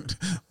зүгээр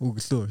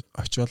өглөө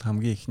очиод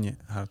хамгийн ихний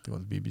хаардаг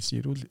бол BBC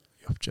рүү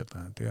явчихад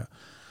байгаа. Тэгээ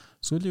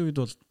сүүлийн үед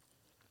бол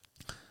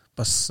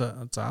бас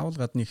заавал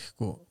гадны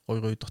ихгүй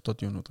гой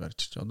дотоод юмнууд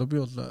гарч ирж. Одоо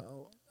би бол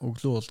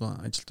өглөө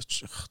болгон ажилд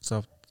очих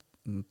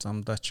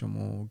замдаа ч юм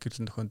уу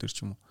гэрлэн төхөн төр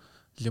ч юм уу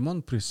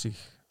Lemon Press-ийг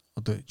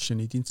одоо жишээ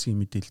нь эдийн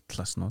засгийн мэдээлэл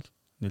талаас нь бол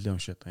нэлээд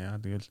уншаад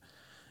байгаа. Тэгэл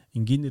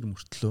энгийнээр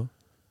мөртлөө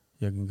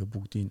яг ингээ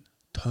бүгдийн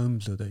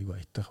тоомлоод айгу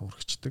аятайхан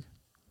үргэлждэг.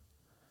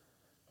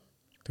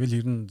 Тэгэл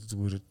ер нь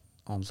зүгээр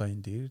онлайн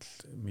дээр л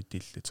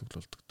мэдээлэлээ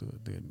цуглуулдаг.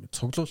 Тэгээ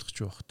цуглуулах ч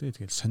байх те.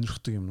 Тэгэл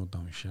сонирхдаг юмнууд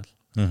уншаал.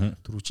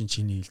 Түрүүчийн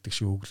чиний хэлдэг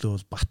шиг өглөө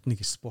бол бат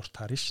нэг спорт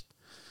харна шүү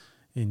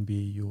дээ.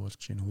 NBA юу болж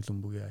чинь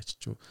хөлбөмбөгийн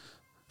ачиж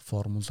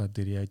формула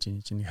дээр яаж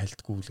ийн чинь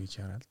хальтгүй л гэж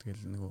хараад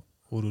тэгэл нөгөө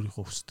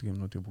өөрийнхөө хүсдэг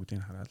юмнуудыг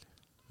бүгдийг хараад.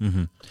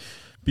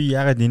 Би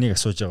яагаад энийг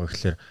асууж байгаа вэ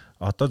гэхээр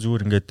одоо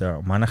зүгээр ингээд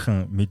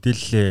манайхан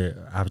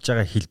мэдээлэлээ авж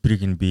байгаа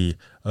хэлбэрийг нь би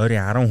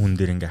ойрын 10 хүн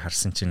дээр ингээд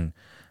харсан чинь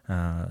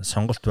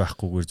сонголт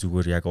байхгүйгээр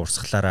зүгээр яг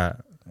урсгалаараа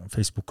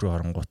Facebook руу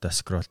оронгуудаа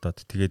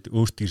скролдоод тэгээд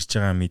өөрт ирж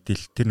байгаа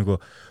мэдээлэл тэр нөгөө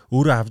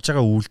өөрөө авж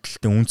байгаа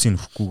үйлдэлтэй үнцийг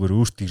нөхөхгүйгээр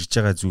өөрт ирж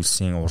байгаа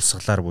зүйлсийн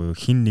урсгалаар буюу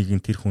хин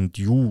нэгэн тэр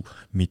хүнд юу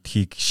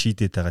мэдхийг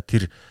шийдээд байгаа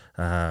тэр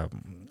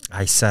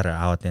айсаар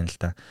аваад байна л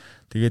та.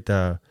 Тэгээд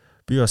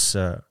би бас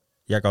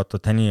яг одоо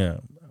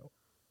таны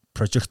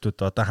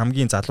прожектууд одоо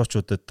хамгийн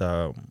залуучуудад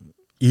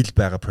ил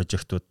байгаа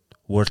прожектууд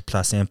World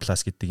Plus, M+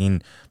 гэдэг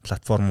энэ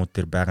платформуд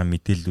дээр байгаа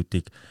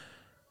мэдээллүүдийг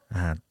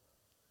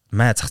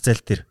маа зах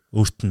зээл дээр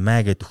өөрт нь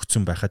маа гэд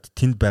өгсөн байхад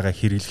тэнд байгаа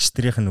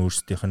хэрэглэгчдэрийнх нь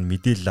өөрсдийнх нь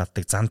мэдээлэл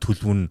авдаг зан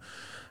төлөв нь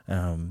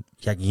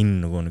яг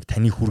энэ нөгөө нэг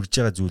таны хүргэж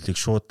байгаа зүйлийг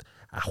шууд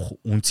авах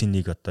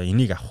үнцнийг одоо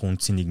энийг авах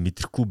үнцнийг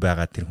мэдрэхгүй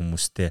байгаа тэр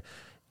хүмүүстэй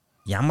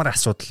ямар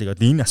асуудлыг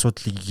одоо энэ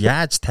асуудлыг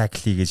яаж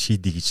тааклий гэж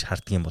шийдий гэж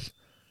харддаг юм бол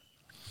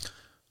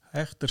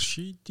айхтар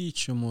шийдий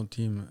ч юм уу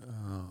тийм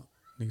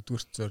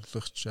нэгдүгээр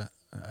зорилгоч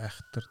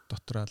айхтар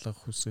дотор алга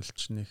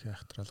хүсэлчнийх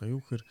айхтар алга юу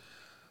гэхээр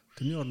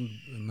тэрний оронд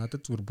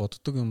надад зүгээр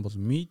боддог юм бол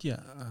медиа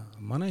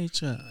манай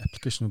хийж байгаа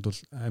аппликейшнуд бол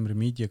амар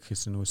медиа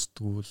гэхээс нөгөө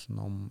сэтгүүл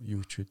ном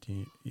юу ч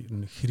үгүй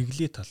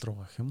хэрэглээ тал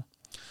руу гэх юм уу.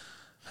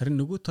 Харин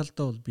нөгөө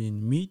талдаа бол би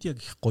энэ медиа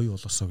гэх гоё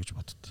болосоо гэж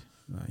боддтой.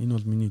 Энэ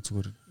бол миний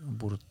зүгээр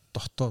бүр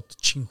дотоод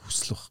чин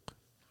хүсэл байхгүй.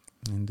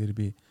 Энэ дээр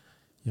би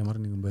ямар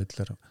нэгэн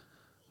байдлаар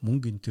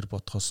мөнгө энэ төр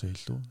бодхоосоо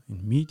илүү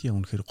энэ медиа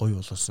үнэхээр гоё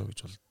болосоо гэж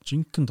бол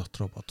жинхэнэ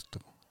дотроо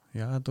боддог.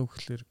 Яагаад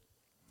гэвэл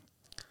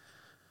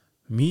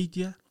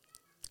медиа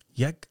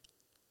яг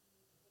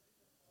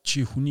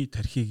чи хүний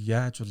тархийг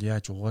яаж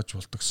угааж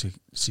болдог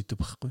сэдв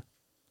байхгүй.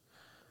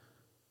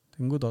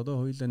 Тэнгүүд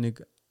одоо хоёлаа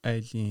нэг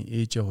айлын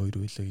ээжээ хоёр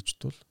байлаа гэж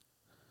бол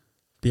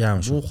би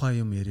аав шүү.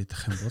 Муухай юм яриад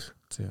ах юм бол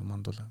зэ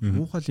мандула.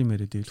 Муухай юм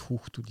яриад ивэл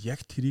хүүхдүүд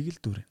яг тэрийг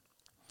л дүрэн.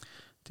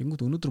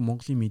 Тэнгүүд өнөөдөр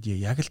Монголын медиа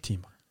яг л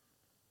тийм ба.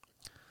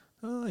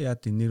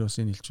 Яад нэр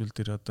усын хэлчүүл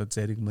дээр одоо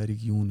зариг мариг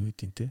юу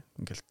нүдин те.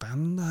 Ингээл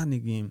дандаа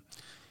нэг юм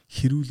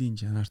хэрүүлийн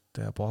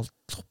жанартай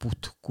болдох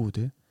бүтэхгүй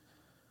те.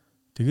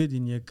 Тэгээд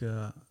энэ яг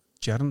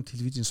 60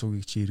 телевизийн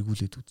суугийг чи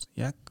эргүүлээд үз.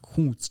 Яг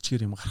хүн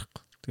үзчихээр юм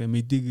гарахгүй. Тэгээ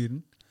мэдээгээр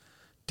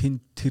нь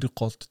тэр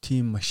голд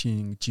тим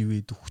машин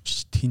живээд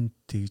өгч тэнд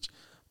тэгж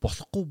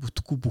болохгүй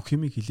бүтэхгүй бүх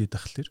юмыг хилээд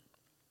ахлаар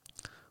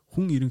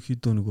хүн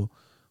ерөнхийдөө нөгөө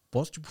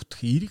болж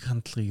бүтэх эерэг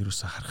хандлагыг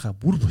юусаа харахаа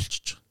бүр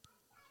болчихж байгаа.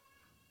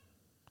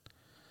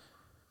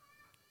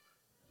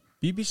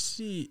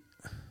 BBC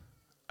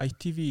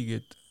ITV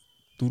гээд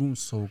 4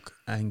 сувг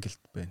Англид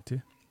байна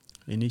тий.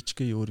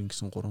 NHK өөр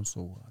ингэсэн 3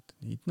 сувг байна.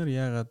 Эднэр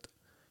яагаад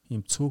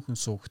ийм цөөхөн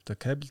сувгтай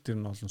кабел дээр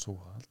нь олон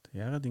сувг байгаа л.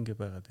 Яагаад ингэ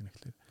байгаад байна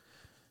гэхээр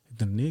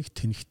эдгээр нэг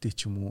тэнхтэй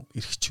ч юм уу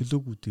эрх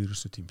чөлөөгүй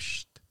дээрээсөө тийм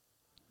биш шүү дээ.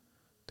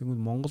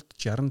 Тэгвэл Монголд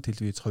 60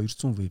 телевиз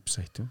 200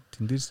 вебсайт юм.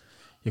 Тэндээс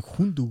яг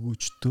хүнд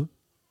өгөөжтөө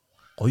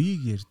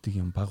гоёыг ярьдаг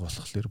юм баг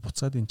болохоор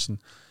буцаад эн чинь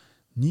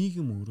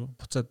нийгэм өөрөө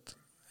буцаад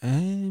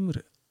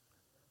амар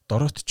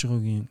дороотж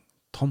байгаагийн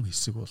том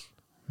хэсэг бол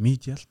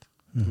медиалт.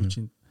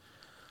 Түүний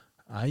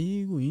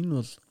айгу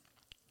энэ бол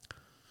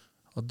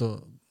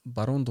одоо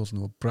баруунд бол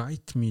нөгөө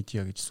bright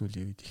media гэж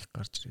сүүлийн үед их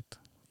гарч ирээд.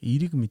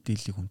 Эерэг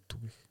мэдээллийг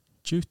хүнддэг.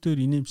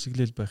 Живтээр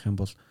инээмсэглэл байх юм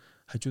бол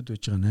хажууд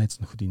байж байгаа найз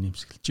нөхөд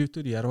инээмсэглэл.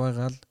 Живтээр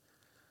ярваагаал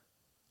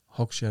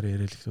хог шар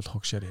яриад л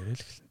хог шар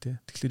яриад л тий.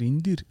 Тэгэхээр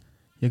энэ дээр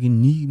яг энэ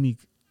нийгмийг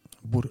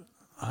бүр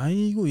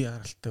айгу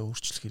яаралтай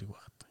өөрчлөх хэрэг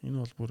байна. Энэ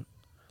бол бүр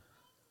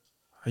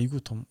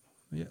айгу том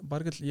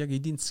бараг л яг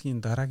эдийн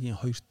засгийн дараагийн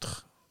 2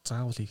 дахь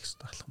заавал хийх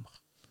хэрэгтэй алхам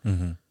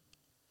байна.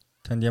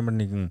 Танд ямар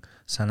нэгэн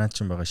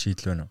санаачин байгаа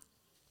шийдэл байна уу?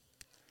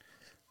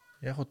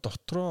 Яг го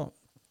дотроо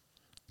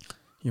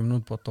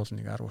юмнууд бодвол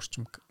нэг 10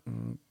 орчим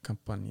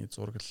компани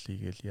зураг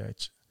хийгээл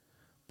яаж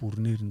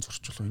бүрнээр нь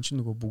зурчлаа. Энд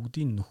чинь нөгөө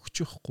бүгдийг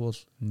нөхчихгүй бол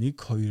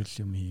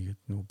 1-2 юм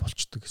хийгээд нөгөө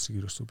болчдөг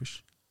хэсэг ерөөсөө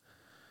биш.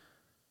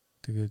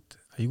 Тэгээд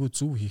айгүй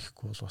зөв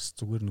хийхгүй бол бас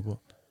зүгээр нөгөө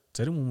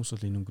зарим хүмүүс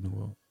бол энэ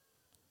нөгөө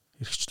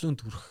эрхчлөөнд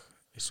төрөх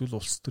эсвэл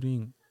улс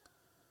төрийн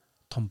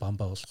том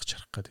бамбаа болгож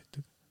харах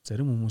гэдэг.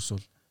 Зарим хүмүүс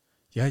бол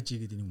яаж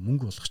ийгээд энийг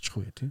мөнгө болгочих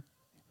вэ тий?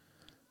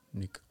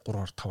 Нэг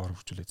 3-5-аар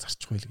хурцуулаад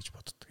зарчих байл гэж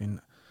боддог.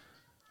 Энэ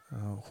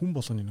хүн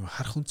болгоны нэг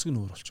харах өнцөг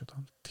нөр болчиход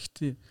байгаа.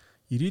 Тэгтээ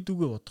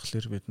ирээдүгөө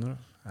бодглохлоор бид нар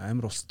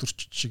амар улс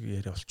төрч шиг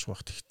яриа болчих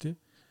واخ. Тэгтээ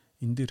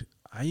энэ дээр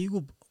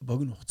айгүй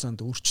богино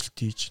хугацаанд өөрчлөлт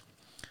хийж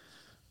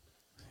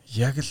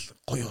яг л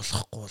гоё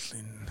болохгүй бол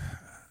энэ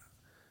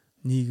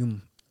нийгэм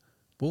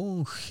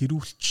бөөн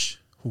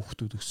хэрүүлж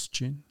хүүхдүүд өсөж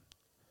байна.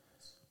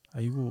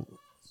 Айгүй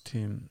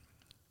тийм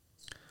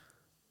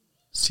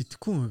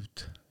сэтгүүн хувьд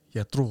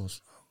ядруу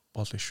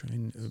болно шүү.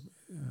 Энэ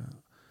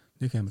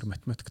нэг амар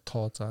математик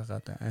тоо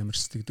заагаад амар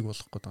сэтгэдэг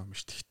болох гэдэг юм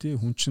шүү. Тэгтээ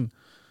хүн чинь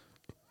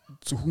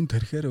зөвхөн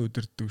тархиараа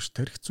өдөрдөг ш.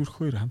 Тархи зүрх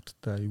хоёр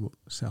хамтдаа айгүй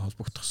сайн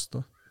холбогдох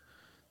хэвээр.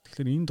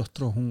 Тэгэхээр энэ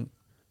дотроо хүн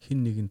хин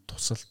нэгэнд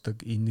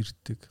тусалдаг,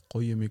 инэрдэг,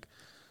 гоё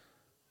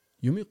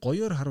юмыг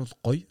гоёор харуул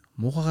гоё,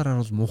 муухагаар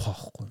харуул муухай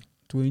байхгүй.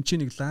 Тэгвэл эн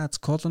чинь нэг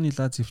колони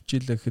лаз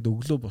ивчээлээ гэхэд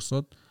өглөө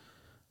босоод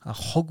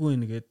хог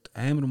байна гэд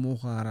амар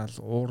муухай хараал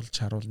ууралж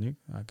харуул нэг.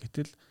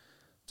 Гэтэл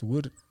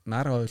зүгээр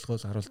нар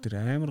ойлгоол харуул тэр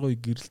амар гоё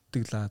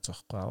гэрэлтдэг лаз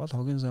байхгүй. Авал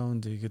хогийн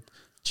саунд игээд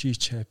чи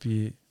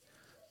чапи,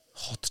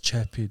 хот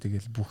чапи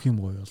тэгэл бүх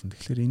юм гоё болно.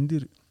 Тэгэхээр энэ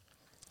дэр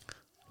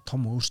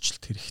том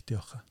өөрчлөлт хэрэгтэй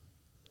байна.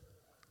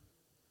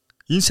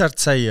 Энэ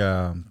сард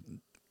сая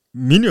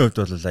миний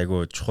хувьд бол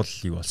айгүй чухал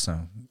юу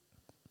болсон.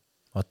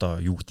 Одоо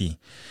юу гэдгийг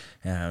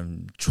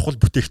чухал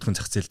бүтээгдэхүүн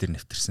зах зээл дээр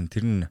нэвтэрсэн.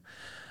 Тэр нь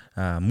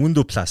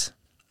Mundo Plus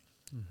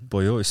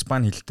буюу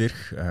испани хэл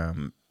дээрх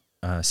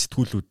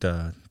сэтгүүлүүд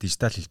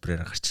дижитал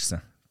хэлбэрээр гарч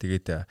ирсэн.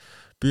 Тэгээд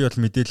би бол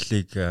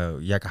мэдээллийг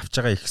яг авч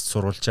байгаа их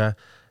сурвалжаа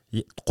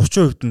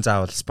 30% нь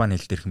заавал испани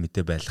хэл дээрх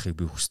мэдээ байлгахыг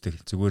би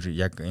хүсдэг. Зүгээр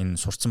яг энэ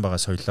сурцсан байгаа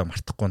соёлоо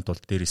мартахгүй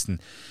тул дээрэс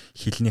нь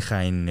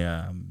хэлнийхээ энэ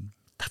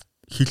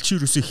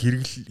хэлчин юусыг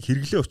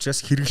хэрэглээ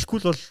учраас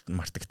хэрэглэхгүй л бол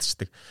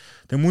мартагдчихдаг.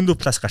 Тэгээ Mundo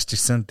Plus гарч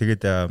ирсэн.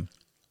 Тэгээд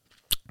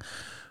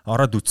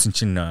ороод үтсэн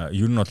чинь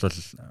ер нь бол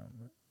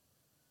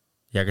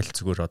яг л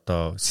зүгээр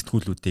одоо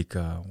сэтгүүлүүдийг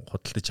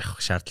худалдаж авах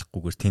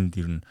шаардлагагүйгээр тэнд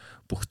ер нь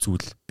бүх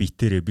зүйл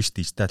биетээрээ биш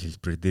дижитал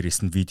хэлбэрээр дээрээс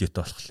нь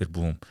видеотой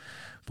болохоор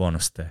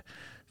бонустай.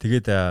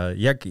 Тэгээд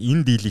яг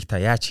энэ дийлийг та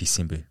яаж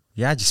хийсэн бэ?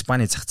 Яаж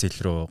Испани зах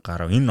зээл рүү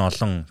гарав? Энэ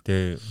олон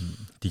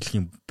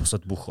дэлхийн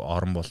бусад бүх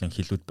орон болон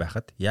хэлүүд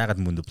байхад яагаад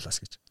Mundo Plus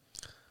гэж?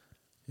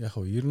 Яг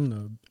нь ер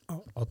нь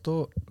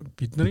одоо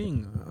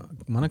бидний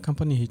манай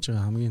компани хийж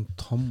байгаа хамгийн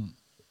том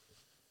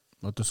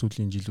одоо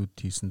сүүлийн жилүүд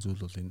хийсэн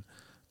зүйл бол энэ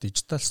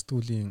дижитал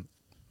сэтгүүлийн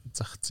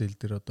зах зээл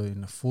дээр одоо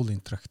энэ full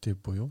interactive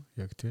буюу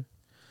яг тий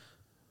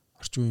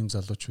орчин үеийн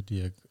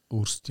залуучуудын яг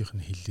өөрсдийнх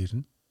нь хэлээр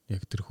нь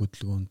яг тэр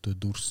хөдөлгөөнтэй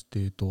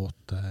дүрстэй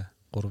дуутай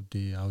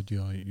 3D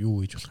аудио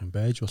юу хийж болох юм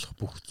байж болох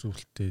бүх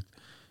зүйлтэй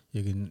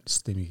яг энэ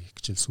системийг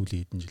хичээл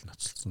сүүлийн хэдэн жил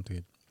ноцолсон.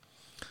 Тэгээд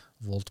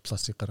Volt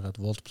Plus-ыг гаргаад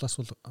Volt Plus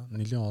бол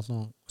нэлээд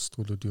олон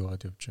сэтгүүлүүд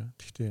яваад явж байгаа.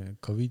 Гэхдээ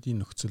ковидын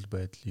нөхцөл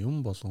байдал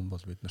юм болгон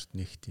бол бид нарт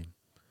нэг тийм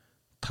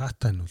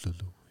таатай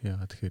нөлөөлөв.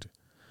 Яагаад тэгэхээр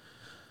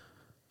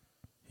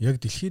яг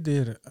дэлхий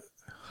дээр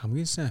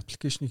хамгийн сайн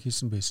аппликейшнийг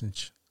хийсэн байсан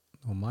ч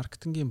нөгөө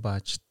маркетингийн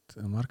бажет,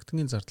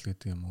 маркетингийн зардал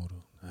гэдэг юм өөр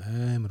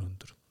амар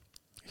өндөр.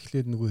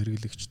 Эхлээд нөгөө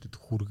хэрэглэгчдэд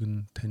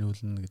хүргэн,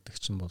 таниулна гэдэг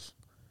чинь бол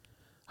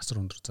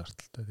асар өндөр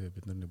зардалтай. Тэгээ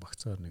бид нар нэг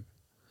багцаар нэг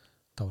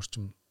 5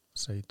 орчим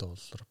сая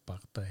доллар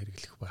багада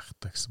хэрэглэх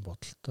байхтаа гэсэн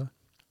бодолтой.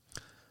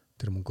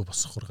 Тэр мөнгө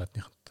босгохор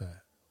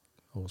гадныхантай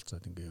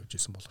уулзаад ингэ явж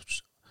исэн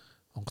боловч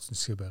онгоц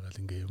нисгэ байгаад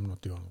ингэ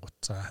юмнуудыг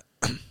онгоцаа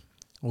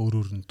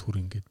өөрөөр нь түр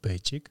ингэж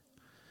байжиг.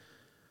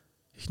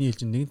 Эхний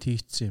ээлжинд нэгэн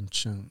хийгдсэн юм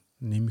чинь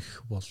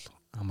нэмэх бол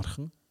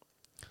амархан.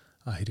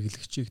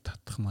 Хэрэглэгчийг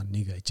татах маань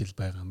нэг ажил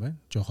байгаа юм байна.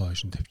 Жохоо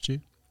хойш нь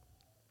тавьчих.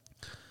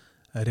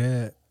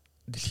 Арай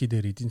дэлхий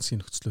дээр эдийн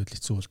засгийн нөхцөл байдал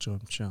хэцүү болж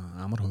байгаа юм чинь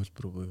амар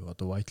хувилбар буюу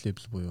одоо white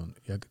label буюу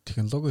яг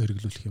технологи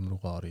хэрэглүүлэх юм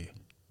руугаа оръё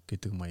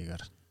гэдэг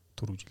маягаар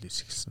түрүү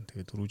жилээс эхэлсэн.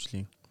 Тэгээд түрүү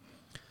жилийн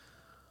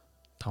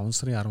 5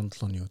 сарын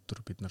 17-ны өдөр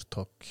бид нар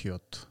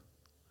Токиод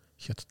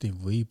хятадын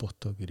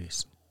Weibo-то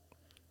гэрээсэн.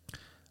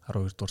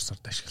 12 дугаар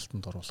сард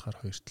ашиглалтанд оруулахаар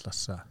хоёр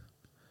талаасаа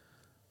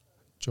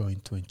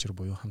joint venture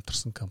буюу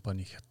хамтарсан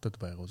компани хятадд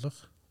байгуулах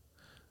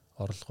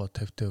орлогоо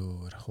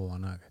 50%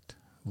 хуваана гэдэг.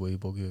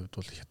 Weibo-гийн хувьд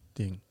бол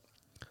хятадын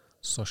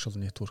social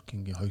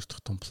networking-ийн хоёр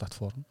дахь том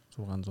платформ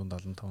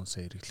 675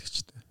 сая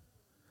хэрэглэгчтэй.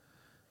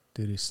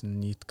 Дээрээс нь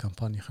нийт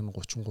компанийн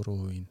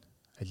 33%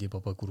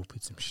 Alibaba Group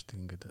эзэмшдэг.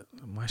 Ингээд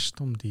маш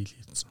том дийл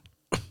хийсэн.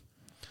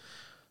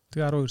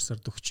 Тэгээ 12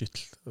 сард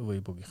өгчийтэл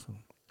Weibo-гийнхан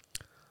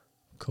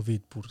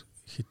ковид бүр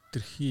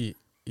хэтэрхий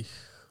их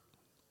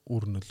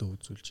үр нөлөө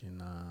үзүүлж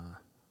байна.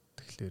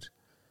 Тэгэхээр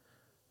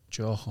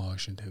жоохон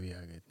хойшин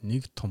тавья гэдэг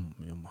нэг том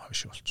юм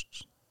хойш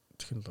болчих.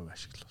 Технологи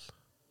ашиглах.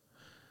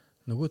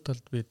 Нөгөө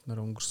талд бид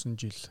нар өнгөрсөн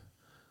жил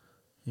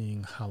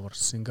ин хавар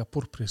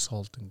Singapore Press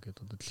Holding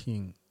гэдэг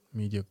дэлхийн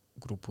медиа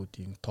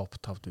группуудын топ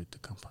 5-д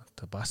байдаг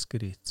компанитай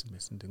баскер хийсэн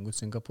байсан. Тэнгүү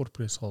Singapore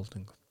Press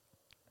Holding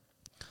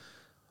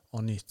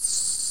оны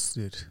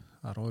эцсээр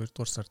 12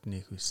 дугаар сард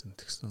нээх байсан.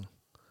 Тэгсэн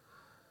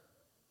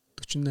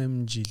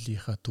 48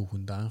 жилийнхаа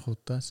түүхэнд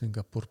анхудаа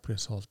Singapore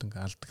Press Holding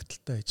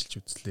алдагдaltaй ажиллаж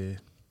үзлээ.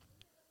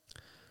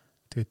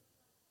 Тэгээд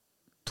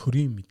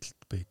төрийн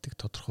мэдлэлт байдаг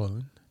тодорхой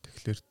байна.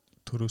 Тэгэхээр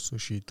төрөөсөө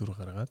шийдвэр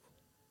гаргаад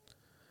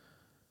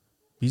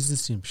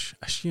бизнес юм биш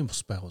ашигын бус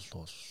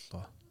байгууллага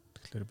боллоо.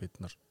 гэхээр бид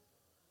нар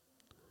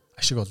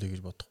ашиг олъё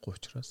гэж бодохгүй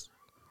учраас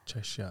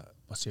цаашаа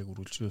бас яг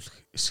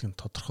үргэлжлүүлэх эсэх нь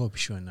тодорхой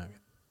биш байна гэх.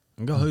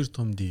 Ингээ хоёр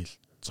том дийл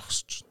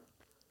зогсож байна.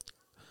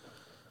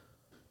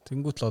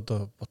 Тэнгүүт л одоо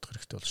бодох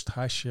хэрэгтэй болж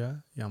таашаа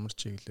ямар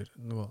чиглэлээр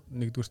нөгөө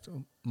нэгдүгээр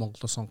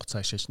Монголоос сонгоц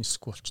цаашаач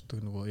нисэхгүй болчдөг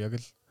нөгөө яг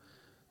л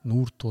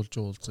нүүр тулж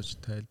уулзаж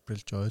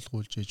тайлбарлаж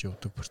ойлгуулж ээж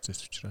явдаг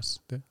процесс учраас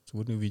тий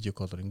зүгээр нэг видео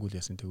коллор ингүүл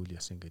яасан тэгвэл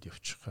яасан гэдээ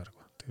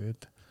явчиххааргүй.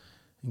 Тэгээд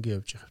ингээ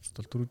явж явах хэвчээ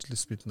бол 4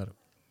 жилээс бид нар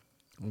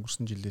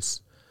өнгөрсөн жилээс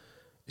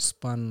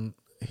Испани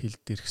хэл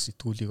дээрх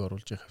сэтгүүлийг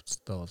оруулж явах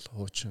хэвчээ бол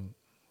хуучин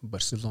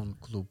Барселона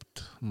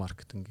клубт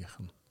маркетингийнх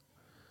нь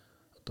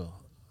одоо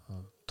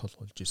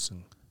толгойлж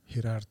исэн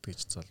Херард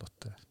гэж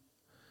залуутай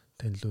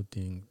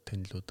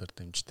танилуудаар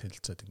дамжиж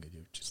танилцаад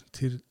ингээд явж исэн.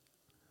 Тэр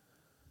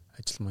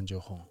ажил маань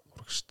жоохон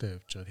урагштай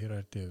явж байгаа.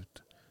 Херардын хувьд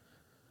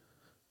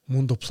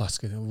Mundo Plus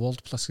гэдэг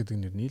World Plus гэдэг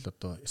нэрний л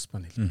одоо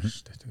Испани хэл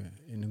шүү дээ.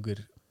 Тэгээ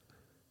энэгээр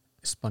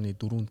Испани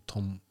 4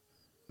 том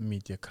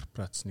медиа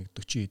корпорацныг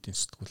 40 эдийн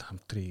сэтгүүл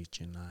хамтран хийж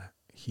байна.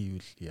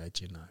 Хийвэл яаж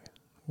байна гэх.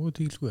 Өө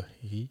тэгэлгүй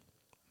хий.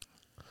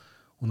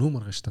 Өнөө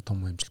маргааш та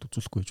том амжилт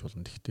үзүүлэхгүй гэж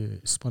болно.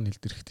 Гэхдээ Испани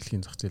хэл дээрх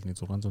дэлхийн зах зээлний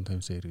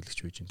 650 сая хэрэглэгч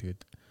байж байна.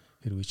 Тэгээд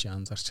хэрвээ чи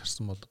анзаарч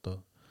харсан бол одоо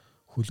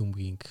хөл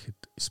өмгийн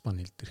гэхэд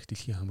Испани хэл дээрх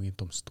дэлхийн хамгийн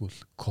том сэтгүүл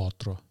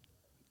Кодро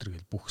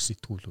тэргээл бүх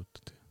сэтгүүлүүд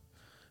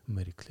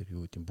Америклэр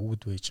юу гэдэг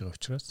бүгд байж байгаа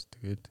учраас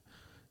тэгээд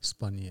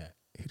Испани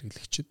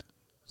хэрэглэгчид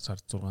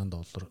сард $6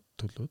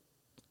 төлөөд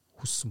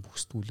хүссэн бүх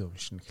сэтгүүлээ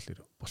уншина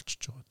гэхэлэр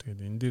болчихж байгаа.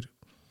 Тэгээд энэ дээр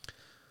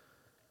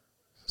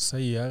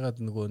сая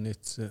яагаад нөгөө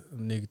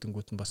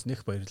нэгдэнгүүт нь бас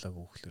нэх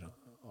баярлаагүй гэхэлэр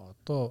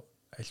одоо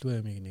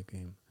аливаа ямиг нэг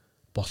юм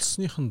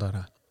болсныхан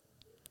дараа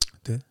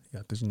тий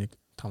ядаж нэг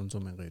 500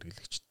 мянган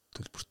хэрэглэгч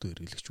төлбөртөө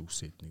хэрэглэгч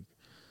үсээд нэг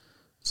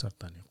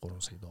сардааны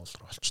 $3 сая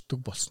олчдөг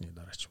болсны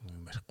дараа ч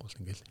юм ярихгүй бол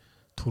ингээл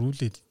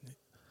төрүүлээд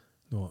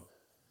нөгөө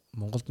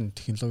Монголд энэ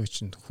технологи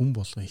чинь хүн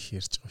болгон их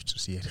ярьж байгаа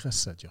учраас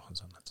ярихаасаа жоохон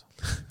санаа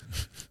зовлоо.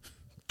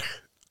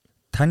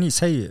 Таны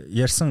сая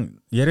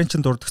яриан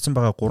чинь дурдгсан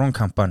байгаа 3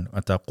 компани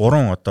одоо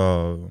 3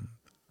 одоо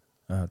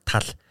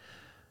тал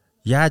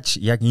яаж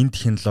яг энэ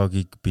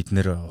технологиг бид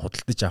нэр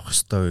худалдаж авах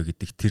ёстой вэ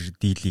гэдэг тэр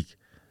дийлийг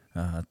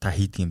та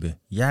хийдэг юм бэ?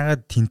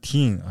 Яагаад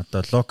тентхийн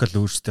одоо локал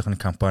өөрсдийнх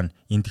нь компани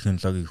энэ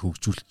технологиг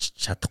хөгжүүлж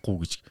чадахгүй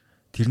гэж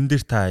тэрэн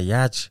дээр та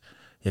яаж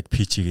яг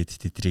pitch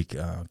хийгээд тэдрийг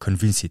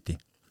convince хийдэг?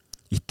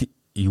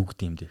 Юу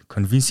гэдэг юм бэ?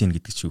 Convince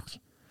гэдэг чинь юу гэх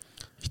юм?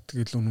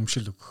 Итгэл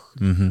үнэмшил өгөх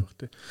гэх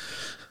тийм.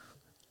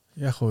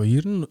 Яг хоо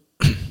ер нь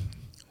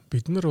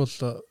бид нар бол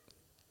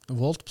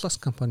World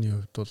Plus компанийн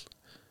хувьд бол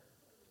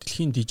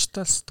дэлхийн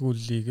дижитал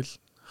сэтгүүлийг л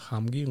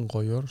хамгийн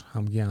гоёор,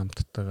 хамгийн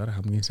амттайгаар,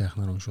 хамгийн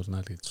сайхнаар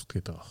уншуулнаа гэж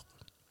зүтгээд байгаа байхгүй.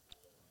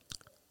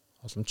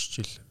 Олон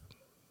жил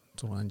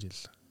 6 жил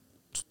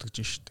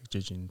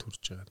зүтгэж энэ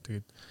төрж байгаа.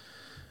 Тэгээд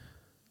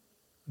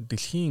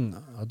дэлхийн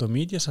одоо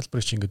медиа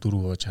салбарыг чинь ингээд 4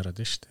 хувааж хараад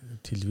байна шүү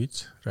дээ. Телевиз,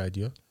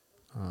 радио,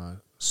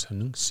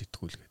 сонин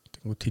сэтгүүл гэдэг.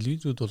 Тэгвэл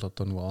телевизүүд бол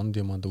одоо нөгөө on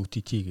demand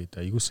OTT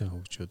гэдэг аягүй сайн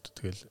хөгжөөд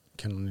тэгэл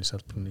киноны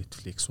салбар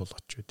Netflix бол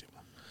очиж байд юм.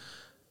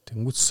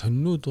 Тэнгүүд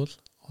сонинууд бол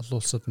олон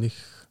улсад нэг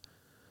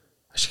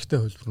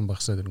ашигтай хөлбөр нь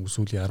багасаад ирнэ.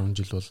 Сүүлийн 10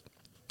 жил бол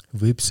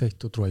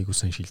вебсайтууд руу аягүй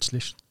сайн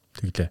шилжлээ шүү.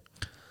 Тэглээ.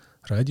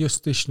 Радио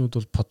стейшнүүд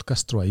бол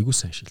подкаст руу аягүй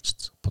сайн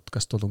шилжчихсэн.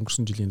 Подкаст бол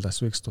өнгөрсөн жилийн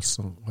Лас Вегаст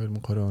болсон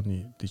 2020 оны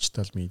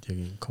дижитал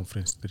медиагийн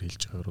конференц дээр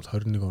хэлж байгаагаар бол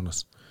 21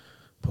 оноос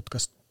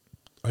подкаст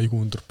аягүй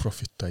өндөр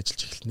профиттай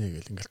ажиллаж эхэлнэ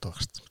гэж ингээл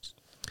тоогарсан юм.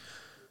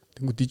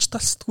 Тэнгүү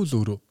дижитал сэтгүүл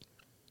өөрөө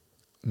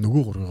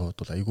нөгөө гурвын хувьд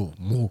бол аягүй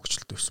муу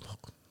хөгжилтэй байсан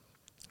байхгүй.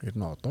 Ер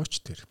нь одоо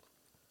ч тэр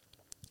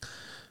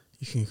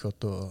ихэнх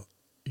одоо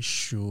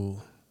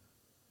issue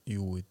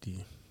юу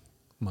гэдэг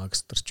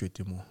магистрч байд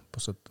юм уу?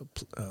 Босод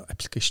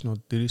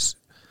аппликейшнууд дээрээс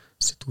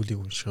сэтгүүлийг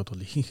уншихад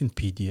бол ихэнх нь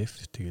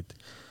PDF тэгээд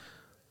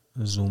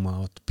zoom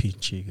out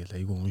pinch гэл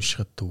аягүй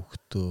уншихад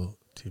төвхтөө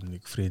тийм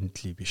нэг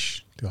friendly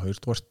биш. Тэгээ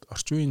хоёрдугаар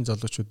орчин үеийн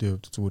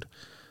залуучуудын хувьд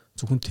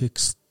зөвхөн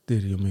текст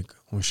дээр юмыг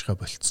уншихаа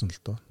болцсон л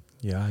доо.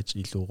 Яаж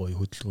илүү гоё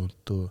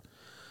хөдөлгөөнтэй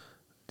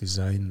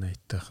дизайн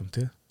найтайхан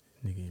тий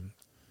нэг юм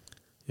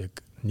яг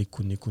нэг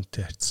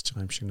хүнтэй харьцаж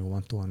байгаа юм шиг нэг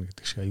one to one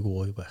гэдэг шиг аягүй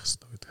гоё байх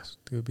хэрэгтэй гэдэг.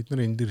 Тэгээ бид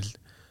нар энэ дэр л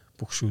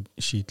бүх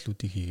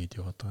шийдлүүдийг хийгээд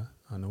яваад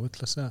байгаа. Нөгөө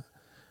талаасаа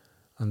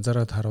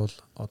анзаараад харуул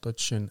одоо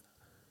жишээ нь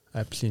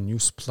Apple-ийн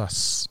News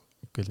Plus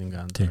гэл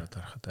ингээ анзаараад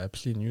харахад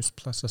Apple-ийн News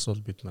Plus-аас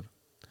бол бид нар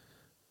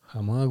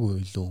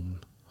хамаагүй илүү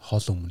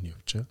хол өмнө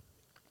явж байгаа.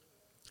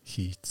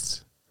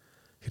 Хийц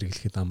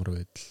хэрэглэхэд амар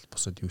байдал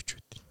босоод юу ч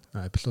үгүй.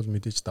 Apple бол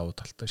мэдээж давуу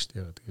талтай шүү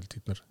дээ. Тэгэл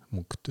тэд нар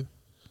мөнгөтэй.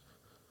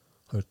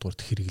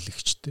 Хоёрдугаарт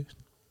хэрэглэгчтэй.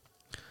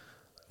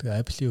 Тэгээ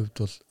Apple-ийн хувьд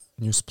бол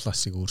News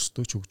Plus-ыг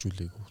өөрсдөө ч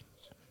хөгжүүлээгүй.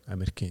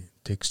 Америкийн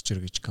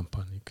Texture гэж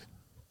компаниг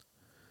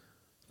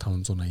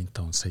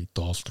 $585 сая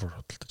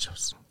худалдаж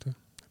авсан тийм.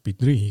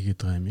 Бидний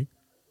хийгээд байгаа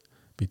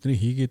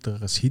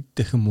байгаагаас хэд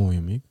дахин муу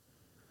юмыг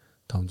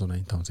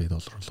 $585 сая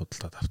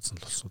худалдаад авсан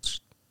л болсон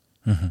шүү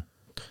дээ.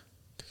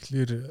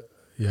 Тэгэхээр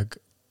яг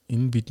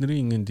энэ бидний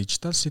ингэ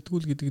дижитал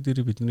сэтгүүл гэдэг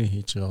дээр бидний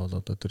хийж байгаа бол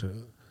одоо тэр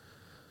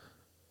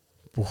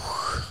бүх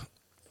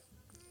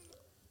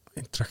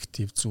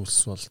интерактив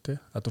зүйлс бол тий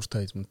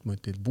advertisement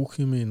модель бүх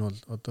юм энэ бол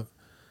одоо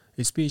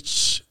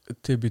speech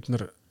тий бид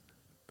нар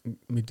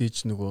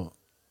мэдээж нөгөө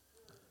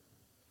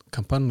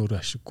компани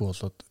нүрэ ашиггүй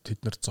болоод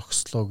тэд нар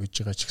зогслоо гэж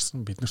байгаа ч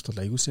гэсэн биднэрт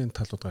бол аюулсын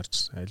талууд гарч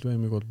ирсэн. Аливаа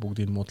ямиг бол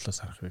бүгдийг муудлаас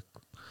харах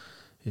хэрэггүй.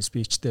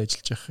 Speech-тэй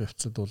ажиллаж явах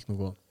явцад бол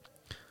нөгөө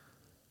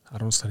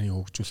 10 сарын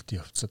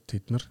хөгжүүлэлтийн явцад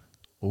тэд нар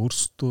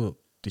өөрсдөө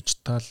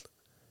дижитал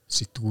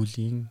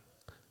сэтгүүлийн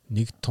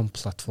нэг том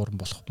платформ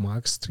болох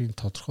Magster-ийн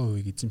тодорхой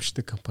хувийг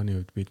эзэмшдэг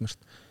компанийн хувьд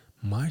биднэрт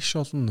маш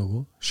олон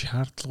нөгөө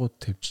шаардлагууд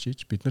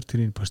тавьжиж бид нар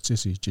тэрийн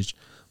процесс хийж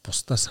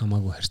бусдаас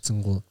хамаагүй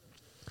харьцангуй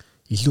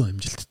илүү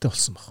амжилттай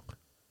болсон байхгүй.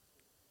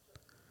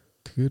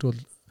 Тэгэхээр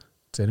бол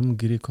зарим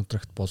гэрээ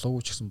контракт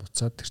болоогүй ч гэсэн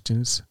буцаад тэр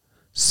чинээс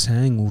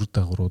сайн үр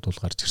дагаврууд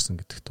бол гарч ирсэн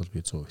гэдэгт бол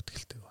би 100%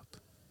 итгэлтэй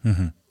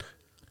байна.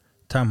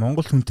 Та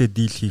Монгол хүнтэй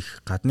дийл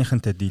хийх,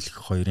 гадныхантай дийл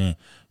хийх хоёрын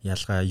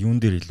ялгаа юун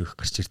дээр илүү их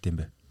гарч ирд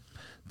юм бэ?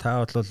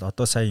 Та бол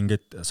одоо сая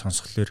ингээд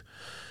сонсхолоор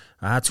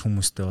Аз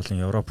хүмүүстэй болон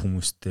Европ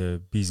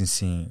хүмүүстэй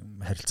бизнесийн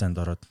харилцаанд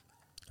ороод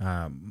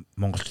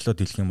монголчлоод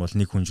хэлэх юм бол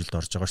нэг хүн жилд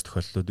орж байгаа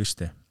тохиолдлууд байна шүү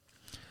дээ.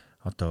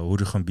 Одоо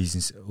өөрийнхөө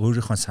бизнес,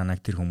 өөрийнхөө санааг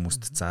тэр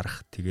хүмүүст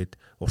зарах,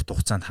 тэгээд урт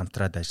хугацаанд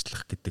хамтраад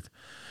ажиллах гэдэг.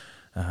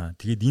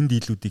 Тэгээд энэ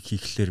дийлүүдийг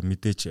хийхлээр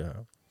мэдээж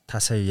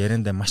та сая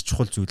яриандаа маш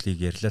чухал зүйлийг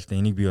ярьлаа л да.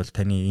 Энийг би бол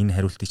таны энэ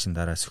хариултыг чинь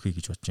дараа сөхөе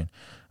гэж бодож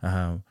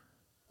байна.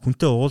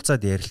 Хүнтэй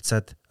уулзаад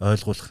ярилцаад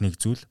ойлгуулах нэг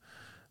зүйл,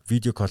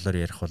 видео коллоор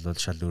ярих бол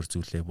шал өөр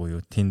зүйлээ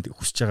буюу тэнд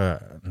хүсэж байгаа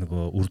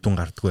нөгөө үр дүн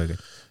гардггүй гэдэг.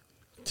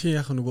 Тий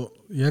яг нөгөө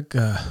яг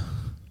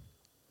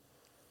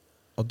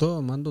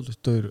одоо мандал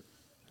өтөр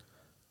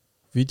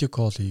видео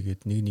колл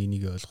хийгээд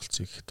нэг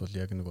ойлголцоо ихэхэд бол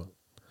яг нөгөө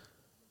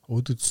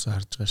өөдөө зүсээ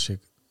харж байгаа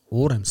шиг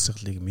уур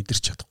амьсгалыг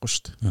мэдэрч чадахгүй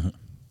шүү дээ.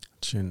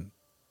 Жишээ нь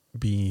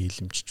биеийн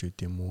хилэмжч үт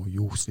юм уу,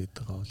 юу хүсэж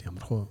байгаа бол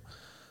ямархуу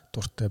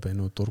дуртай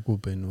байна уу, дургүй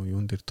байна уу,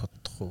 юун дээр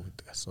тодтох уу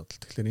гэдэг асуудал.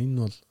 Тэгэхээр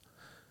энэ бол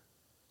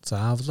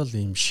заавал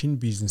ийм шинэ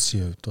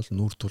бизнесийн хувьд бол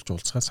нүүр тулж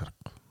уулзахаас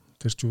аргагүй.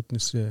 Тэр ч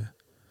үүднээсээ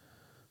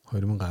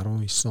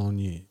 2019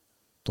 оны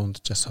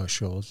дунджаас хойш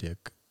бол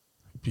яг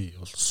би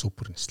бол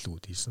супер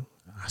нислэгүүд хийсэн.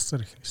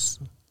 Асар их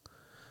ниссэн.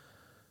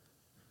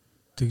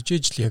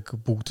 Тэгжээж л яг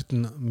бүгдэд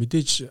нь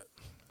мэдээж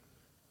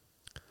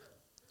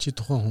чи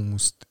тухайн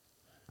хүмүүст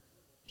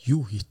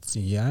юу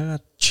хийцэн,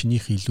 яагаад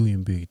чинийх илүү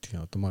юм бэ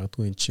гэдгийг одоо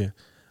магадгүй энэ чи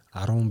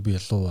 10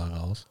 бялуу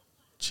байгаа бол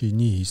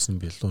чиний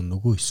хийсэн бялуу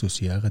нөгөө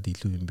эсөөс яагаад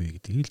илүү юм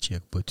бэ гэдгийг л чи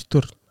яг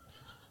бодитоор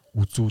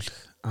үзүүлэх,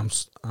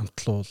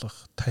 амтлуулах,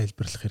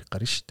 тайлбарлах хэрэг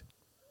гарна шүү дээ.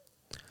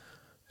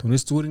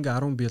 Түүнээс зүгээр ингээ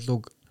 10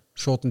 бялууг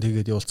шууд нь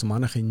тэгээд явуулсан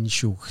манайх энэ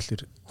шүү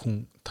гэхэлэр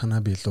хүн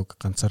танаа бялууг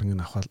ганцаар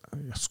ингээ авах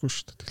ёсгүй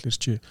шүү дээ. Тэгэхээр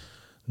чи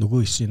нөгөө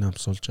эсийг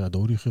амсуулж чад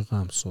өөрийнхөө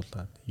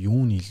амсуулаад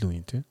юу нь илүү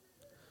юм те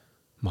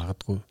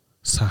магадгүй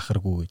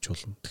сахаргүй гэж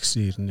болно.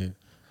 Тэгсэн ирнэ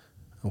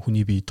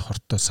хүний биед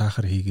хортой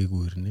сахар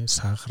хийгээгүй ирнэ.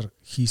 Сахар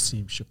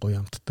хийсэн юм шиг гоё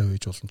амттай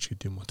байж болно ч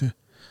гэдэм юм уу те.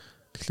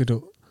 Тэгэхээр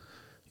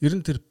ер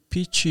нь тэр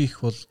пич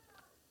их бол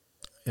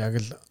яг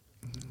л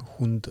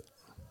хүнд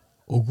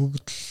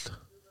өгөгдөл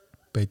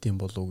байдсан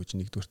болов уу гэж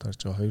нэгдүгürt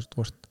харж байгаа.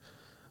 Хоёрдугаарт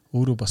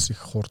өөрөө бас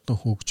их хурдан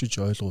хөгжиж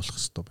ойлгуулах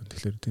хэрэгтэй байна.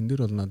 Тэгэхээр тэн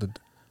дээр бол надад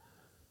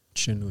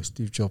жишээ нь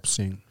Стив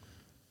Джобсын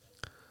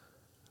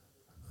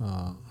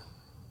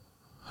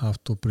How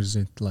to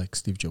present like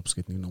Steve Jobs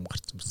гэдэг нэг ном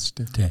гарсан байна шүү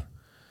дээ. Тий.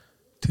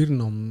 Тэр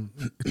ном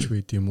гэж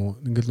байд юм уу?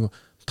 Ингээл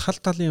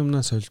нөгөө талын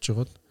юмнаас олж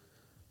жагаад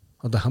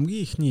одоо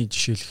хамгийн ихний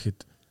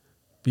жишээлэхэд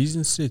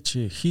бизнесээ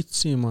чи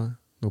хийцсэн юм аа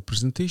нөгөө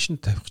презентацийн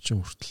тавих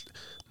чинь хүртэл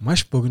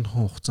маш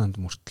богинохон хугацаанд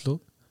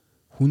мөртлөө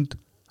хүнд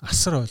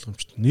асар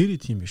ойлгомжтой. Нэрээ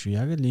тийм биш үү?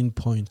 Яг л энэ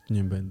point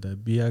юм байна да.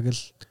 Би яг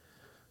л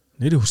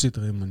нэрээ хүсэж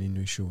байгаа юм маань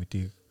энэ биш үү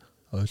гэдгийг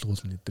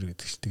ойлгуулна өдр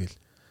гэдэг чинь тэгэл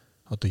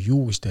одоо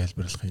юу гэж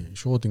тайлбарлах юм.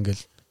 Шууд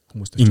ингээл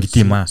хүмүүст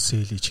ингэдэм аа.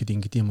 Сэл ичгэд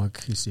ингэдэм аа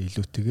гэхээсээ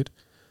илүүтэйгээр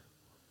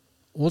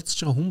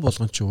уулзж байгаа хүн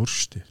болгон ч өөр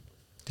шүү дээ.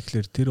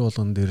 Тэгэхээр тэр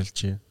болгон дээр л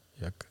чи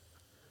яг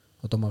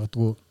одоо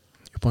магадгүй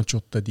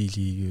японочдод дийл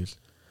хийгээл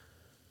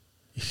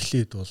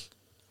эхлээд бол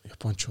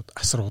японочд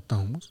асар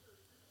удаан хүмүүс.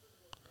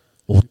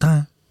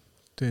 Удаан.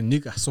 Тэгээ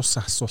нэг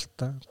асуусан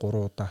асуултаа 3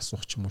 удаа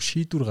асуух ч юм уу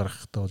шийдвэр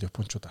гаргахтаа бол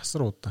японочд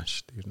асар удаан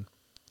шүү дээ. Ер нь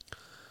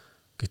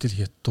гэтэл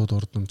хятадууд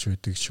урдамж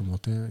байдаг ч юм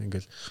уу те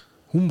ингээл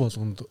хүн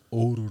болгонд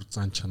өөр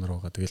зан чанар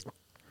байгаа. Тэгэл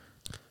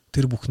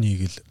тэр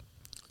бүхнийг л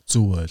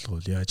зөв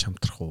ойлгуул яаж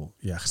хамтрах уу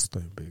яах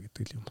ёстой юм бэ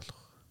гэдэг юм болох.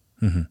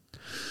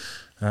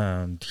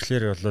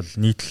 Тэгэхээр бол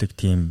нийтлэг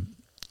тийм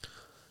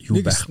юу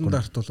байх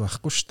стандарт бол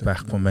байхгүй шүү дээ.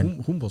 Байхгүй байна.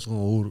 Хүн болгон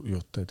өөр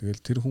юутай.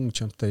 Тэгэл тэр хүн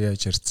чамтай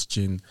яаж харьцаж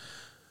гин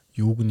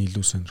юуг нь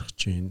илүү сонирхож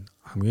гин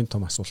хамгийн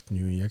том асуулт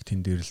нь юу яг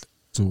тэн дээр л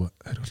зөв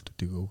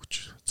хариултуудыг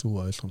өгч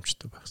зөв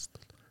ойлгомжтой байх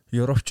ёстой.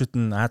 Европчууд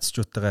нь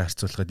Азчуудтайгаа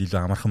харьцуулахад илүү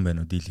амархан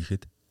байна уу дийл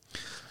хийхэд?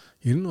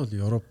 Ер нь бол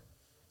Европ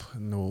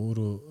нөгөө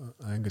өөрөө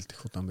Англид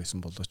их удаан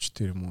байсан болооч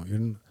тэр юм уу?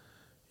 Ер нь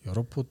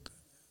Европууд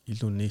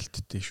илүү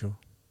нээлттэй шүү.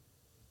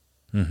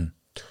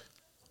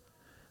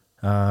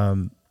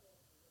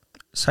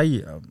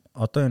 Сая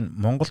одоо энэ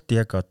Монголд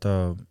яг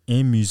одоо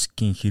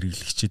M-Music-ийн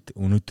хэрэглэгчид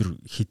өнөөдөр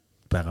хэд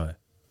байгаа вэ?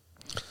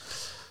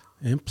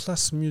 M+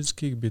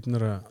 Music-ийг бид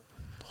нэр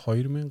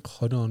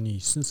 2020 оны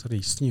 9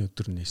 сарын 9-ний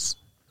өдөр нээсэн.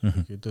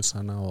 Өдөө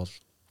санаа бол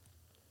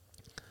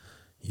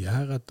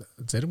яагаад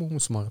зарим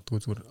хүмүүс магадгүй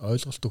зүгээр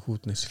ойлголт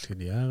өхүүднээс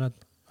хэлэхэд яагаад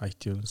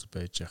iTunes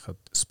байж хахад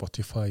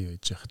Spotify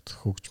байж хахад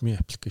хөгжмийн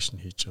аппликейшн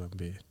хийж байгаа юм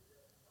бэ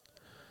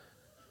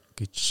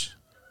гэж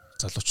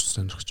залуучууд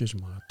сонирхож байж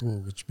магадгүй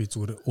гэж би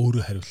зүгээр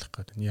өөрөө хариулах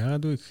гэдэг.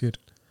 Яагаад вэ гэхээр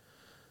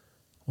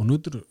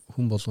өнөөдөр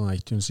хүн болгон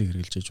iTunes-ыг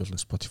хэрэглэж хийж болно,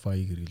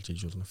 Spotify-ыг хэрэглэж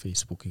хийж болно,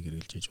 Facebook-ыг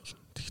хэрэглэж хийж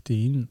болно. Тэгэхдээ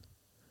энэ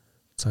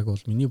цаг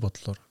бол миний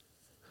бодлоор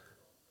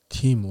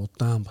тийм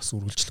удаан бас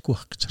үргэлжлэхгүй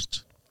байх гэж харж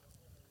байна.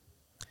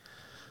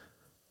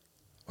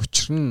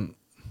 Учир нь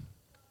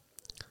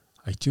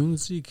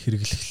iTunes-ыг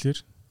хэрэглэхлээр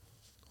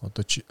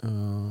одоо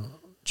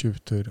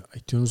чивтэр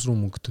iTunes руу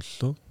мөнгө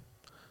төллөө.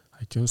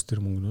 iTunes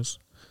тэр мөнгнөөс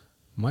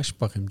маш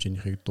бага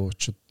хэмжээнийхийг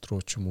дуучид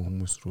руу ч юм уу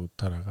хүмүүс рүү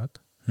тараагаад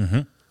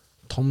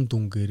том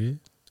дүнгээрээ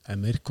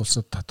Америк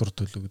улсад татвар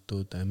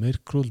төлөгдөөд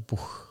Америк руу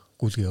бүх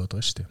гүйлгээ яваад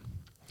байгаа шүү дээ.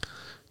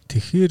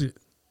 Тэгэхээр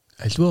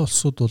аливаа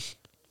улсууд бол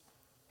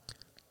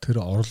тэр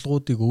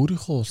орлогуудыг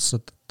өөрийнхөө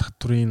улсад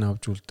татврыг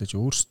авч үлдээж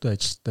өөрсдөө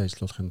ажилтаа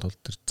ажиллуулахын тулд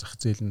тэр зах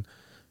зээл нь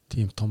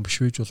тийм том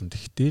биш байж болно.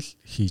 Тэгтэл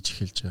хийж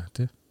эхэлж байгаа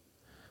тийм.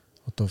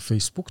 Одоо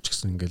Facebook ч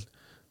гэсэн ингээл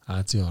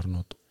Азийн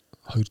орнууд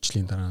 2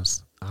 жилийн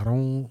дараас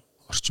 10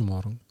 орчим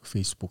орн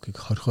Facebook-ыг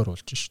хорхоор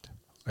болж штэ.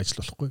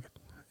 Ажиллахгүй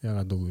гэдэг.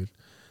 Ягаад гэвэл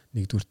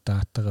нэгдүгээр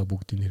датагаа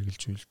бүгдийг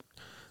хэрэгжилж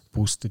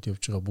бүүстэд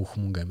явж байгаа бүх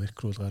мөнгө Америк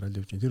руу гараад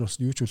явж байна. Тэр бас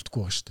юу ч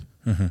үлдэхгүй байгаа штэ.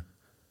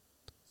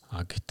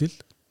 Гэтэл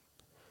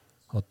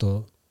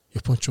одоо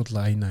Япончууд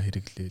Line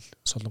хэрэглээл,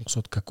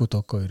 Солонгосууд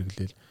Kakutoko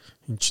хэрэглээл.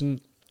 Эн чинь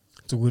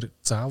зүгээр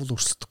заавал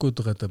өрсөлдөхгүй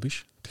байгаа даа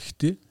биш.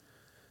 Тэгэхдээ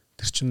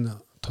тэр чинь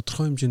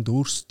тодорхой хэмжээнд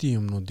өөрсдийн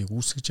юмнуудыг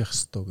үүсгэж явах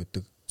хэрэгтэй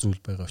гэдэг зүйл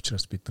байгаа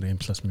учраас бид нар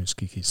M+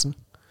 Music-ийг хийсэн.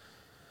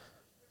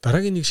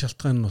 Дараагийн нэг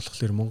шалтгаан нь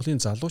болохоор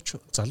Монголын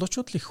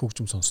залуучууд л их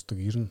хөгжим сонсдог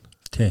ер нь.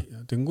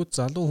 Тэнгүүд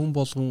залуу хүн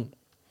болгон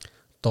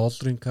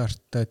долларын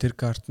карттай тэр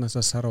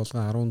картнасаа сар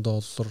болгон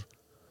 $10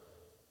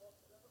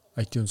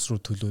 iTunes руу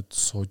төлөөд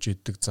сууж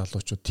идэг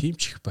залуучууд тийм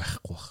ч их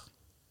байхгүй баг.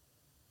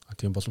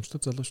 Тийм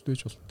боломжтой залуучууд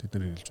байж болно. Тэд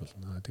нар хэлж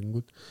болно.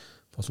 Тэнгүүд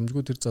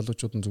боломжгүй тэр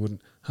залуучууд нь зүгээр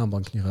хаан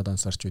банкныхаа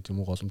дансаарч байт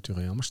юм уу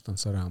голомтойгоо ямар ч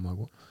дансаараа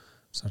хамаагүй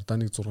сардаа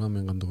нэг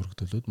 6,000 төгрөг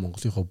төлөөд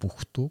Монголынхоо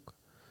бүх түүг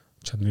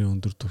чанарын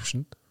өндөр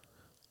түвшинд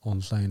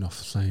онлайн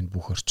офлайн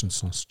бүх орчин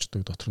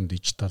сонсчдаг дотор нь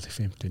дижитал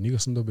FM-тэй нэг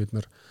өсөндөө бид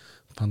нар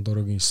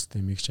Pandora-гийн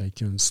системийг ч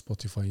iTunes,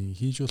 Spotify-ийн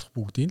хийж болох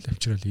бүгдийг л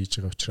авчрал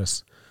хийж байгаа учраас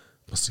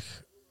бас их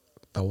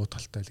давуу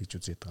талтай л гэж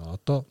үзээд байгаа.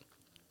 Одоо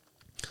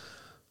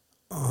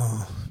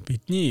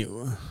бидний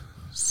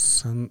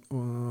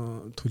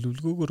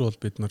төлөвлөгөөгөр бол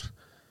бид нар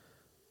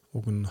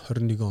уг нь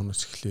 21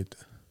 оноос эхлээд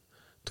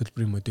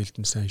төлбөрийн модельд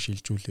нь сайн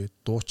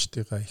шилжүүлээд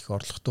дуучдыгаа их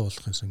орлоготой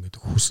болгохын сан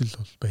гэдэг хүсэл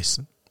бол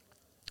байсан.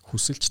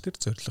 Хүсэлч тэр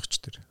зорилгоч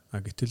тэр.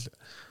 Гэтэл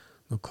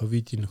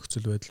ковидын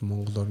нөхцөл байдал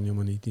Монгол орны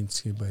маань эдийн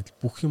засгийн байдал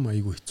бүх юм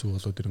айгүй хэцүү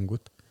болоод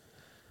ирэнгүүт.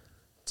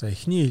 За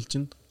эхний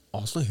ээлжинд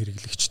олон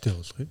хэрэглэгчтэй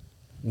болгоё.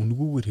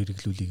 Үнгүүгээр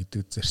хэрэглүүлэх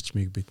гэдэг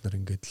зарчмыг бид нар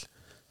ингээд л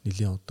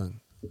нэлийн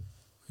удаан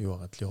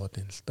яваад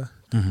байна л да.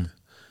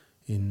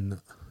 Энэ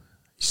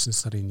 9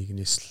 сарын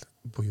 1-ээс л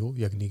буюу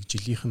яг нэг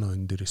жилийнх нь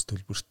өн дээрээс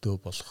төлбөртөө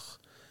болох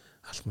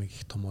алхмыг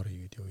их томоор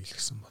хийгээд явъя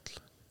гэсэн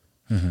бодлоо.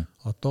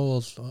 Одоо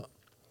бол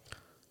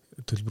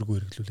төлбөргүй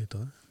хэрэглүүлээд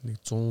байгаа. Нэг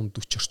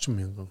 140 орчим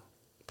мянган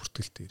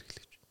бүртгэлтэй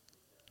хэрэглэж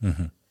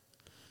байна.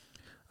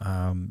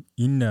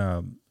 Энэ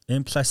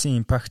M+-ийн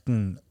импакт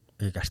нь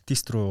яг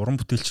артист руу, уран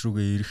бүтээлч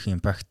рүүгээ ирэх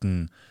импакт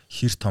нь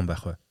хэр том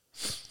байх вэ?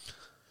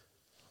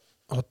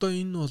 Одоо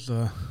энэ бол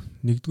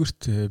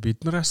нэгдүгürt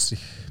биднээс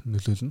их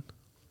нөлөөлнө.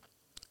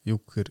 Юу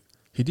гэхээр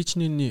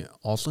хэдийчний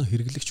олон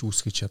хэрэглэгч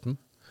үүсгэж чадна.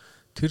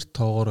 Тэр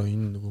тоогоор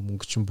энэ нөгөө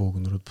мөнгөчин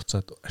бөөгнөрөд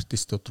буцаад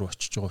артистууд руу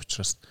очиж байгаа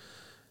учраас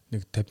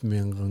нэг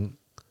 50,000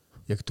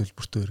 яг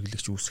төлбөртөө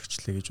хэрэглэгч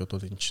үүсгэжлээ гэж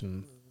бодоод эн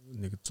чинь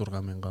нэг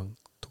 6,000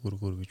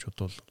 төгрөгөөр гэж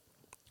бодвол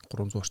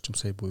 300 орчим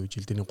сая буюу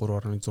жилдээ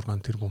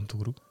 3.6 тэрбум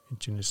төгрөг. Энд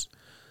чинээс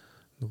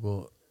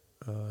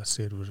нөгөө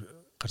сервер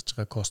гарч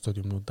байгаа костод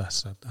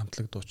юмнуудаас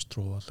хамтлаг дуучид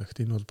руу болоо.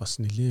 Гэхдээ энэ бол бас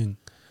нэлийн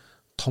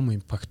том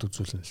импакт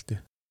үзүүлнэ л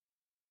дээ.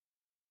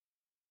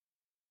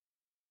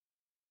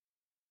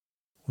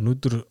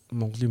 Өнөөдөр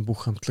Монголын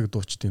бүх хамтлаг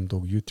дуучдын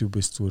дууг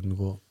YouTube-ээс зүгээр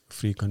нөгөө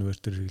free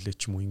converter хэрэглэж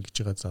ч юм уу ингэж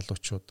байгаа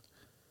залуучууд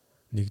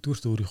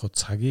нэгдүгürt өөрийнхөө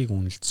цагийг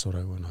үнэлж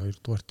сураагүй байна.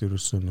 Хоёрдугаарт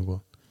ерөөсөө нөгөө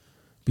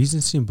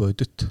бизнесийн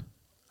бодит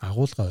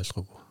агуулга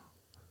ойлгоогүй.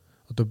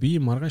 Одоо би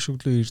маргааш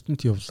өглөө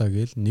Эрдэнэт явлаа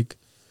гээл нэг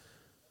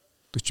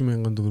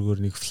 40,000 төгрөгөөр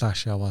нэг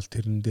флаш аваад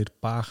тэрэн дээр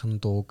баахан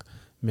дууг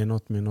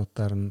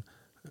минутаар нь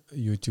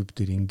YouTube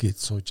дээр ингээд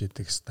сууж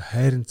яадаг хэвээр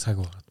хайрын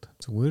цаг байгаад.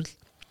 Зүгээр л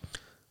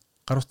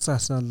гар утсаа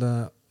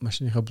асаал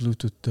машиныхаа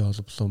Bluetooth-тэй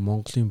холболоо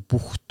Монголын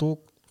бүх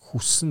дууг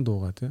хүссэн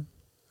дуугаа тийм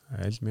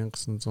аль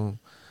 1989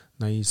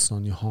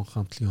 оны хон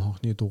хамтлагийн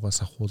хонхны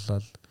дуугаас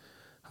ахуулаад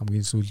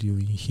хамгийн сүүлийн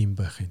үеийн хим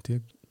байх юм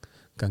тийм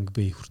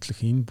Gangbei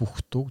хүртэлх энэ бүх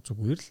дууг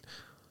зүгээр л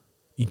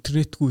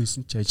интернетгүй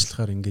хийсэн ч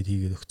ажиллахаар ингээд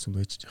хийгээд өгсөн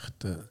байж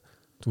хахад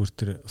зүгээр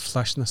тэр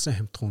флашнасаа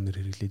хамтхан үнээр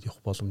хэрэглээд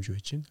явах боломж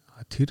байж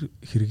байна. Тэр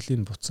хэрэглээ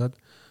нь буцаад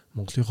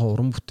Монголынхоо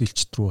уран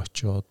бүтээлчд рүү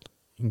очиод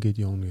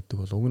ингээд явна гэдэг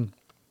бол уг нь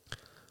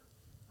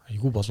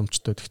айгүй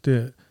боломжтой.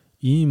 Гэхдээ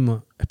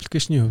ийм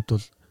аппликейшны хувьд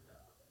бол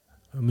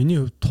миний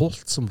хувьд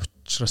туулцсан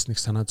учраас нэг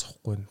санаа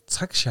зовхгүй байна.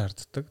 Цаг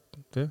шаарддаг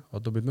тий.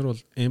 Одоо бид нар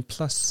бол M+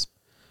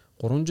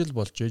 3 жил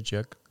болж ээж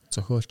яг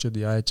зохиолчид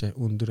яаж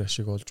өндөр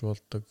ашиг олж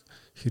болдог,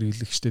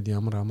 хэрэглэгчдэд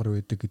ямар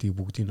байдаг гэдгийг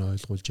бүгдийг нь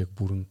ойлгуулж яг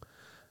бүрэн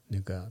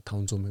нэг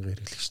 500 мянган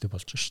хэрэглэгчтэй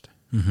болж штэ.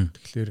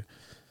 Тэгэхээр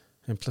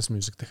M+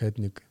 Music дахиад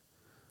нэг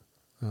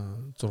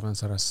 6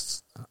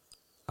 сараас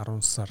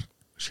 10 сар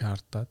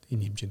шаардаад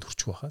энэ хэмжээнд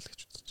хүрчих байхаа л гэж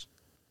үзэж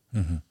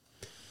байна.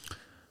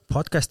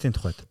 Подкастын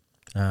тухайд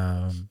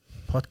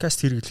подкаст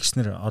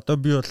хэрэглэгчнэр одоо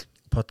би бол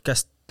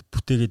подкаст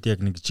бүтээгээд яг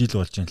нэг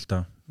жил болж байна л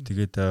доо.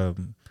 Тэгээд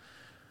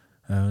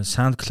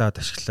SoundCloud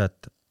ашиглаад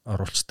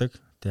оруулцдаг.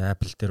 Тэгээ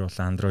Apple дээр бол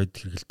Android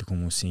хэрэглэдэг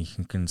хүмүүсийн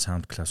ихэнх нь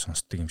SoundCloud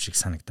сонсдог юм шиг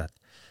санагдаад.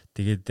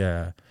 Тэгээд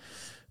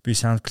би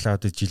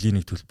SoundCloud-д жилийн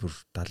нэг төлбөр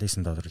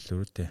 $79 л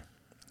өрөөдөө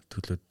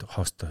төлөөд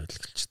хостоо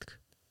хэлгэлцдэг.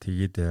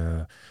 Тэгээд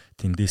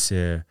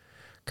тэндээсээ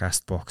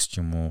Castbox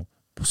ч юм уу,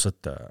 бусад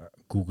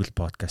Google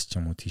Podcast ч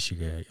юм уу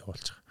тийшээ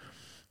явуулж байгаа.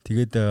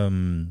 Тэгээд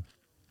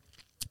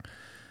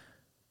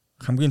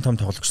хамгийн том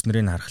тоглогч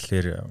нарын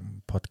харахаар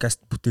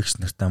подкаст бүтээгч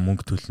нартаа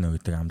мөнгө төлнө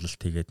гэдэг амлалт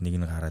хийгээд нэг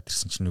гараад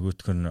ирсэн чинь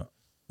нөгөөх нь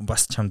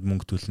бас чамд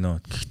мөнгө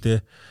төлнө. Гэхдээ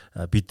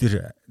бид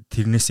нар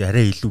тэрнээс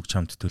арай илүү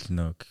чамд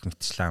төлнө гэх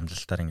мэтчлэн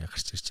амлалтаар ингээ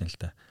гарч ирж байна л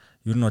да.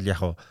 Ер нь бол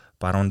яг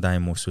баруунда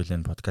юм эсвэл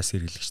энэ подкаст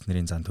хэрэглэгч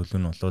нарын зан төлөв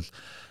нь бол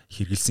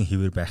хэрэгэлсэн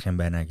хэвээр байх юм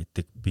байна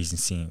гэдэг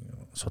бизнесийн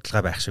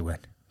судалгаа байх шиг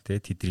байна. Тэ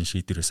тэдний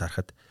шийдвэрээс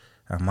харахад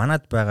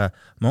манад байгаа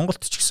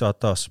Монголд ч гэсэн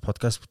одоо бас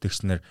подкаст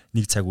бүтээгчнэр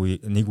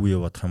нэг үе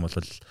бодох юм бол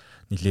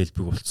нэлээд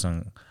элбэг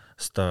болсон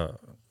өстой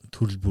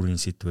төрөл бүрийн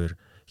сэдвээр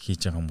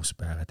хийж байгаа хүмүүс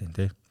байгаад байна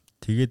тий.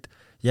 Тэгээд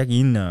яг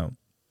энэ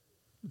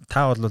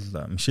та бол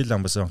Мишель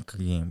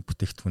Амбазонкгийн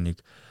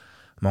бүтээгдэхүүнийг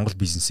Монгол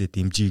бизнесээ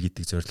дэмжиж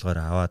гэдэг зорилгоор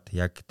аваад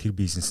яг тэр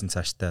бизнесийн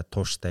цаашдаа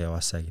тууштай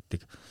яваасаа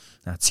гэдэг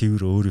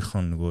цэвэр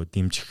өөрийнхөө нөгөө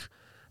дэмжих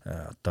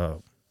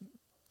одоо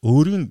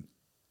өөрийн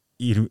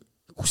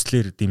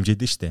хүслээр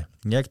дэмжиж штэ.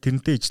 Яг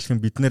тэрнтэй ижилхэн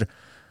бид нэр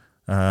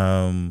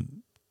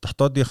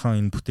дотоодынхоо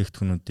энэ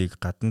бүтээгдэхүүнүүдийг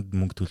гаднад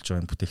мөнгө төлж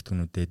байгаа энэ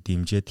бүтээгдэхүүнүүдэд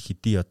дэмжиж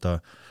хэдий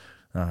одоо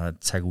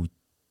цаг үе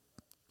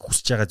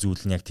хүсэж байгаа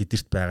зүйл нь яг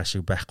тэдэрт байгаа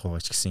шиг байхгүй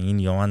байгаа ч гэсэн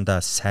энэ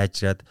явандаа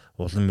сайжраад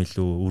улам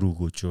илүү өр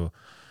өгөөжөө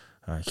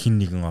хин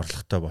нэгэн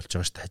орлоготой болж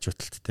байгаа ш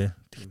тажиуталт те.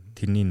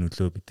 Тэрний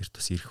нөлөө бидэрт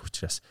бас ирэх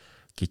учраас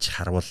гэж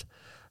харвал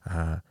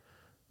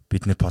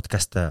бид нэр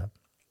подкаста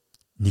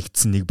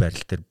нэгдсэн нэг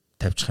байрал дээр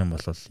тавьчих юм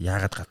бол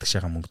яагаад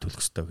гадагшаага мөнгө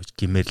төлөх ёстой гэж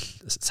гэмээр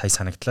сая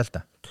санагдлаа л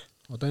да.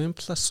 Одоо M+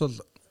 бол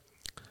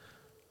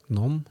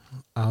ном,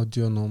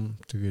 аудио ном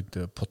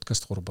тэгээд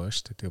подкаст 3 байгаа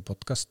шүү дээ. Тэгээд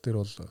подкаст дээр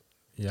бол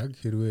яг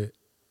хэрвээ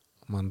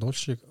мандуул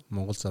шиг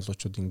монгол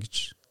залуучууд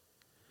ингэж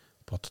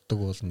боддог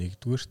бол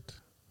нэгдүгээрт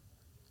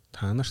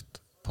та нарт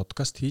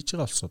подкаст хийж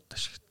байгаа улсууд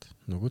ашигтай.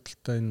 Нөгөө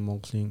талдаа энэ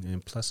Монголын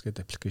M+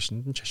 гэдэг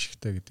аппликейшнд нь ч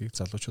ашигтай гэдгийг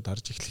залуучууд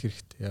харж эхлэх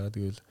хэрэгтэй. Яагаад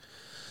гэвэл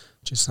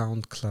чи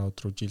SoundCloud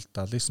руу жилд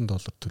 $79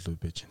 төлөв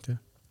байж байна тий.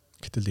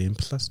 Гэтэл M+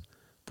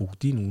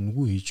 бүгдийг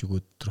үнгүй хийж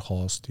өгөөд тэр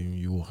хост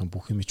юу байх юм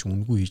бүх юм чи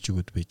үнгүй хийж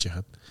өгөөд байж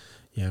хаад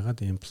ягаад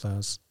M+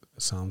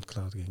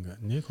 SoundCloud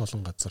гингээ нэг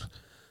олон газар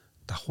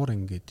давхар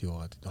ингээд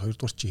яваад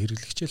хоёрдугаар чи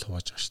хэрэглэгчээ л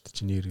хувааж байгаа шүү дээ.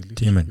 Чиний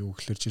хэрэглэгч юу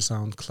гэхэлэр чи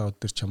SoundCloud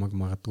дээр чамайг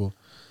магадгүй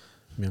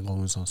 1000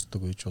 хүн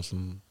сонсдог гэж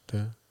болно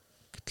тий.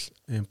 Гэтэл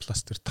M+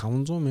 дээр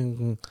 500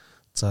 мянган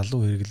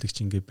залуу хэрэглэгч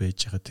ингээд байж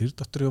байгаа тэр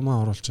дотор юм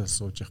оруулчаал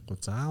сууж яахгүй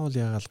заавал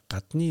ягаал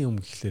гадны юм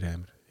гэхлээр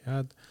амар.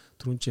 Яад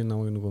түрүүн чи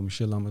намайг нөгөө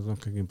Мишель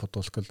Амазонкгийн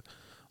бодволкол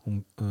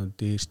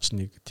дээр ч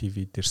нэг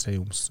ТV дээр сая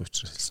өмссөн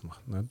учраас хэлсэн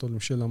баг. Надад бол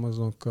Мишель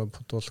Амазонк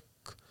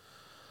бодволк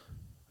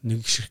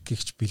нэг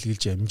ширхгийгч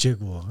бэлгэлж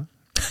амжаагүй байгаа.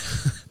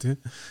 Тэ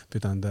би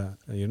дандаа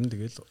ер нь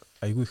тэгэл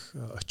айгүй их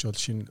очиод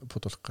шинэ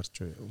бодволк гарч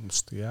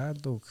өмсдөг.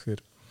 Яалуу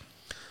гэхээр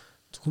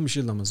зөвхөн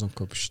Мишель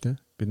Амазонк биш те.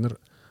 Бид нар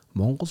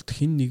Монголд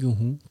хэн нэгэн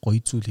хүн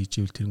гоё зүйл хийж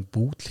ивэл тэр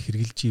бүгд л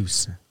хэрэгжилж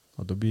ийлсэн.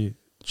 Одоо би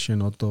жишээ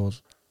нь одоо бол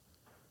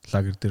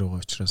лагер дээр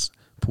байгаа учраас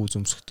пүүз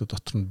өмсөхдөө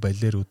дотор нь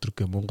балер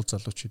өдрөг Монгол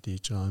залуучууд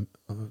хийж байгаа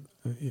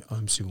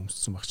амьсыг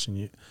өмссөн баг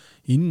чинь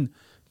энэ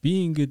би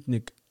ингээд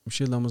нэг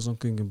Мишель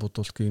Амазонкгийн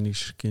бодволкыг нэг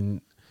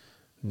ширхгийн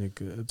нэг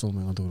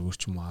 100,000 төгрөгөөр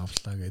ч юм уу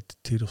авлаа гэд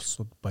тэр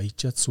улсууд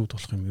баяжаад сууд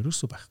болох юм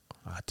ерөөсөө байхгүй.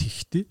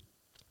 Тэгхтээ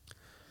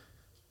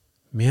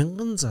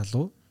 1000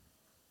 залуу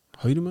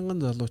 2000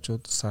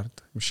 залуучууд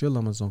сард Мишель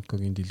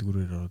Амазонкгийн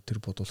дэлгүүрээр ороод тэр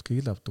бодволкыг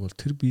л авдаг бол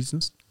тэр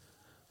бизнес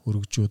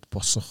өргөжөөд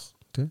босох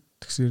тий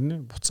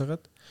тэгсэрнэ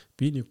буцаагаад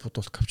би нэг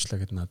бодволк авчлаа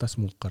гэд надаас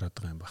мөнгө гараад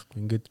байгаа юм байхгүй.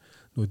 Ингээд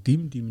нөгөө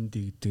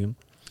димэндээ гэдэг юм.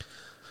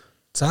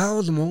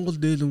 Заавал Монгол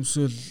дээл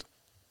өмсөөл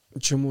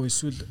ч юм уу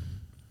эсвэл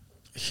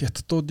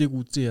хятадуудыг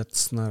үзэн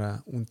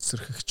ядснараа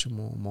үндсэрхэх ч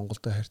юм уу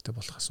Монголтой хайртай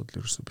болох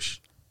асуудал ерөөсөө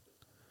биш.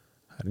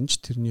 Харин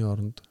ч тэрний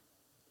оронд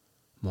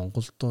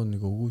Монголдоо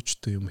нэг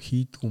өгөөжтэй юм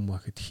хийдгүү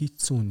махэд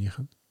хийцсэн хүнийх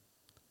нь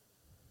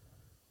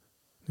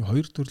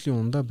хоёр төрлийн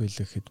ундаа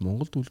байлаа гэхэд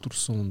Монголд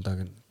үйлдвэрлэсэн ундааг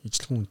нь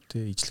ижлэгэн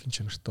үнэтэй, ижлэгэн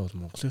чанартай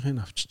бол Монголынхыг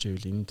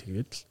авчижээвэл энэ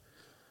тэгээд л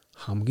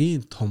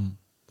хамгийн том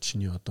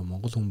чиний одоо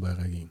Монгол хүн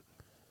байгаагийн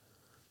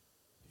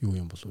юу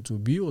юм болов. Зөв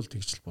би бол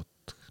тэгж л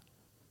боддог.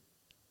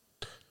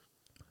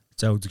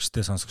 За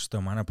үзэгчтэй сонсогчтой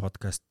манай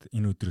подкаст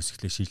энэ өдрөөс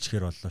эхлээ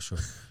шилжихээр боллоо шүү.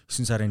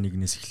 9 сарын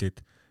 1-ээс эхлээд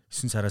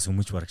 9 сараас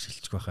өмнөж бараг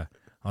шилжих байхаа.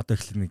 Одоо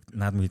эхлээд нэг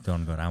наад мэдээ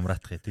онгоор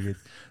амраатах. Тэгээд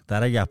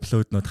дараагийн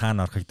апплоднууд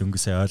хаана орохыг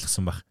дөнгөсөө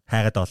ойлгосон баг.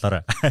 Хайгаад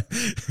олоорой.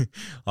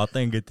 Одоо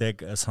ингээд яг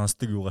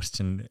сонсдог юугаар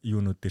чинь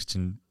юунууд дээр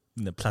чинь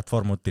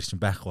платформуд дээр чинь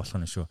байх болох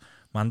нь шүү.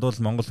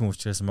 Мандуул Монгол хүн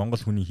учраас Монгол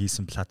хүний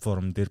хийсэн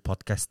платформ дээр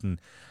подкаст нь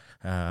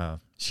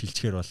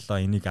шилжихээр боллоо.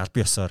 Энийг аль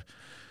биесээр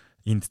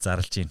энд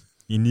зарлж байна.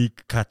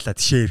 Энийг катлаад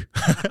шеэр.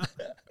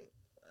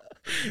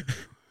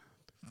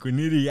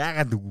 Гүнэри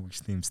яагаад үгүй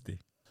гэж юм сте.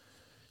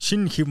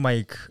 Шинэ хэв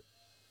маяг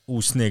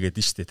үүснэ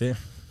гэдэг нь шүү дээ, тий.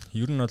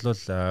 Ер нь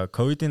бол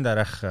ковидын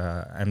дараах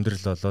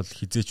амьдрал бол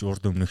хизээч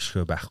урд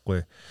өмнөхшгөө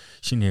байхгүй.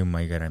 Шинэ хэв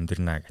маягаар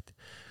амьдрнаа гэдэг.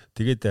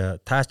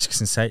 Тэгээд таа ч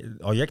гэсэн сая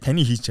яг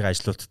таны хийж байгаа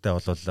ажлуудтай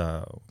бол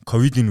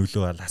ковидын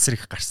нөлөө бол асар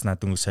их гарснаа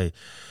дөнгөж сая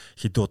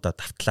хэдэн удаа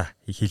давтлаа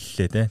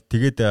хэллээ, тий.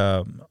 Тэгээд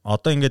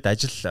одоо ингээд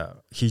ажил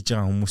хийж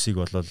байгаа хүмүүсийг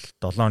бол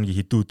 7 хоногийн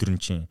хэдэн өдөр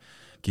нь чинь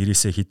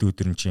гэрээсээ хэдэн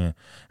өдөр нь чинь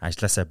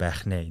ажилласаа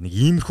байх нэ. Нэг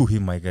иймэрхүү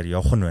хэв маягаар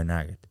явах нь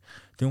байна гэд.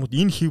 Тэгмээд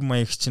энэ хэв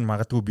маяг чинь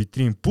магадгүй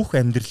бидний бүх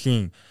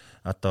амьдралын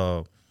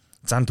одоо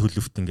зан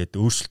төлөвт ингээд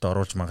өөрчлөлт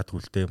оруулж магадгүй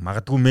л дээ.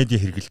 Магадгүй медиа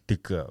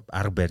хэрэгэлдэг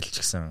арга барил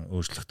ч гэсэн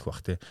өөрчлөгдөх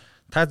бах тий.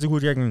 Та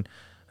зүгээр яг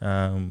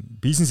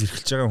бизнес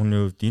эрхэлж байгаа хүний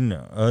хувьд энэ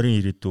ойрын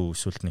ирээдүй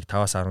эсвэл нэг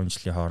 5-10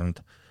 жилийн хооронд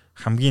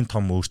хамгийн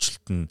том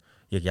өөрчлөлт нь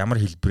яг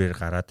ямар хэлбэрээр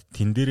гараад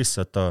тэн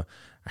дээрээс одоо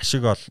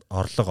ашиг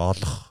орлого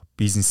олох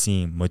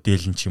бизнесийн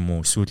модель нь ч юм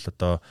уу эсвэл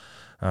одоо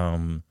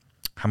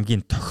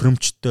хамгийн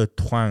тохиромжтой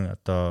тухайн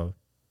одоо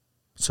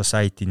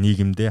society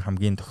нийгэмдээ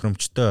хамгийн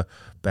тохиромжтой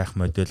байх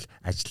модель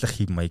ажиллах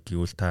хэв маяг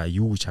гэвэл та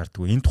юу гэж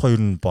харддаг вэ? Энэ тухай юу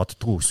н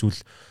боддгоо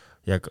эсвэл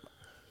яг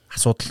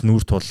асуудал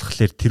нүүр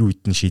тулхлаар тэр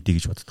үед нь шийдэе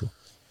гэж боддгоо.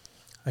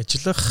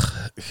 Ажиллах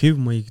хэв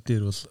маяг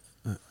дээр бол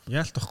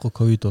яалтахгүй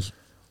ковид бол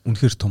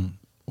үнэхээр том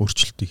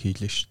өөрчлөлтийг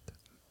хийлээ шүү дээ.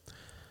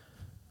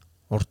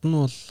 Урд нь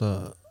бол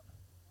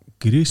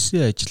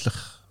гэрээсээ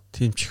ажиллах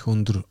тийм ч их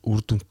өндөр үр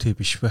дүнтэй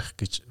биш байх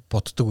гэж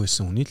боддог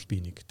байсан хүний л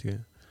би нэг. Тэгээ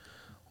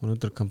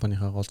өнөөдөр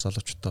компанийнхаа гол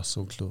залуучуудаа бас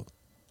өглөө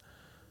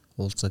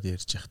уулзаад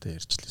ярьж байхдаа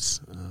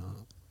ярьжлээсэн.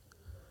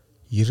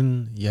 Ер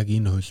нь яг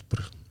энэ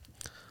хөлбөр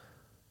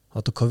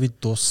одоо ковид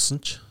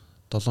дууссан ч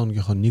 7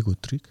 хоногийнхоо нэг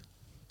өдрийг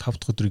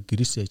 5 дахь өдрийг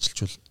гэрээсээ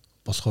ажиллажвал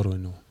болохоор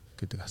байна уу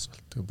гэдэг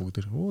асуулт. Тэгээ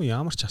бүгд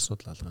ямар ч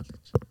асуудал алгаа л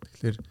гэж.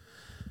 Тэгэхээр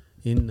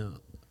энэ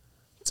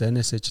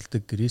зайнаас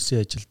ажилдаг,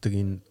 гэрээсээ ажилдаг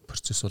энэ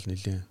процесс бол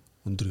нэлээд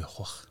өндөр явах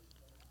бах.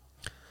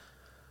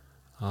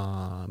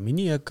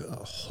 Миний яг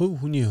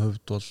хувь хүний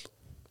хувьд бол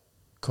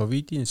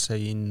ковидын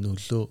сая энэ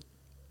нөлөө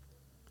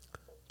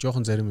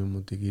жоохон зарим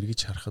юмнуудыг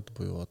эргэж харахад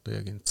буюу одоо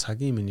яг энэ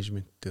цагийн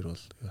менежмент дээр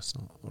бол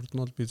яасан. Урд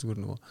нь бол би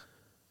зүгээр нөгөө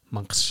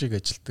мангас шиг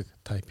ажилдаг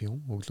тайп юм.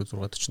 Өглөө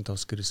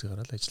 6:45-аас гэрээсээ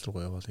гараад ажил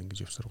руугаа яваад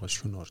ингэж явсаргаа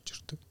шөнө орж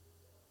ирдэг.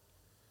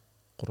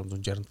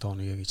 365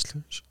 хоног яг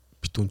ажиллах.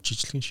 Битүүн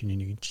чижилхэн, шиний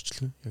нэгэн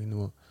чижилхэн. Яг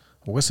нөгөө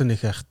угаасаа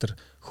нөх айхтар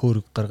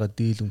хөөрөг гаргаад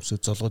дийл өмсөө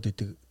золгоод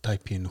идэг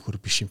тайпын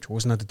нөхөр биш юм чи.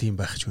 Угаас надад тийм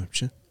байх ч юм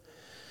чи.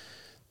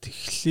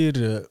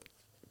 Тэгэхээр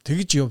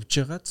тэгж явж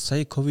байгаад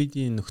сая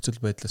ковидын нөхцөл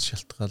байдлаас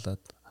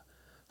шалтгаалаад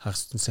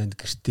хагас санд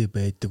гэртээ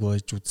байдаг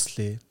байж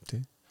үзлээ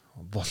тий.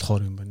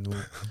 Болохоор юм байна.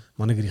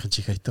 Манай гэрийнхэн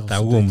чих хайтаа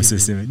давгүй хүмүүс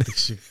байсан юм байна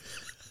шиг.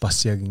 Бас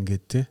яг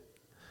ингээд тий.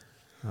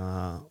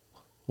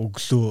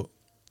 Өглөө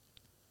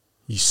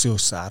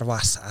 9-өөс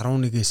 10-аас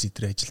 11-ээс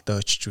идэр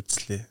ажилдаа очиж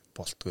үзлээ.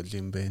 Болтгол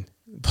юм байна.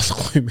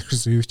 Болохгүй юм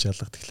ерөөсөө юу ч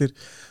алга. Тэгэхээр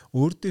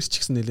өөр дээр ч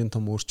ихсэн нэлээд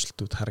том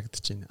өөрчлөлтүүд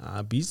харагдаж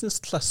байна. Бизнес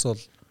талаас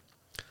бол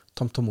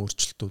том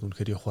өөрчлөлтүүд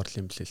үнэхээр явах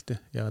юм билээ л дээ.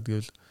 Ягаад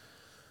гэвэл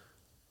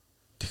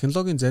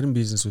технологийн зарим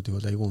бизнесүүдийг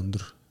бол айгүй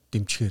өндөр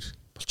дэмжихээр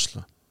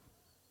болчлоо.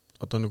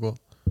 Одоо нөгөө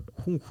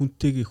хүн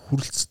хүнтэйгээ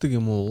хүрэлцдэг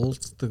юм уу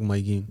уулздаг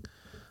маягийн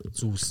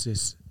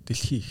зүйлсээс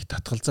дэлхий их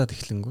татгалзаад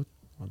эхлэнгүүд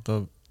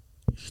одоо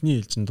эхний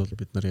ээлжинд бол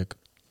бид нар яг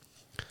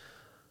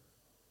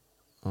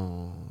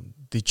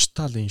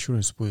дижитал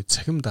иншуранс буюу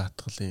цахим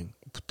даатгалын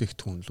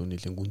бүтээгдэхүүн рүү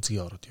нэлээд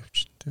гүнзгий ороод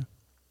явчихна тийм.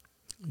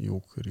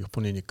 Юу гэхээр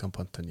Японы нэг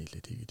компанитай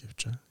нийлээд хийгээд явж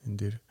байгаа. Энэ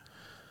дээр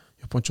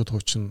Япончууд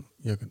хуучин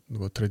яг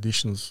нөгөө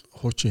traditional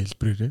хуучин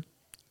хэлбэрээр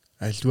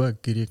альва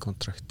гэрээ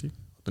контрактыг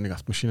одоо нэг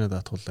автомашина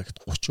даатгууллаа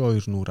гэхэд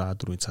 32 нүур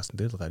А4-ийн цаасан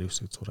дээр гар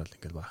 9-ийг зураал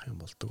ингээд баах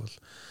юм болдог бол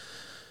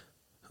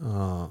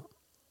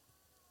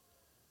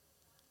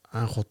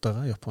анх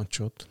удаага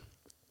Япончууд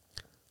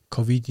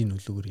ковидын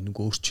нөлөөгөөр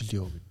энийг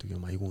өөрчилъё гэдэг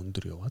юм айгүй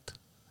өндөр яваад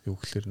юу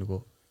гэхээр нөгөө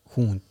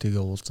хүн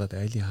хүнтэйгээ уулзаад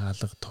айлын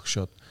хаалга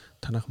тогшоод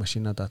танах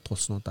машина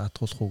даатгуулсан уу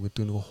даатгуулах уу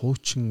гэдэг нөгөө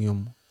хуучин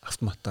юм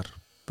автоматар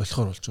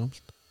болохоор болж байгаа юм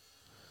л та.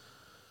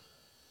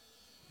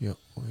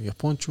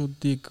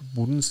 Япончуудыг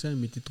бүрэн сайн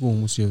мэддэггүй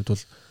хүмүүсийн хувьд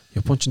бол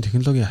Япончин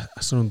технологийн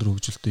асар өндөр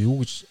хөгжилтэй юу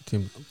гэж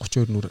тийм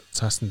 32 нүр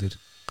цаасан дээр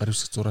гар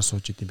үсэг зураа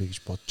сууж идэм бэ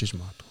гэж бодож иж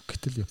магадгүй.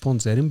 Гэтэл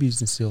Япон зарим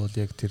бизнесээ бол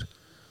яг тэр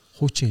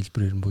хуучин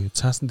хэлбэрээр нь буюу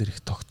цаасан дээр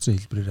их тогтсон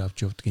хэлбэрээр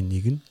авч явдгийн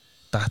нэг нь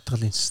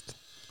даатгалын систем.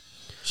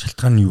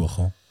 Шалтгаан нь юу бах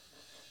вэ?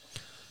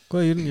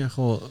 Гэхдээ ер нь яг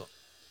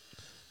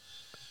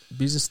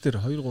бизнес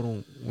дээр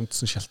 2-3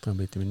 үндсэн шалтгаан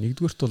байд юм.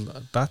 Нэгдүгürt бол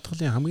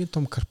даатгалын хамгийн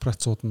том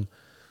корпорацууд нь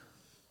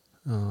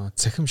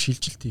цахим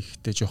шилжилт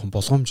хийхдээ жоохон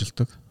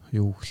болгоомжилдог.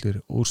 Юу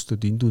гэхээр өөрсдөө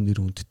дэндүү нэр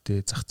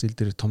хүндтэй зах зээл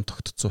дээр том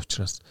тогтцсон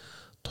учраас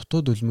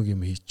дотоод өлмөг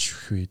юм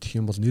хийчих вэ. Тэгэх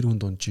юм бол нэр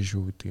хүнд унж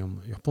шүү гэдэг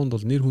юм. Японд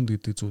бол нэр хүнд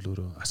гэдэг зүйл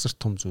өөрөө асар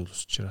том зүйл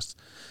учраас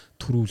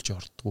төрүүлж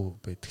ордгоо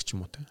байдаг ч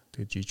юм уу те.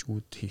 Тэгээд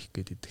жижигүүд хийх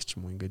гэдэг ч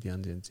юм уу. Ингээд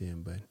янз янзын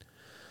юм байна.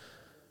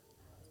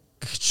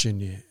 Гэх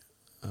жишээний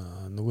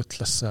нөгөө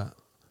талаасаа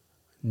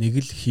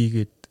нэг л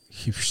хийгээд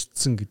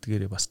хөвшцэн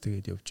гэдгээрээ бас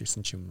тэгээд явж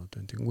исэн ч юмнууд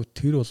байна. Тэгэнгүүт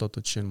тэр бол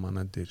одоо жишээ нь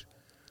манай дээр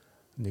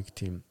нэг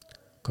тийм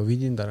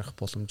ковидын дараах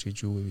боломж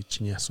гэж юу вэ?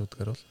 Чиний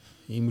асуудгаар бол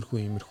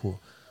иймэрхүү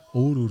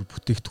өөр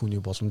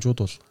бүтээгдэхүүний боломжууд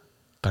бол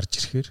гарч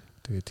ирэхээр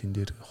тэгээд тэн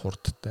дээр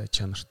хурдтай,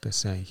 чанартай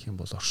сайн хийх юм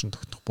бол оршин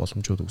тогтнох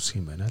боломжууд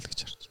үүсэх юм байна л гэж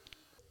харж байна.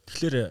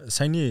 Тэгэхээр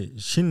саяны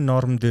шинэ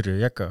норм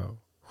дээр яг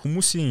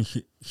хүмүүсийн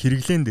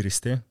хэрэглэн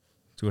дээрээс те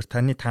зүгээр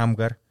таны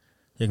таамгаар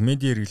яг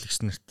медиа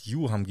хэрэглэгч нарт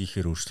юу хамгийн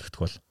ихээр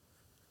өөрчлөгдөх бол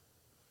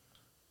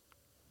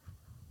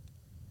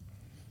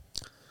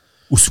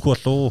өсөх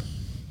болов?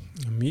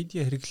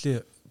 Медиа хэрэглээ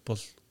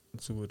бол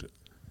зүгээр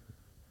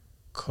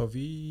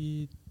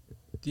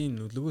ковидын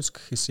нөлөөгөөс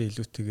гэхээсээ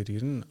илүүтэйгээр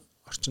ер нь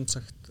орчин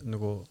цагт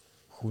нөгөө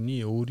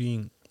хүний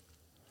өөрийн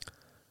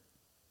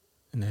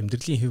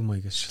амьдралын хэв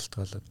маягаас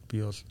шалтгаалаад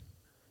би бол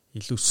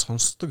илүү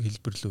сонсдог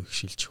хэлбэрлөө их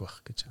шилжих байх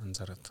гэж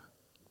анзаараад.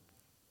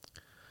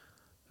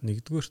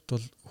 Нэгдүгээрт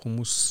бол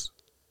хүмүүс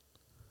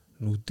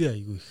нүдээ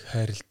аягүй их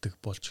хайрладаг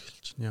болж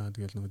эхэлж байна. Яагаад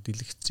гэвэл нөгөө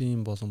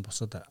дэлгэцийн болон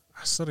бусад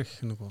асар их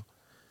нөгөө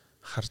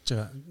харж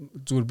байгаа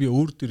зүгээр би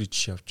өөр дээр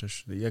жишээ авч байгаа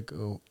шүү дээ. Яг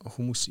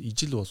хүмүүс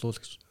ижил болов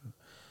гэж.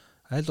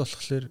 Аль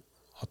болохоор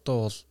одоо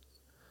бол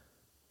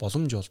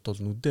боломж олдвол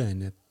нүдээ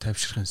ханаад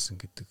тайвширхансан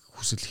гэдэг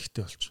хүсэл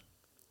ихтэй болж байна.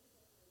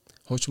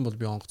 Хуучин бол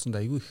би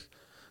онгоцонд аягүй их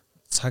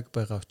цаг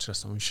байгаа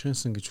учраас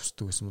уншихынсан гэж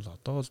хүсдэг байсан бол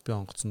одоо бол би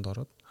онгоцонд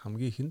ороод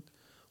хамгийн ихэнд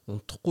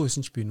унтахгүй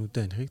байсан ч би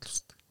нүдээ ханахыг л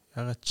хүсдэг.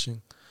 Ягаад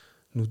чинь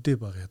нүдээ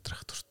баг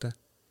ядрах туртай.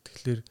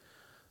 Тэгэхээр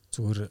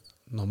зүгээр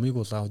номыг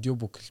бол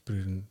аудиобук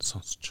хэлбэрээр нь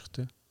сонсчих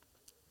тий.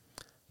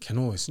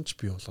 Кино байсан ч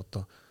би бол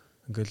одоо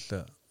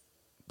ингээл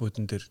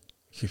буудан дээр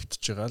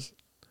хөвтөж байгаа л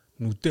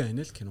нүдээ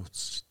ханаад кино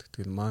үзчихдэг.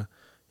 Тэгэл маа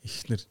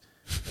ихнэр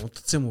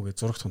унтцсан юм уу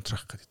гэж зурагт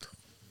унтраах гэдэг.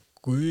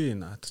 Гүй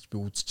наадч би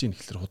үзэж ийн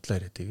ихлэр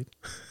худлаа яриа тэгээд.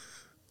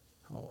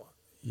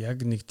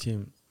 Яг нэг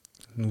тийм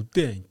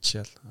нүдээ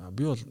анчаал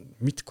би бол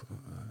мэдгүй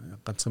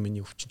ганцхан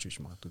миний өвчин ч биш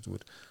магадгүй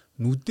зүгээр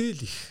нүдээ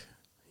л их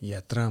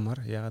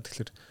ядраамаар ягаад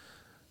тэгэхээр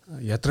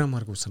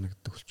ядраамааргүй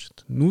санагддаг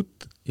болчиход. Нүд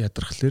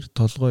ядрахлаар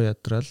толгой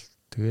ядраал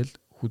тэгэл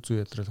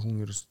хүзүү ядраал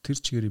хүн ерөөс тэр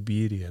чигээрээ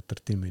биеэрээ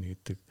ядард юм байна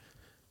гэдэг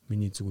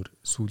миний зүгээр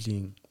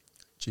сүүлийн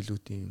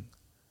жилүүдийн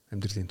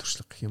амьдралын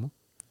туршлага гэх юм уу.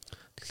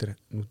 Тэгэхээр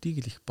нүдийг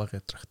л их бага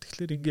ядрах.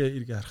 Тэгэхээр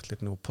ингээ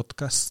харахад нөгөө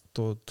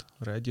подкастууд,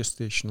 радио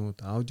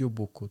стейшнууд,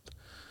 аудиобукууд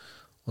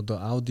одоо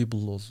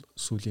Audible бол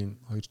сүүлийн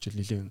 2 жил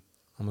нэлийн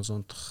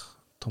Amazon дахь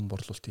том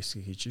борлуулалт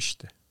хийсгийг хийж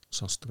штэ.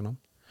 Сонсдог ном.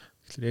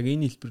 Тэгэхээр яг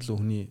энэ хэлбэрлөө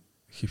хүний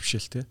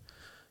хөвшөлтэй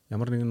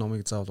ямар нэгэн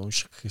номыг заавал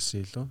унших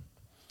гэхээсээ илүү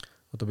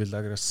одоо би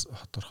лаграас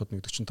хот ороход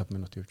нэг 45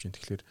 минут явж байна.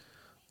 Тэгэхээр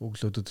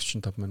өглөөд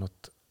 45 минут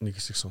нэг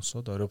хэсэг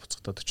сонсоод орой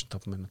буцахдаа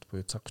 45 минут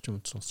буюу цаг 30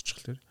 минут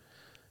сонсчихлаа.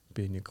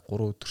 Би нэг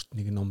 3 өдөрт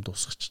нэг ном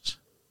дуусгачих.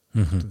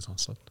 Бүтэн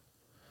сонсоод.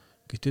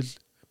 Гэтэл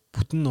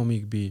бүтэн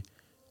номыг би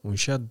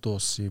уншаад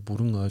дуусъя,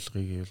 бүрэн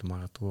ойлгоё гэвэл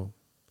магадгүй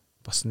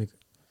бас нэг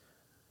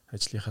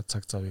ажлынхаа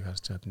цаг завыг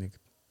харж чад нэг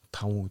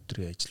 5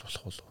 өдрийн ажил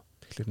болох болов.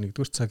 Тэгэхээр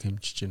нэгдүгээр цаг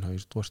хэмжиж чинь,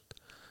 хоёрдугаарт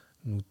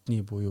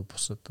нүдний буюу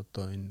бусад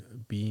одоо энэ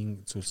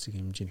биеийн зүйлсийг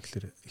хэмжиж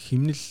ихлээр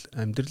химнэл,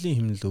 амьдралын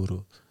химнэл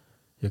өөрөө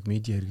яг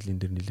медиа хэрэглэн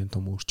дээр нэлээд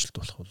том өөрчлөлт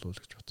болох болов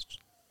гэж бодож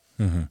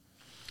байна.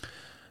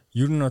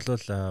 Ер нь бол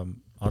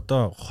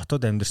одоо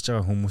хотод амьдарч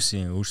байгаа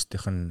хүмүүсийн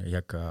өөрсдийнх нь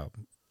яг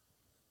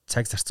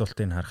цаг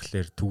зарцуултыг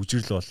харахаар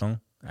төгжрөл болон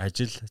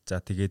ажил за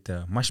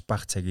тэгээд маш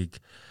бага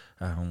цагийг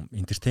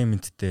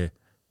entertainment-тэй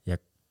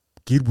яг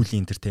гэр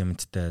бүлийн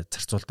entertainment-тэй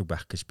зарцуулдаг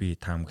байх гэж би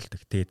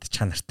таамагладаг. Тэгээд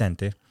чанартай нь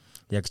тий.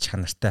 Яг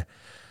чанартай.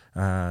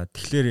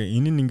 Тэгэхээр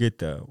энэ нь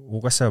ингээд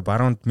угаасаа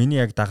баруунд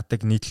миний яг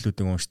дагдаг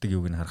нийтлүүдийг уншдаг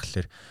юуг нь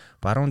харахаар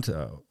баруунд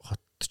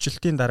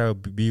хотчлтын дараа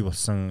бий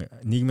болсон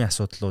нийгмийн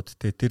асуудлууд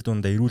тэр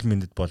дундаа эрүүл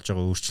мэндэд болж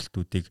байгаа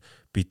өөрчлөлтүүдийг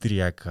бид нар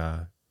яг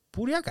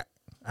бүр яг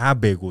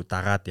АБ-гүү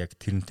дагаад яг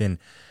тэрнтэй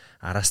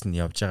араас нь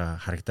явж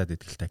байгаа харагдаад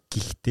идэл та.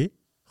 Гэхдээ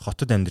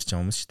хотод амьдарч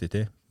байгаа хүмүүс шүү дээ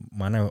тий.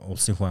 Манай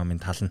улсын хүн амын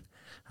тал нь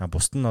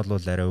бусд нь бол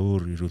арай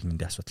өөр эрүүл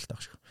мэндийн асуудалтай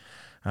баг шүү.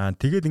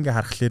 Тэгээд ингээ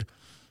харахаар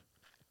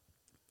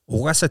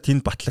угаасаа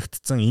тэнд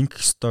батлагдсан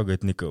инк өстой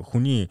гэдэг нэг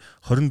хүний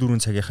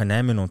 24 цагийнхаа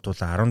 8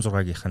 унтуулаа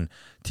 16-ийнх нь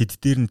тэд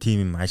дээр нь тийм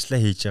юм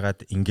ажиллаа хийж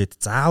ягаад ингээд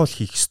заавал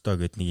хийх өстой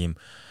гэдэг нэг юм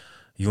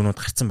юунууд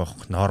гарцсан байх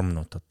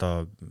нормнууд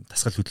одоо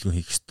дасгал хөдөлгөөн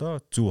хийх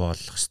өстой, зөв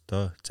хооллох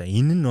өстой. За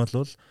энэ нь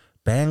бол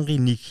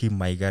байнгын нэг хэм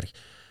маягаар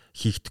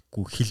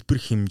хийхдэггүй хэлбэр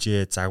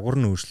хэмжээ загвар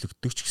нь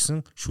өөрчлөгддөг ч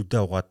гэсэн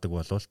шүдэ угаадаг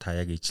болвол та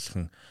яг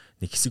ижлэхэн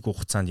нэг хэсэг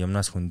хугацаанд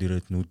юмнаас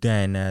хөндөрөөд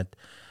нүдэн айнаад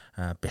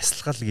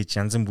бясалгал гэж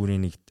янз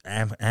бүрийн нэг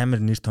амар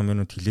нэр том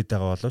юмуд хилээд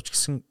байгаа боловч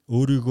гэсэн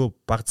өөрийгөө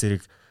баг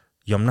зэрэг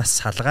юмнаас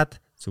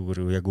салгаад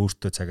зүгээр яг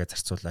өөртөө цагаа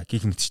зарцуулаа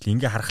гэх мэтчлээ.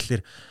 Ингээ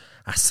харахаар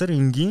асар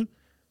энгийн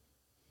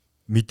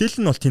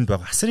мэдээлэл нь бол тэнд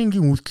байгаа. Асар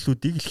энгийн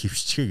үйлдэлүүдийг л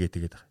хөвшчихээ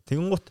гэдэг байгаа.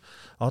 Тэгэнгუთ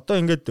одоо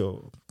ингээд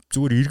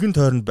зүгээр эргэн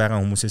тойронд байгаа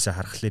хүмүүсээс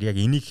харахаар яг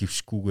энийг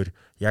хөвшгүүгээр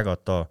яг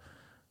одоо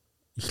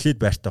эхлээд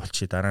байртай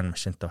болчихъя, дараа нь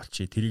машинтай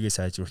болчихъя, тэрийгээ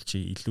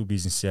сайжруулчихъя, илүү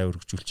бизнесээ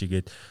өргөжүүлчихье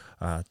гээд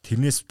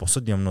тэрнээс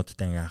бусад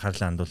юмнуудад ингээ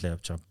анхаарлаа хандуулаа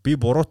явж байгаа. Би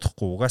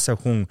буруутахгүй угаасаа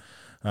хүн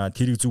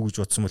тэрийг зүг гэж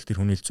бодсон бол тэр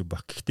хүний л зүг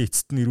баг. Гэхдээ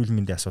эцэст нь эрүүл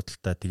мэндийн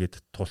асуудалтай тэгээд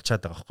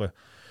тулчаад байгаа байхгүй.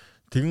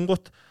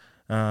 Тэгэнгუთ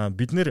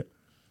бид нэр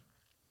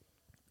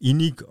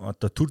энийг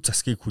одоо төр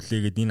засгийг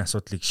хүлээгээд энэ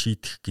асуудлыг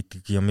шийдэх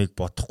гэдэг ямыг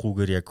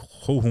бодохгүйгээр яг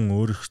хувь хүн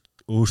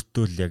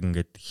өөртөө л яг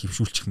ингээд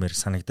хөвшүүлчихмээр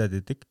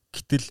санагдаад байдаг.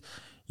 Гэтэл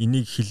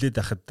энийг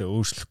хилээд ахад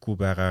өөрчлөхгүй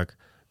байгааг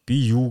би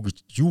юу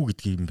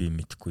гэдгийг би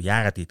мэдэхгүй,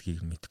 яагаад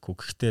гэдгийг мэдэхгүй.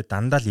 Гэхдээ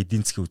дандаа л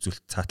эдийн засгийн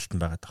үзүүлэлт цааталт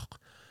нь байгаа даахгүй.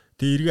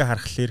 Тэгээ эргээ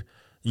харахаар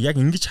яг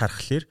ингэж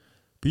харахаар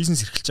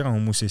бизнес эрхэлж байгаа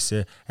хүмүүсээс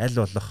аль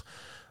болох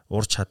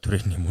ур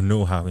чадварын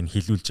мөнөө хаавыг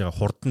хилүүлж байгаа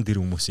хурдан тэр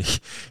хүмүүсийг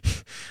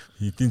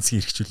эдийн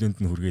засгийн эрхчлүүлэнд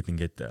нь хүргээд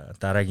ингээд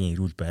дараагийн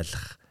эрүүл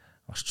байлгах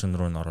орчин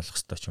руу н оруулах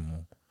хэрэгтэй ч юм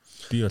уу.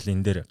 Би бол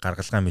энэ дээр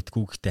гаргалгаа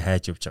мэдгүй гэхдээ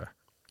хайж явж байгаа.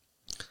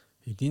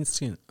 Эдийн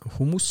засгийн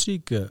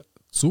хүмүүсийг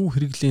зөв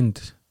хэрэглээнд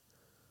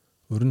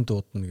өрн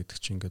дуудана гэдэг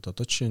чинь ингээд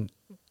одоо жишээ нь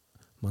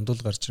мандуул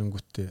гарч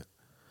ирэнгүүтээ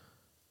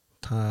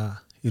та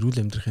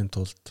эрүүл амьдрахын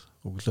тулд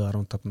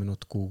өглөө 15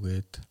 минут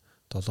гүүгээд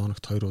 7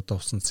 хоногт 2 удаа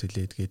усан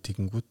цэлээд гээ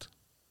тэгэнгүүт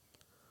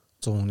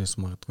 100 хүнээс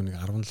магадгүй нэг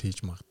 10 л хийж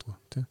магадгүй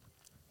тий.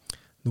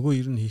 Нөгөө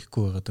 90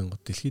 хийхгүй байгаад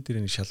гот дэлхий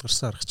дээр нэг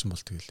шалгарсан арга чинь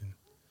бол тэгэл энэ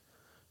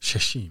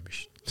шашин юм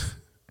биш.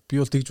 Би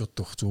бол тэгж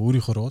боддог зөв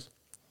өөрийнхөө бол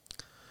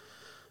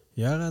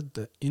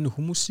ягаад энэ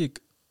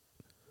хүмүүсийг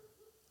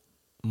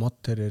мод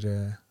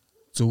тэрээрээ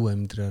зөв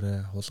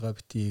амьдраарай, хулгай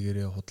бити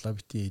хийгээрээ, худлаа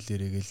бити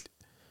хийлээрээ гэл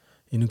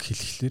энийг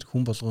хэлэхлээр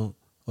хүн болгон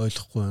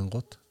ойлгохгүй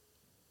ангууд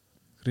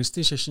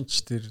христийн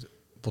шашинч тэр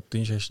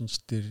буддын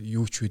шашинч тэр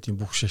юу ч үдийн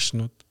бүх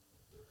шашнууд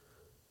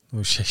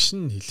нөгөө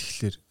шашин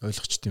хэлэхлээр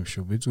ойлгочт юм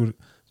шүү.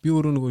 Би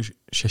өөрөө нөгөө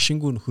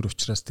шашингүй нөхөр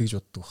учраас тэгж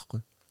боддог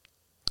байхгүй.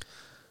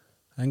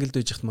 Англид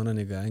байж хат манай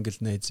нэг англи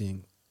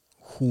найзын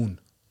хүүн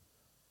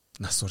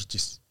нас урж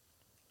ирсэн.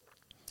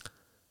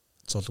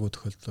 Золгүй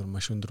тохиолдлоор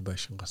маш өндөр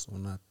байшингаас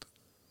унаад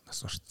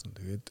нас орцсон.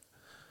 Тэгээд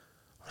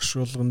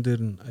оршуулган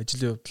дээр нь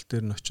ажлын явдал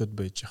дээр нь очиод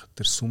байж хат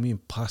тэр сүмийн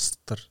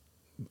пастор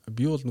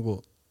би бол нөгөө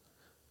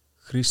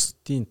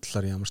христийн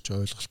талаар ямар ч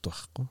ойлголт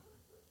байхгүй.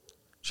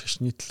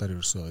 Шашны талаар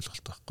ерөөсөө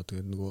ойлголт байхгүй.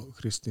 Тэгээд нөгөө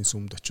христийн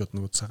сүмд очиод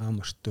нөгөө цагаан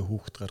морьтой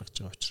хүүхэд гаргаж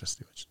байгаа учраас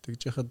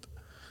тэгж яхад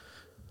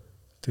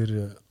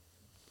тэр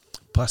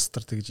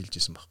пастор тэгж хэлж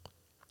ирсэн байхгүй.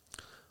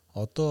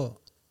 Одоо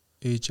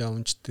ээж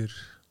аавч тэр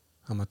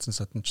хамаатсан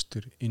садамч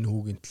тэр энэ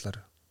хүүгийн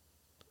талаар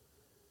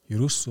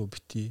ерөөсөө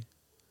бити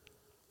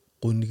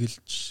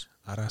гүнгэлж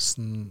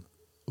араас нь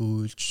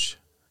өөлж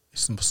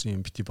эсэн бусын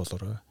юм бити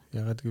болоорой.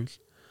 Ягаад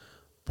гэвэл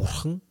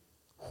бурхан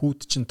хүүд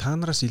чинь та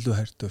нараас илүү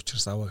хайртай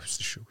учраас аваа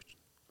авсан шүү гэж.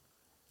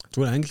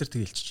 Зүгээр англиар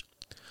тэг хэлчих.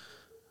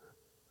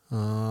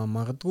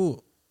 Магадгүй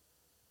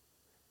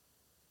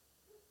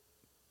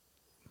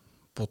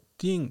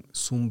буддийн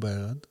сүм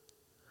байгаад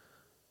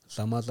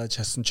ламалаа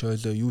часан ч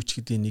ойлоо юу ч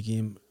гэдэг нэг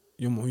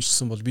юм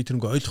уншсан бол би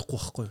тэрнийг ойлгохгүй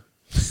байхгүй.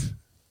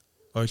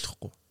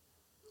 Ойлгохгүй.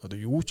 Одоо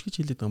юу ч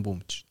гэж хэлээд байгаа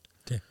юм чинь.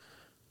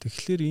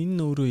 Тэгэхээр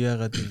энэ өөрөө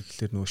яагаад юм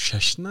гэхээр нөгөө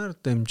шашнаар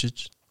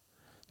дамжиж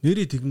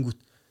нэрээ тэгэнгүүт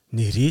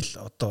нэрээ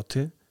л одоо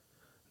тий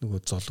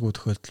нөгөө золгүй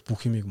тохиолдол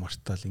бүх юмыг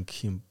мартаал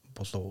ингэх юм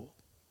болов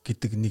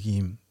гэдэг нэг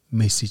юм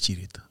мессеж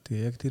ирээд байгаа.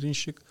 Тэгээ яг тэрэн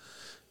шиг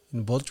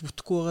энэ болж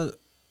бүтэхгүй байгаа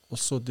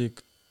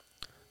улсуудыг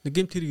нэг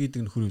гэмт хэрэг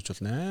гэдэг нөхөр гэж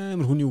болно.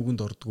 Амар хүний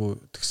үгэнд ордгоо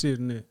тэгсэн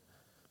хэрнээ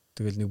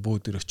тэгэл нэг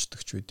бөөдөр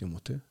очдөг ч байд юм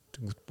уу тий.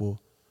 Тэнгүүт бөө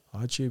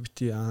АЖБТ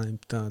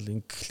амтаал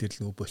ингэхлээр л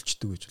нөгөө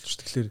болчдөг гэж болж.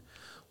 Тэгэхээр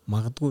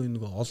магадгүй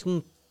нэг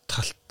олон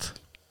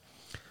талт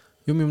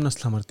юмнаас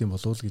л хамаардсан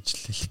болов уу гэж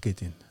хэлэх гээд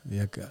байна.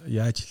 Яг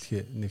яаж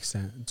хэлэхээ нэг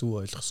сайн зөв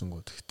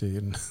ойлгосонгүй. Гэхдээ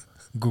ер нь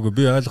үгүй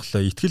би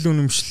ойлголоо. Итгэл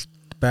үнэмшилт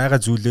байгаа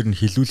зүйлээр нь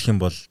хилүүлэх юм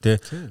бол тий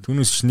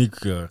түүнээс нэг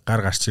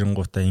гар гарч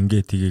ирэнгуудаа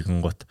ингээ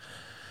тгийгэнгууд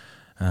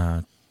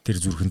тэр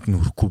зүрхэнд нь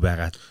хүрэхгүй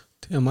байгаад.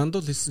 Тэгээ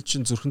мандуул хэлсэн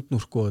чинь зүрхэнд нь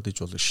хүрэхгүй байгаад иж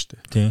болно шүү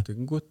дээ.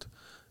 Тэгэнгүүт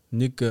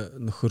нэг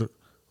нөхөр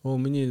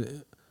миний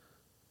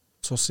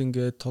цус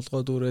ингээ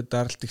толгой дүүрээ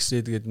даралт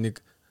гисээд гээд нэг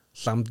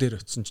лам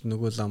дээр очисон чинь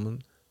нөгөө лам нь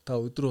та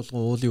өдөр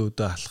болгон уулын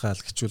өдөө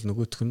алхаал гэчүүл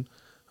нөгөөх нь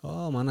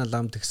манай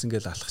лам тэгсэн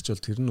гээл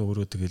алхачвал тэр нь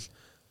өөрөө тэгэл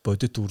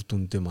бодит үр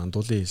дүндээ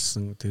мандуулын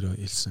хэлсэн тэр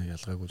хэлсэн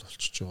ялгаагүй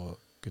болчихж байгаа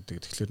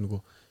гэдэг. Тэгэхээр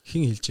нөгөө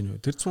хин хэлж ийнэ.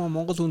 Тэр цэм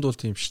Монгол хүнд бол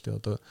тийм шүү дээ.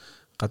 Одоо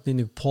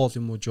гадны нэг Пол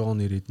юм уу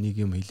Жон ирээд нэг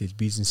юм хэлээл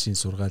бизнесийн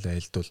сургаал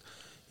айлдвал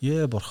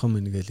бурхан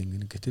минь гээл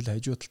ингэ гэтэл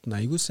хажуу талд нь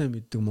айгүй сайн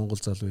мэддэг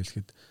монгол залуу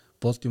хэлэхэд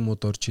болд юм уу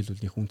дорж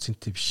хэлвэл их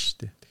үнцэнтэй биш шүү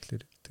дээ.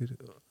 Тэгэхээр тэр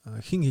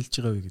хин хэлж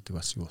байгаа вэ гэдэг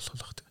бас юу болох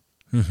вэ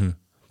гэдэг.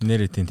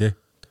 Нэрээ тийм те.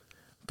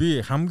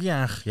 Би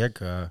хамгийн анх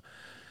яг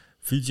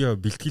видео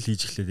бэлтгэл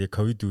хийж эхлээд яг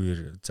ковид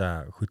үеэр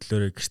за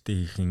хөдлөөрөө гэртээ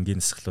хийх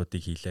энгийн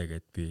засгалуудыг хийлээ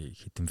гэд би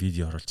хэдэн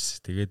видео оруулж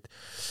ирсэн. Тэгээд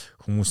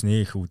хүмүүс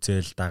нээх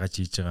үзэл дагаж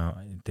хийж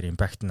байгаа тэр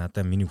импакт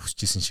надад миний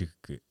хүсчихсэн шиг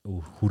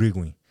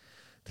хүрээгүй.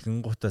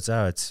 Тэгэн гутаа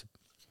заа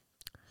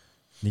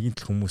нэгэн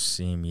тэл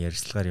хүмүүс ийм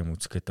ярьцлагаар юм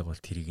үзэх гэдэг бол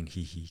тэрийг нь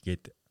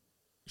хийгээд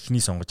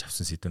эхний сонгож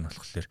авсан сэдв нь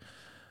болохоор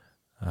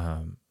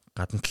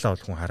гадна талаа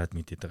бол хүн хараад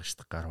мэдээд байгаа шүү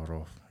дээ. Гар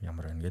уруу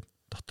ямар байна гэд.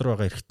 Дотор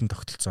байгаа эргэтэн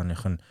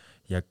тогтолцооных нь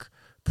яг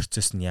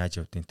процесс нь яаж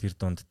явдгийг тэр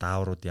дунд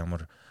дааврууд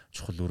ямар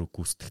чухал үүрэг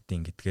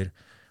гүйцэтгэдэг гэдгээр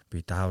би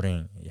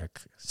дааврын яг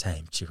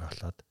сайн хэмжээг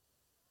олоод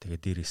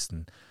тэгээд дээрэс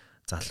нь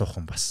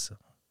залуухан бас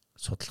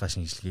судалгаа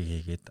шинжилгээ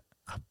хийгээд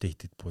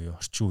апдейтед буюу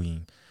орчин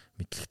үеийн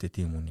мэдлэгтэй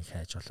тийм үнийг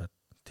хайж болоод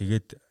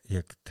тэгээд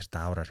яг тэр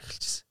даавраар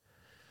эхэлчихсэн.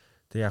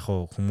 Тэг яг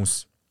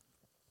хүмүүс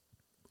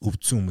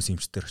өвдсөн хүмүүс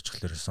эмчтэр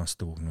очихлоор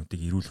сонсдог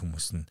үгнүүдийг эрүүл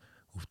хүмүүс нь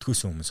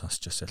өвдгөөс өмнө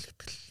сонсч байсаа л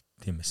гэдэг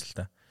тийм эсэл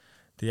та.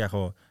 Тэг яг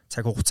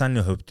цаг хугацааны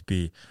хувьд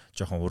би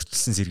жоохон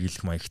урьдчилсан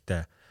сэргийлэх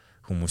маягтай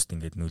хүмүүст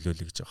ингээд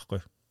нөлөөлөе гэж байгаа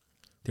байхгүй.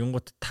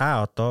 Тэгэнгუთ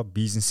та одоо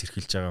бизнес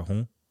эрхэлж байгаа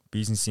хүн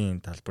бизнесийн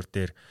талбар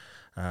дээр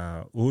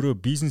өөрөө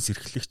бизнес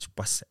эрхлэгч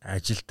бас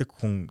ажилдаг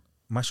хүн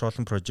маш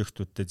олон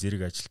прожектуудад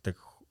зэрэг ажилдаг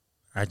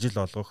ажил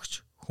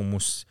олгогч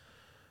хүмүүс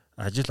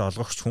ажил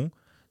олгогч хүн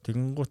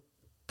тэгэнгუთ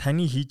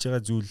таны хийж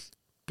байгаа зүйл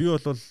би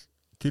бол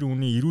тэр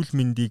хүний эрүүл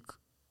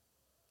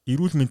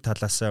мэнд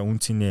талаасаа үн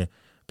цэнэ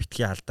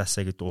битгий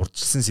алдаасаа гэд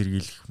урьдчилсан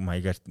сэргийлэх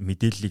маягаар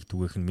мэдээллийг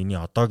түгээх нь миний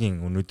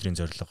одоогийн өнөөдрийн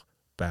зорилго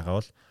байгаа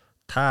бол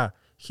та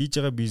хийж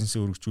байгаа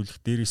бизнесээ өргөжүүлэх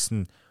дээрээс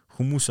нь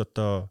хүмүүс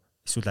одоо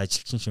эсвэл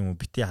ажилчин ч юм уу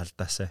битгий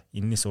алдаасаа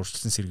энэс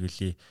урьдчилсан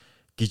сэргийлье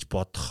гэж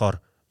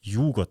бодохоор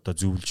юуг одоо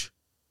зөвлөж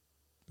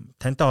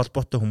тантай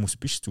холбоотой хүмүүс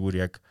биш зүгээр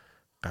яг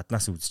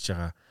гаднаас үзэж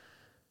байгаа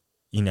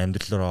энэ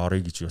амьдрал руу орё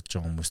гэж бодож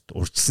байгаа хүмүүст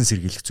урьдчилсан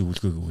сэргийлэх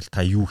зөвлөгөө гэвэл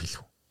та юу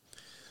хэлэх вэ?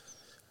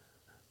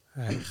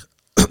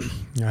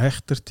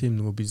 Айхтар тийм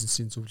нөгөө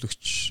бизнесийн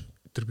зөвлөгч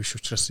тэр биш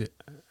учраас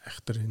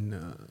айхтар энэ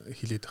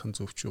хилээд ахын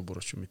зөвч юу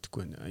буруу ч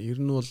мэдэхгүй байна. Ер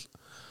нь бол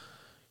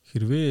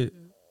хэрвээ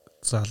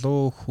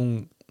залуу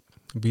хүн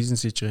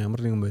бизнес хийж байгаа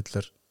ямар нэгэн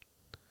байдлаар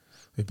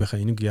бяха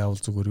энийг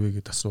яавал зүгээр вэ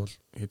гэд асуувал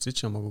хэзээ ч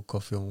хамаагүй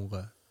кофе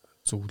уунгаа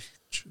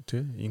зөвлөж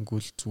тий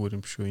ингүүл зүгээр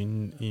юм шүү энэ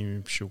ийм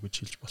юм шүү гэж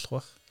хэлж болох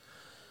байх.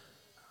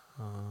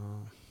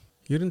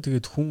 Ер нь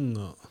тэгээд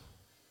хүн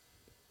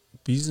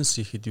бизнес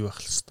хийхэд юу ах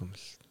хэвчээ юм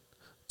л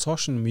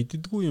цоош нь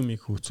мэддэггүй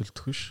юмыг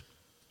хөөцөлдөх биш.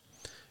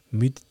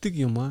 Мэддэг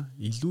юмаа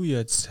илүү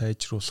яаж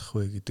сайжруулах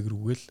вэ гэдэг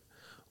рүүгээл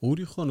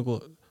өөрийнхөө нөгөө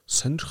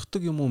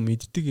сонирхдаг юм уу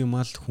мэддэг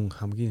юмаа л хүн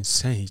хамгийн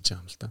сайн хийж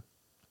байгаа юм л да.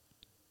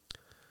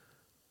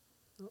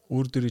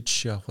 Өөр дөр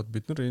жишээ авахад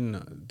бид нар энэ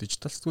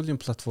дижитал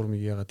сэтгүүлийн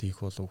платформыг яагаад хийх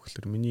болов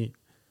гэхээр миний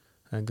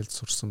англид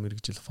сурсан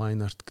мэргэжил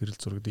fine art гэрэл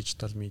зураг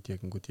дижитал медиа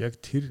гингүүд яг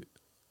тэр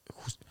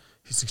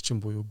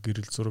хэсэгчин буюу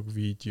гэрэл зураг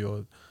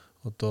видео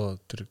одоо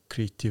тэр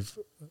креатив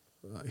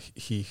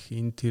хийх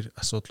энэ тэр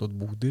асуудлууд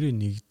бүгдээрээ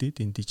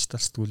нэгдээд энэ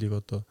дижитал сэтгүүлийг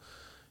одоо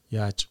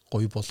яаж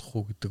гоё болгох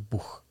уу гэдэг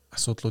бүх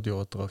асуудлууд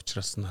яваад байгаа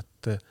учраас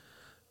надтай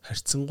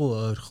харьцангуй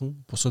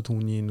ойрхон бусад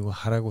хүний нөгөө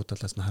хараагүй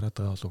талаас нь хараад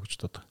байгаа болов уу гэж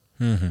боддог.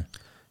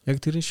 Яг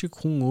тэрэн шиг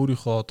хүн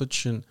өөрийнхөө одоо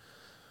жишээ нь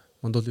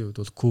Монголын хувьд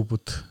бол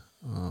кубд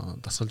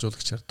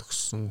дасгалжуулагчаар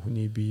төгссөн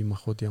хүний бие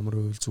махбод ямар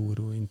байвал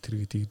зүгээр вэ энэ тэр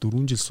гэдгийг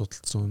 4 жил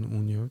судалсан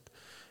үүний хувьд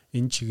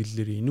энэ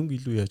чиглэлээр энүүг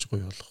илүү яаж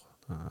гоё болгох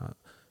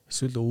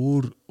эсвэл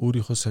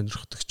өөрийнхөө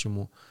сонирхдаг ч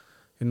юм уу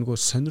энэ нөгөө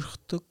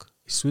сонирхдаг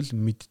эсвэл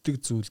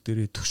мэддэг зүйл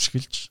дээрээ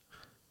түшгэлж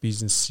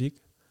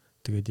бизнесийг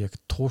тэгээд яг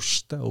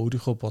тууштай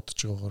өөрийнхөө бодож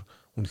байгаагаар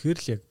үнэхээр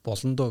л яг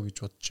болно доо гэж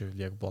бодож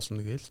байвал яг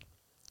болно гээл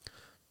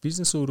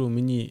бизнес өөрөө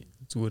миний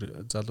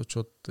зүгээр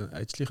залуучууд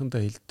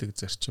ажлынхандаа хэлдэг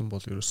зарчим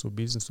бол ерөөсөө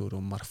бизнес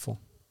өөрөө марафон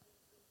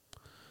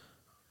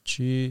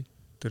чи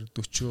тэр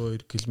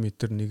 42 км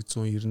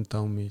 195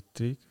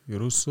 метрийг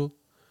ерөөсөө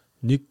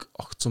нэг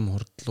огцом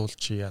хурдлуул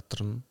чи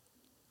ядарна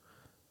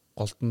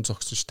голдон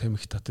зогсож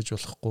тамхи татаж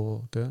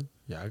болохгүй тий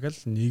яг л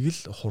нэг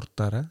л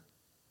хурдаараа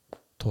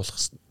туулах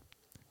хэрэгтэй.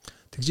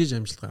 Тэгжээж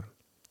амжилт гарна.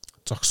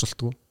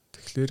 Зогсолтгүй.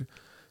 Тэгэхээр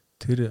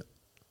тэр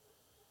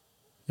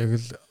яг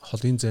л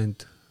холын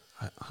зайд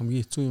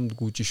хамгийн хэцүү юмд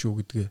гүйж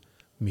шүү гэдгээ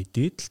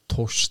мэдээд л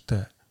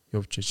тууштай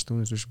явж иж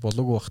түүнээс биш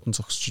болоогүй вахтан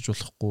зогсчих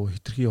болохгүй,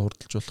 хитрхи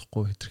хурдалж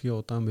болохгүй, хитрхи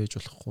удаан байж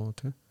болохгүй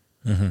тий.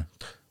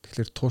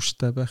 Тэгэхээр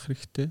тууштай байх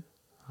хэрэгтэй.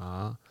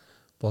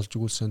 Болж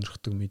игэл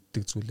сонирхдаг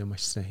мэддэг зүйлээ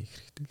маш сайн хийх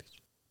хэрэгтэй л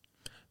гэж.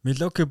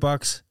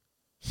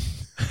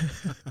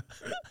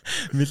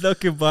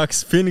 Milwaukee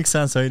Bucks Phoenix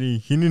Suns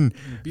хоёрын хинэн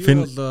би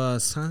бол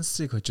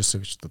Suns-ыг хожоосоо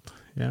гэж боддог.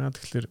 Яагаад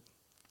тэгэхээр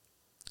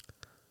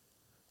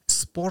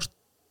спорт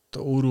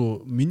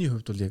өөрөө миний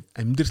хувьд бол яг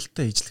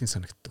амьдралтай ижлэхэн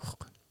санагддаг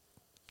байхгүй.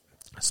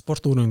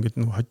 Спорт өөрөө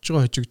ингээд нэг хожиж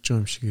байгаа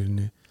юм шиг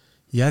ирнэ.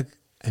 Яг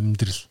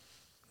амьдрал.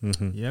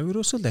 Яг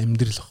ерөөсөө л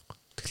амьдрал байхгүй.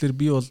 Тэгэхээр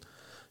би бол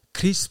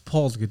Крис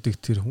Пол гэдэг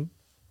тэр хүн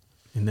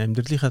энэ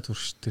амьдралынхаа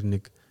турш тэр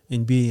нэг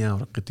NBA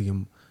авраг гэдэг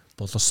юм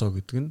болосоо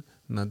гэдэг нь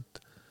над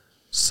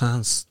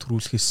Санс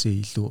төрүүлэхээсээ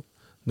илүү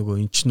нөгөө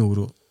эн чинь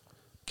өөрөө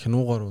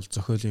киногоор бол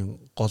зохиолын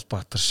гол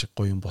баатар шиг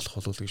гоё юм болох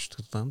болов гэж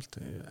боддог юм л.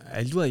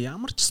 Альва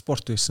ямар ч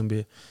спорт байсан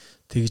бэ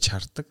тэгж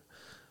хардаг.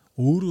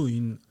 Өөрөө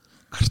энэ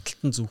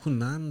арталтан зөвхөн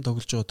наан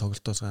тоглож байгаа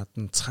тоглолтоос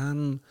гадна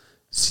цаана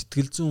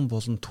сэтгэл зүйн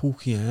болон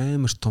түүхийн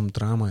амар том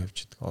драма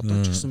явж байгаа. Одоо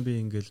ч гэсэн би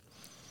ингээл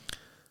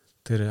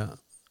тэр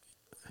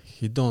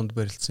хэдэн онд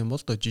барилцсан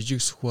бол доо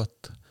жижиг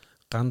сүхбат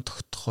ган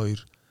тогтох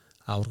хоёр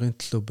аврагын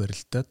төлөө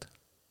барилдаад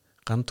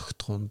ган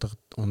тогтох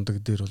ундаг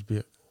дээр бол би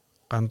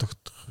ган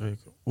тогтохыг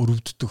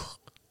өрөвддөг.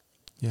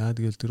 Яа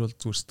тэгэл тэр бол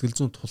зүгээр сэтгэл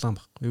зүйн тулаан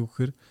баггүй. Юу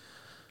гэхээр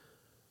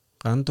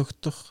ган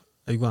тогтох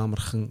айгүй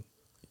амархан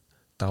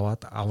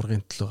даваад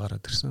аврагын төлөө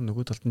гараад ирсэн.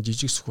 Нөгөө талд нь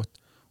жижиг сүхбат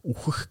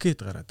үхэх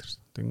гээд гараад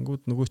ирсэн.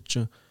 Тэнгүүд нөгөө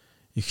чинь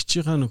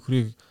ихчийнхаа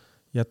нөхрийг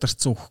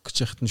ядарсан үхэх гэж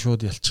яхад нь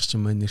шууд ялчих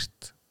чинь маань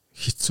нэрт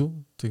хэцүү.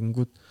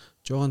 Тэнгүүд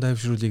жоохон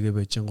тайвшруулъя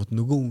байж ангууд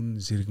нөгөө үнэн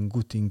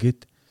сэргэнгүүт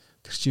ингээд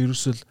тэр чинь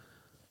ерөөсөл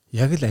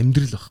яг л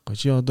амьдрал байхгүй.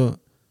 Чи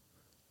одоо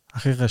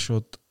ахыгаа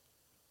шууд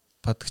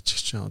падагчих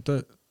чинь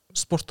одоо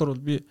спортоор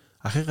бол би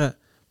ахыгаа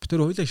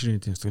битэр хоёлаа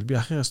ширээний тэмцэл би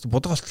ахыгаас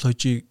бодголт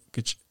хожий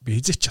гэж би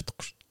хизээч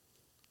чадахгүй шүү.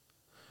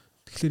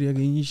 Тэгэхээр яг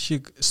энэ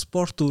шиг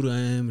спорт өөр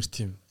амар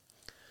тийм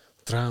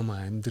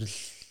драма амьдрал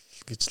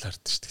гэж л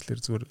хардаг шүү.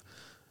 Тэгэхээр зүгээр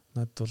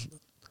надад бол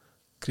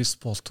Крис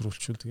Пол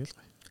төрүүлчихвэл тэгэл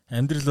гоё.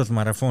 Амьдрал бол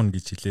марафон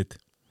гэж хэлээд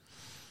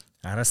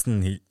араас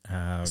нь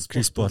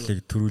Крис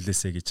Полыг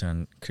төрүүлээсэ гэж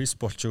байгаа. Крис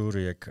Пол ч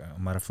өөрөө яг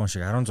марафон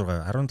шиг 16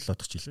 17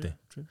 дахь жилдээ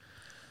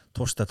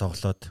тууштай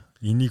тоглоод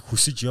энийг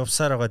хүсэж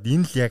явсаар байгаад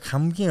энэ л яг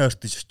хамгийн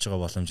ойртож очиж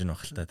байгаа боломж нь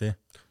баг л та тий.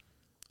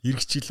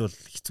 Ирэх жил бол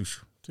хэцүү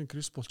шүү. Тийм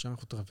Крис Пол ч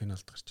анх удаага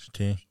финалд гарч ирсэн.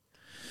 Тий.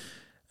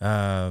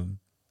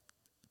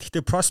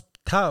 Гэхдээ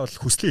та бол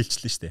хүслээ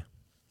хэлчихлээ шүү дээ.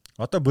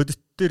 Одоо бодит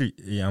дээр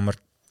ямар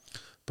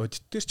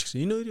бодит дээр ч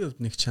гэсэн энэ хоёрын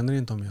хувьд нэг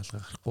чанарын том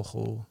ялгаа гарахгүй бах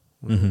уу.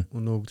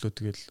 Өнөө өглөө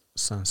тэгэл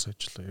санс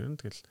очлоо ер нь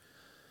тэгэл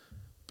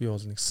би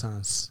бол нэг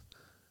санс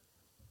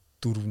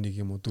 4-1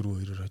 юм уу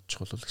 4-2-оор очих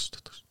болов гэж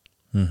боддог.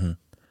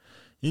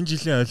 Энэ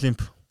жилийн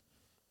олимп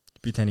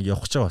би таныг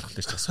явах гэж байгаа болохоор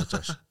ч асууж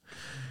байгаа шүү.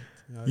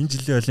 Энэ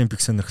жилийн олимпик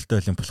сонирхолтой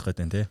олимп болох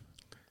гэдэг нь тий.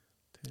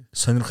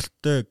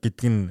 Сонирхолтой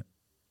гэдэг нь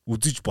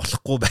үзэж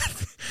болохгүй байх.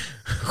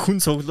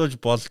 Хүн цуглуулж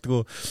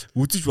болдгоо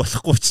үзэж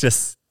болохгүй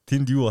учраас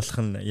тэнд юу болох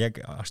нь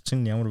яг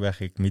орчин ямар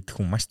байхыг мэдэх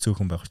хүн маш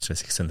цөөхөн байх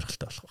учраас их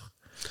сонирхолтой болох байх.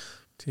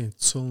 Тийм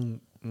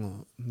 100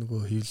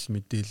 нөгөө хэвлэл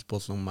мэдээлэл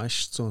болон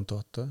маш 100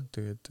 тоотой.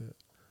 Тэгээд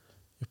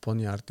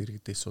Японы ард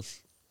иргэдээс бол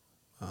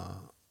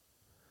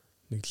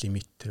нэг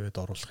лимит тавиад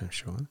оруулах юм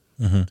шиг байна.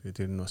 Тэгээд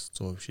тэр нь бас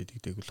 100%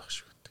 шийдэгдээг л ах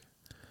шиг байна.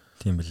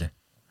 Тийм билээ.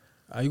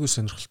 Айгуу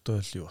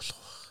сонирхолтой л юу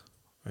болох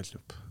вэ?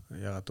 Олимп.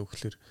 Ягаад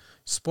гэвэл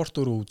спорт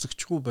өөрөө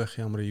үзэгчгүй байх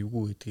ямар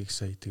эвгүй гэдгийг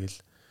сая тэгэл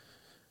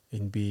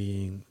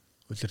NBA-ийн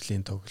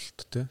улирлын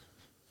тоглолт те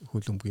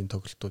хөлбөмбөгийн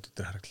тоглолтууд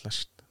дээр харагдлаа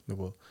шүү дээ.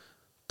 Нөгөө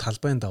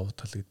талбайн давуу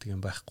тал гэдэг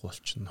юм байхгүй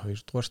болчихно.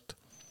 Хоёрдугаарт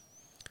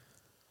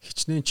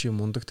хичнээн чи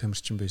мундаг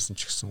тамирчин байсан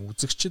ч гэсэн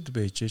үзэгчд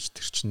байж ээж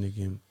тэр чинь нэг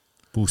юм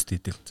буст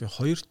хийдэг. Тэгээ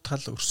хоёр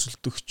тал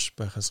өрсөлдөгч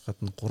байхаас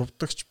гадна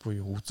гуравдагч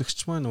буюу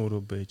үзэгч маань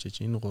өөрөө байж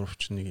ээж энэ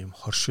гуравч нэг юм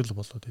хоршил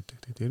болоод идэг.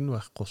 Тэр нь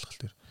байхгүй болох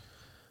тэр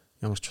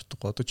ямар ч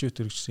утгагүй. Одоо чи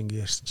төрөгчс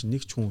ингэ ярьсан чинь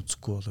нэг ч хүн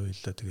үзэхгүй болоо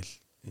хоёлаа тэгэл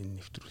энэ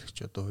нэвтрүүлэгч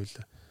одоо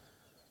хоёлаа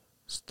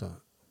өстой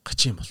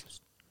гачин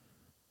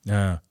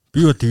болно.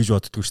 Би бол тэгж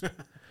боддгоо шүү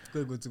дээ.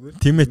 Үгүй зүгээр.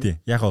 Тийм ээ тий.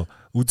 Яг гоо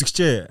үзэгч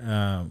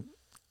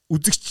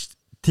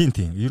тийм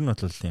ер нь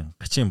бол тийм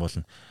гачин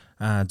болно.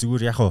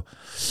 Зүгээр яг гоо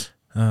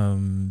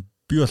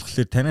би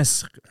болохоор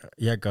танаас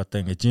яг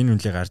одоо ингэ жин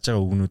үнлээ гарч байгаа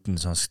үгнүүд нь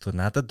сонсогдоход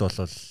надад бол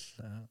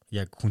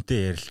яг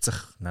хүнтэй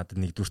ярилцах надад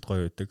нэгдүгürt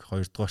гоё байдаг.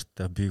 Хоёрдугаарт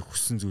би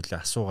хүссэн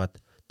зүйлээ асуугаад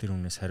тэр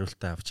хүнээс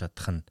хариултаа авч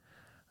чадах нь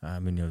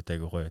миний хувьд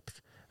айгүй гоё байдаг.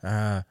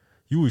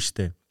 Юу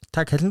ийштэй.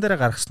 Та календараа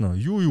гаргасан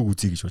уу? Юу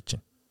үзье гэж бодож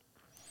байна?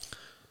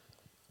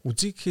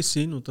 Үзье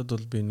гэхээс энэ удаад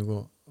бол би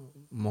нөгөө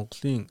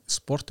Монголын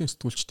спортын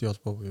сэтгүүлчдийн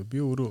холбоо буюу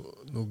би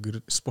өөрөө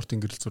нөгөө спортын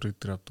гэрэл зураг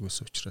дээр авдаг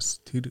байсан учраас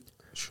тэр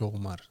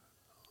шугамар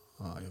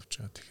явж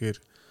байгаа. Тэгэхээр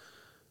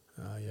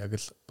яг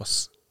л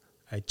бас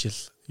ажил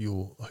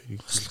юу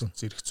хоёрыг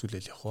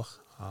зэрэгцүүлэл явах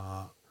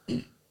бах.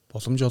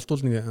 Боломж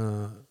олдвол нэг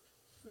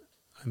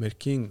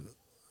Америкийн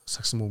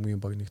сагсан бөмбөгийн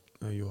багныг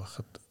юу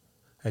хахад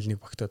аль нэг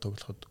багтаа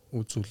тоглоход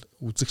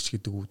үзэгч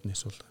гэдэг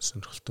үүднээс бол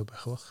сонирхолтой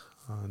байх бах.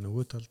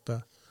 Нөгөө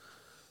талдаа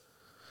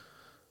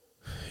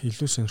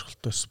илүү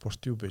сонирхолтой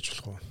спорт юу байж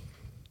болох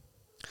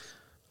вэ?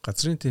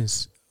 Газрын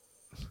теннис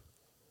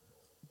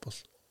бол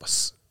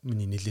бас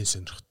миний нэлээд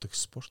сонирхдаг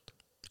спорт.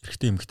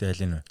 Эрэгтэй эмэгтэй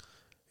аль нь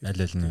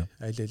вэ?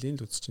 Аль нь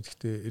л үзчих.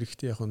 Гэхдээ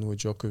эрэгтэй яг нөгөө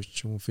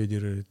Джокович юм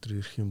Федерер дээр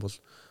ирэх юм бол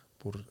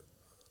бүр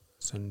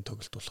сонир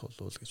тоглолт болох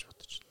болов гэж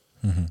бодож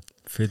байна.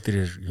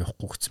 Федерер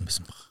явахгүй гэсэн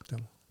байсан баг.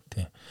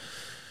 Тийм.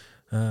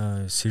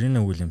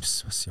 Серена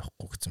Уильямс бас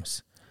явахгүй гэсэн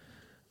байсан.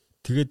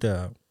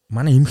 Тэгээд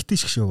манай эмэгтэй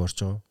шиг шоуг орж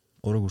байгаа.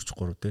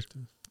 3-3 дээр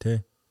тий.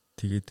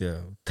 Тэгээд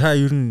та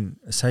ер нь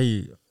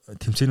сая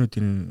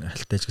тэмцээнүүдийн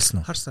хальт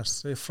ажилласан уу?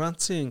 Харсарс.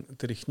 Францын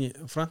тэр ихний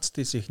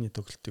Францдээс ихний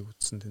тоглолтыг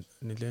үзсэн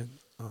нэлээ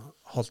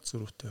хол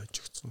зөрүүтэй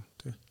ажигдсан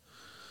тий.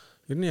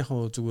 Ер нь яг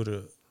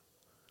зүгээр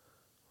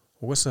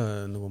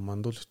угаасаа нөгөө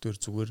мандуул хөтөр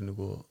зүгээр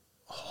нөгөө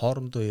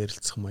хоорондоо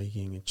ярилцах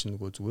маягийн энэ чинь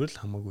нөгөө зүгээр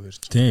л хамаагүй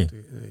ярьж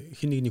байгаа.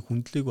 Хин нэгний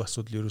хүндлээгүй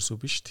асуудал ерөөсөө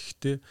биш.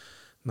 Тэгэхдээ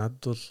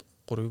надад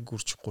бол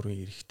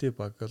 3-3 эрэхтэй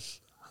баг л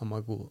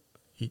хамаагүй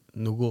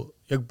нөгөө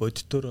яг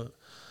бодитоор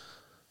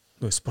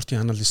нөгөө спортын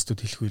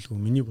аналистууд хэлэх үйлгүй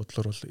миний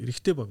бодлоор бол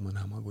эрэхтэй баг маань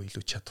хамаагүй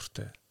илүү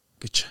чадвартай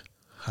гэж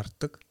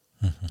хардаг.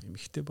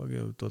 Эмэгтэй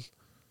багийн хувьд бол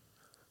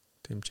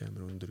тэм ч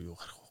амар өндөр юу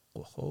гарах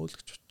байхгүй бахаа л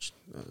гэж бодчих.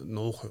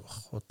 Нуух байх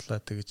худлаа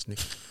тэгэж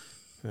нэг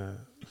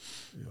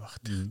юу бах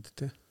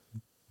тий.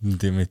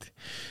 Тэмээд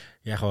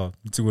яг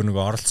зүгээр нэг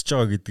оролцож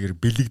байгаа гэдгээр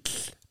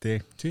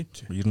бэлэгдэл тий.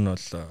 Ер нь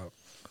бол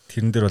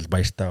тэрэн дээр бол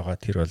баяртай байгаа.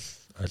 Тэр бол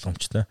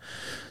ойлгомжтой.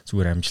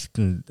 Зүгээр амжилт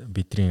нь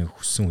бидний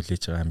хүссэн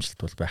хүлээж байгаа амжилт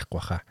бол байхгүй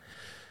баха.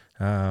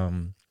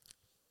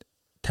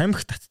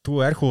 Тамхи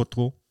татдгүй, арх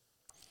уудгүй.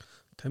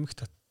 Тамхи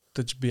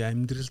татдаж би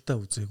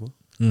амьдралдаа үзээгүй.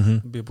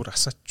 Би бүр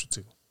асаач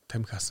үзээгүй.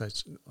 Тамхи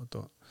асааж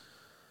одоо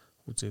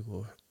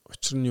үзээгүй.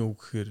 Учир нь юу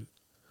гэхээр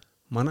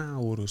манай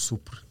өөрөө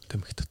супер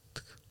тамхи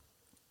татдаг.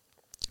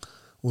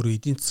 Өөрөө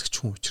эдийн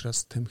засагч хүн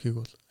учраас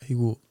тамхиг бол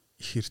айгүй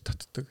ихээр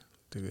татдаг.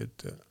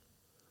 Тэгээд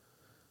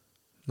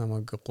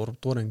намайг 3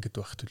 дугаар ангид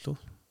байхад лөө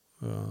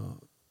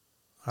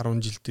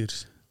 10 жил дээр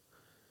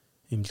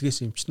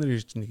эмнэлгээс эмчнэр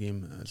ирж нэг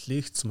юм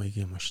лекц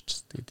маягийн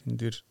уншиж. Тэгээд энэ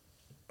дээр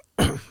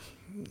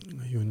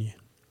юуны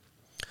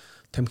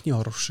тамхины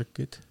орвшиг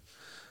гээд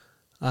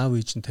аав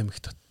ээж нь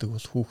тамхи татдаг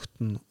бол хүүхэд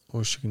нь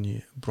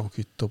уушигны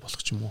бронхиттой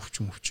болох ч юм уу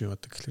өвч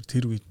яваад. Тэгэхээр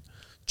тэр үед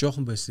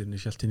жоохон байсан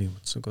нэг шалтгааны юм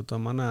утсан. Одоо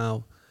манай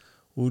аав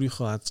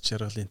өөрийнхөө аз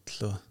жаргалын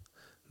төлөө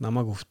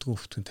намайг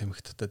өвтгөн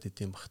тамхи татаад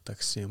идэм бах та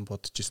гэсэн юм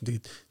бодож ирсэн.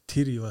 Тэгээд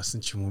тэр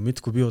юуасан ч юм уу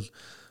мэдгүй. Би бол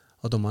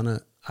одоо манай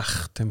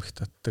ах тамхи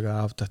татдаг,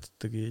 аав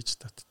татдаг, ээж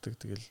татдаг.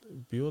 Тэгэл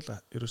би бол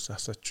ерөөсөө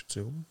асаач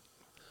үзээгүй.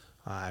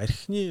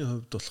 Архины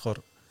хувьд болохоор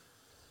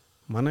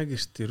манай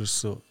гэрт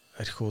ерөөсөө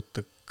архи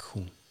уудаг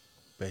хүн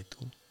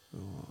байдгүй.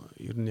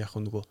 Ер нь яг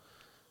нөгөө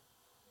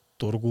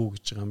дургу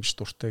гэж байгаа юм биш,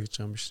 дуртай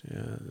гэж байгаа юм биш.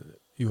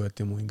 Юу яа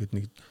гэм үү ингээд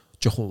нэг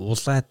жоохон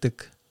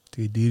улаадаг.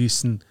 Тэгээд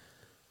дээрээс нь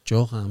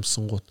жоохон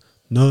амсангууд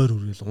нойр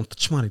үрэл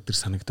унтчмаар идэр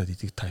санагдаад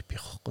идэг тайп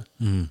явах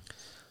байхгүй.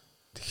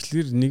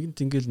 Тэгэхээр нэгэнт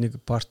ингээл нэг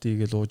парти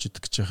игээл ууж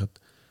идэх гэж яхад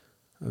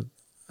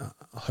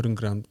 20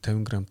 г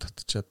 50 г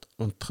татчихад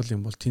унтхал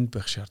юм бол тэнд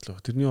байх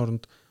шаардлага. Тэрний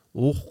оронд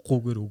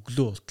уухгүйгээр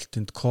өглөө болтол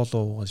тэнд кола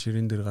уугаад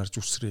ширээн дээр гарч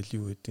үсрээл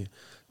юу гэдэг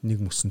нэг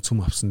мөсөн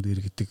цөм авсан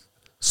дээр гэдэг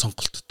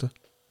сонголттой.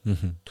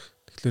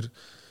 Тэгэхээр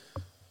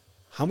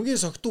хамгийн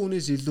согтуу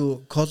үнээс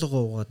илүү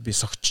колагоо уугаад би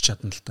согч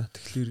чадна л та.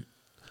 Тэгэхээр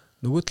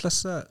нөгөө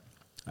талаасаа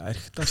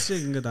архи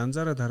тасыг ингээд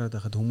анзаараад хараад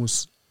байхад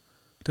хүмүүс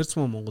тэр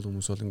цэм Монгол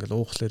хүмүүс бол ингээд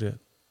уухлаар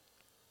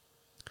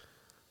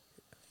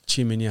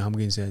чи миний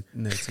хамгийн сайн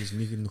найз гэж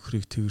нэг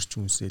нөхрийг тэрч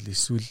үнсэл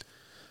эсвэл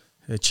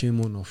чи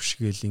мөн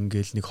овшгээл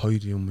ингээл нэг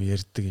хоёр юм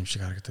ярьдаг юм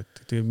шиг харагдаад.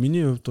 Тэгээ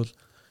миний хувьд бол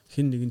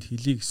хэн нэгэнд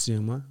хэлий гэсэн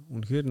юм аа.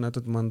 Үнэхээр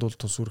надад мандуул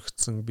тус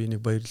үргэцсэн би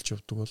нэг баярлж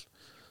явдаг бол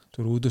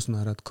тэр өөдөөс нь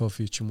хараад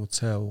кофе ч юм уу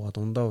цай уугаад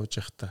ундаа ууж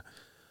явахдаа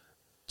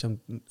чам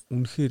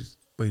үнэхээр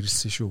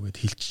баярлсан шүү гэд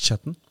хэлчих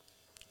чадна.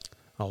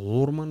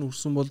 Уур маань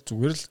үрсэн бол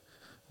зүгээр л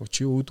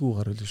чи өөдгөө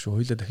гарвал шүү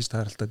хоёлаа дахиж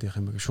тааралтаад явах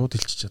юм бэ шууд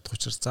хэлчих чадах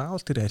учраас заавал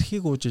тэр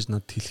архийг ууж иж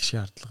надад хэлэх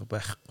шаардлага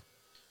байхгүй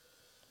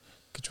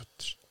гэж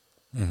боддоо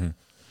шүү.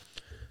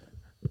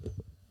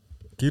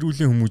 Гэр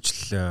бүлийн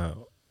хүмүүжил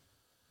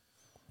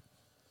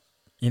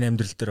энэ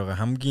амьдрал дээр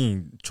байгаа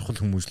хамгийн чухал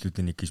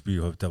хүмүүжлүүдийн нэг гэж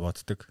би хувьдаа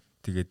боддог.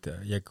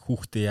 Тэгээд яг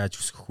хүүхдээ яаж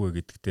өсгөх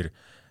вэ гэдэг дээр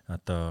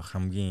одоо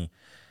хамгийн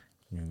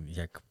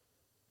яг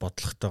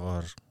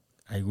бодлоготойгоор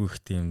айгүй их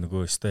тийм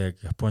нөгөө өстой яг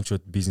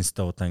японочууд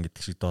бизнестэй удаан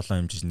гэдэг шиг 7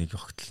 хэмжиж нэг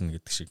огтлно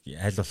гэдэг шиг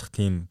аль болох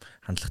тийм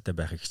хандлагатай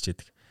байхыг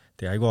хичээдэг.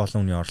 Тэгээ айгүй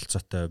олон хүний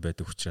оролцоотой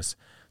байдаг учраас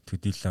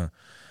төдийлөн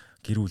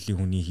гэр бүлийн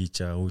хүний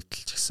хийж байгаа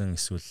үйлдэл ч гэсэн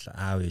эсвэл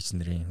аав ээж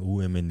нарын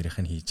өвөө эмээнэрийнх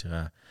нь хийж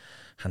байгаа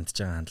хандж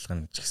байгаа хандлага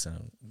нь ч гэсэн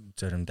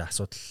заримдаа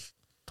асуудал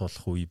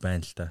тулах үе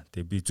байна л да.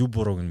 Тэгээ би зөв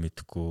бурууг нь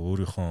мэдэхгүй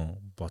өөрийнхөө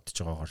бодож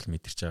байгаагаар л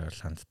мэдэрч байгаагаар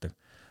л ханддаг.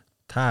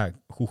 Та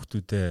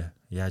хүүхдүүдээ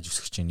яаж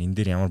өсгөж чинь энэ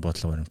дээр ямар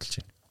бодлого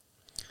баримталж байна?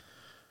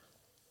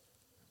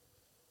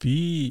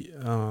 Би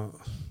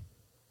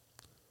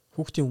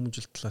хүүхдийн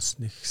хүмүүжил талаас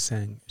нэг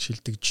сайн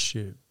шилдэг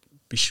жишээ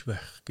биш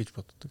байх гэж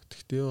боддог.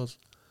 Гэхдээ бол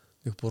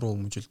нэг буруу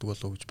хүмүүжилдэг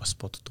болов уу гэж бас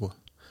боддог.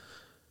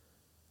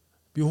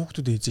 Би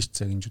хүүхдүүд эзэж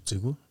цагинж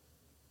үзээгүй.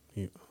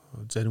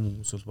 Зарим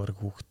хүмүүс бол баг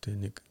хүүхдтэй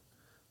нэг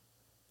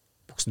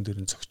бүксэн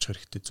дээр нь цогцох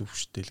хэрэгтэй зүв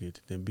штэй л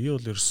гэдэг. Би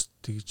бол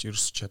тэгж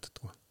ерөөс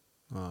чаддаггүй.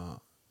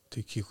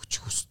 Тэг хийх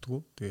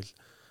хүсдэггүй. Тэгэл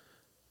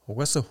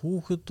угаасаа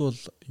хүүхэд бол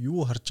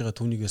юу харж байгаа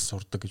түүнийгээс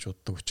сурдаг гэж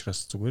боддог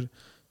учраас зүгээр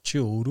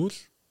чи өөрөө л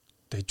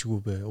дажгүй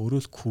бай,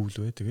 өөрөө л кул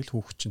бай. Тэгэл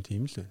хүүхэд чинь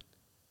тийм л байна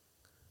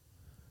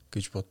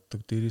гэж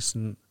боддог. Дээрээс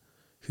нь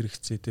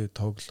хэрэгцээтэй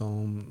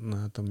тоглоом,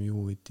 наадам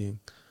юу гэдیں۔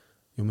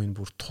 Юм энэ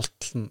бүр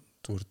тултал нь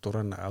зүгээр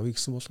дураа нь авъя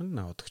гэсэн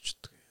болгоно аваад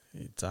өгчдөг.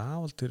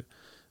 Заавал тэр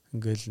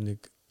ингээл нэг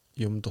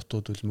юм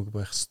дотоод үлмэг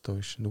байх хэрэгтэй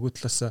биш. Нөгөө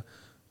талаасаа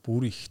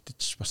бүр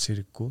ихтэж бас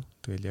хэрэггүй.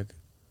 Тэгэл яг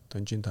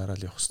донжийн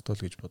тараал явах хэрэгтэй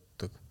л гэж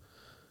боддог.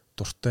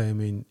 Дуртай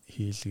амийн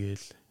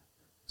хийлгээл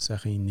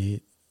сайхан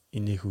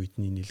инээх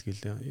үедний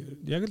нийлгээл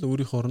яг л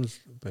өөрийнхөө орн л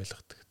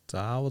байлгадаг.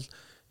 Заавал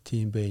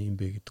тийм бай юм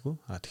бэ гэдгүү.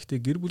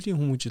 Тэгвэл гэр бүлийн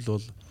хүмүүжил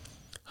бол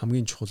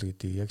хамгийн чухал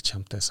гэдгийг яг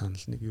чамтай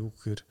санал нэг юу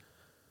гэхээр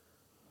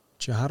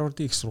чи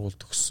Харвардын их сургуульд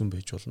төгссөн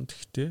байж болно.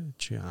 Тэгвэл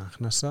чи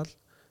анханасаа л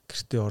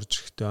гэртээ орж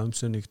ирэхдээ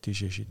өмсөө нэг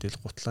тийшээ шидэл,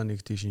 гутлаа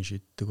нэг тийшин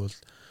шиддэг бол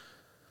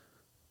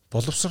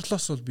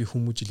боловсрлоос бол би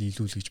хүмүүжил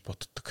ийлүүл гэж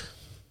боддог.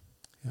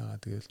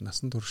 Яагаад гэвэл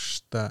насан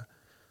туршдаа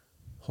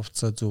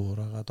хувцаа зөв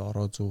хураагаад,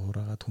 ороо зөв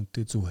хураагаад,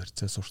 хүнтэй зөв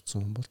харьцаа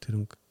сурцсан хүн бол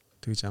тэрнг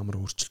тэгж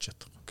амар өөрчилж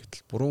чадахгүй.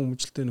 Гэтэл буруу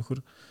өмжилтэй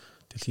нөхөр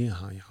дэлхийн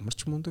ямар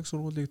ч мундаг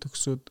сургуулийг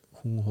төгсөөд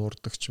хүн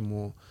хуурдаг ч юм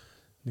уу,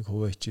 нэг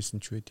хуваа хичээсэн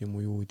ч байд юм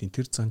уу, юу гэдэг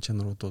тэр зан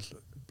чанарууд бол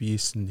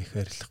биеэс нь их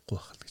арилахгүй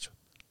байх л гэж бод.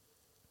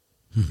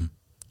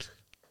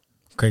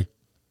 Окей.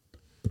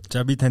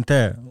 За би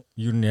тантай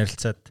ер нь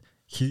ярилцаад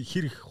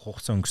хэр их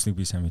хугацаа өнгөрснийг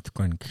би сайн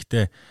мэдэхгүй байна.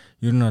 Гэхдээ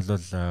ер нь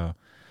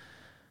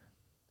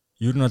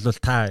бол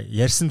та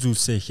ярьсан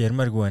зүйлсээ их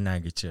ярмааргүй байна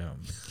гэж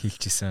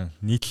хэлчихсэн.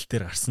 Нийтлэл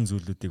дээр гарсан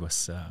зүйлүүдийг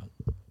бас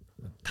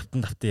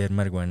тавтан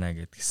ярмааргүй байна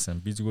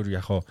гэдгийгсэн. Би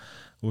зүгээр яг хаа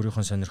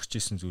өөрийнхөө сонирхож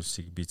исэн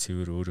зүйлсийг би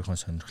цэвэр өөрийнхөө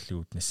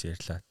сонирхлын үүднээс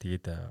ярьлаа.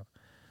 Тэгээд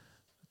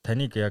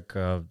таныг яг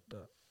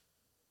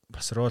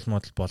бас рол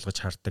модел болгож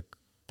хардаг,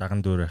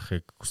 даган дүүр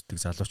байхыг хүсдэг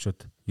залуучууд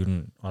ер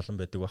нь олон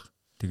байдаг бах.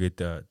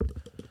 Тэгээд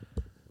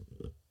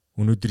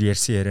өнөөдөр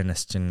ярьсан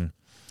ярианаас чинь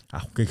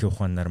авах гээх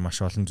ухаанаар маш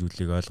олон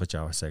зүйлийг ойлгож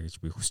аваасаа гэж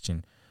би хүсэж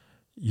байна.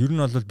 Ер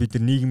нь бол бид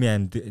нар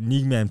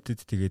нийгмийн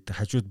амьтад тэгээд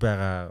хажууд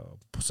байгаа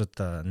бусад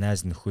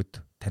найз нөхөд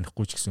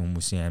танихгүй ч гэсэн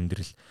хүмүүсийн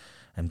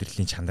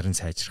амьдралын чанарын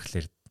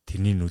сайжрахлаар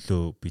тэрний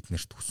нөлөө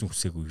биднэрт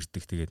хүсээгүй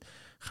ирдэг. Тэгээд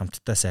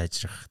хамтдаа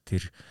сайжрах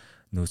тэр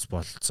нөөц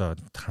бололцоо,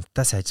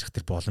 хамтдаа сайжрах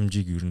тэр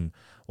боломжийг ер нь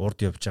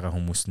урд явж байгаа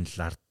хүмүүс нь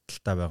л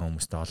ардталтай байгаа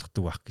хүмүүстээ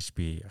олгодог байх гэж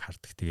би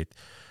хардаг. Тэгээд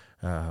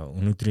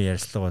өнөөдрийн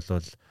ярилцлага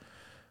бол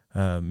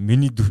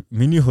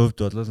миний хувьд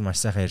бол маш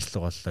сайхан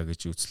ярилцлага боллоо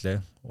гэж үзлээ.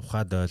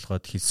 Ухаад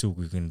ойлгоод хэлсэн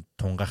үгийг нь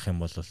тунгаах юм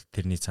бол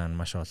тэрний цаана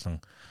маш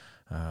олон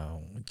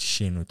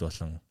жишээнүүд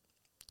болон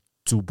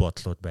зөв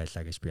бодлууд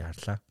байлаа гэж би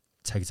харлаа.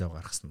 Цаг зав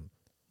гаргасан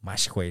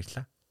маш их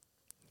баярлаа.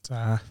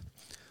 За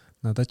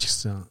надад ч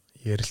гэсэн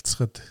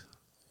ярилцахад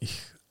их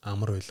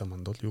амар байлаа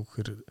манд бол юу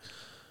гэхээр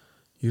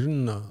ер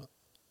нь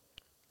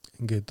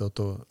ингээд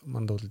одоо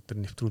манд бол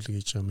тэр нэвтрүүлэг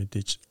хийж байгаа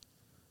мэдээж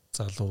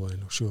залуу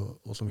байна,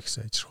 өшөө улам их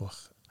сайжрах байх.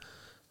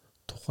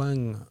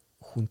 Тухайн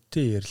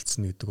хүнтэй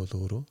ярилцсан гэдэг бол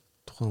өөрөө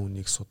тухайн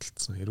хүнийг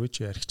судалцсан. Хэрвээ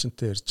чи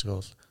архичинтай ярьж байгаа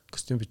бол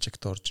костюм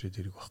бичигт орж ирээд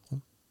ирэх байхгүй.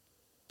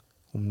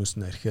 Өмнөөс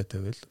нь архиа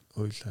тавиал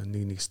ойлаа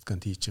нэг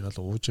стакант хийж байгаа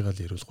л ууж байгаа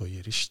л ярил гоё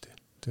ярина штэ.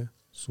 Тэ?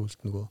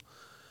 Сүүлд нөгөө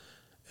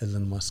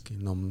Elon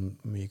Musk-ийн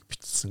номыг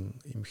бичсэн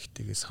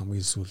эмэгтэйгээс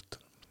хамгийн сүүлд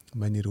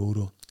манер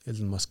өөрөө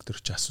Elon Musk төр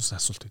ч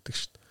асуулт өгдөг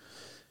штэ.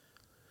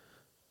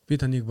 Би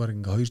таныг баг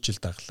ингээ 2 жил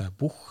даглаа.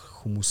 Бүх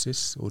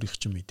хүмүүсээс өөрийнх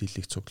чинь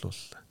мэдээллийг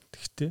цуглууллаа.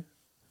 Тэгтээ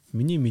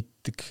миний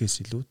мэддэг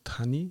гэхээс илүү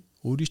таны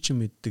өөрийн чинь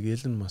мэддэг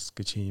Elon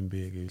Musk гэж юм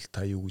бэ гэвэл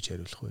та юу гэж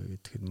хариулах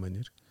вэ гэхэд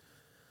манер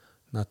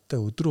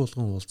надтай өдөр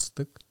болгон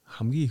уулздаг,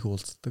 хамгийн их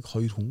уулздаг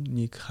 2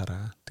 хүнийг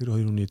хараа. Тэр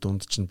 2 хүний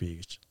дунд чинь би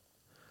гэж.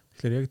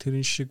 Тэгэхээр яг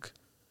тэрэн шиг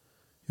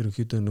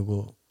ерөнхийдөө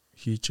нөгөө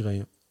хийж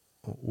байгаа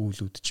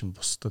үйлүүд чинь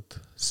бусдад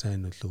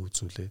сайн нөлөө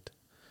үзүүлээд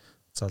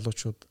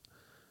залуучууд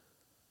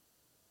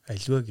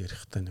альваг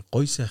ярихдаа нэг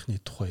гой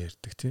сайхны тухай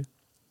ярьдаг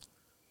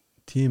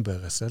тийм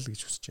байгаасаа л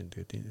гэж хүсэж байна.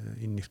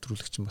 Тэгээд энэ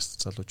нэвтрүүлэгч бас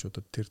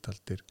залуучуудад тэр тал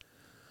дээр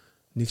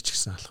нэг ч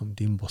гэсэн алхам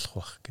дэм болох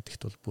байх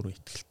гэдэгт бол бүрэн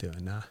итгэлтэй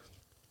байна.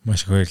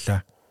 Маш их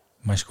баярлаа.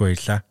 Маш их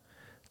баярлаа.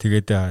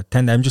 Тэгээд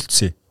танд амжилт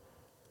хүсье.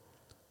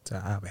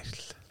 За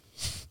баярлалаа.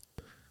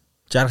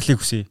 Жаргалыг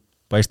хүсье.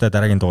 Баяртай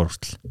дараагийн дугаар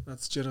хүртэл.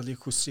 Наад жаргалыг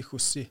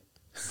хүсье.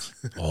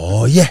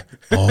 Оо е.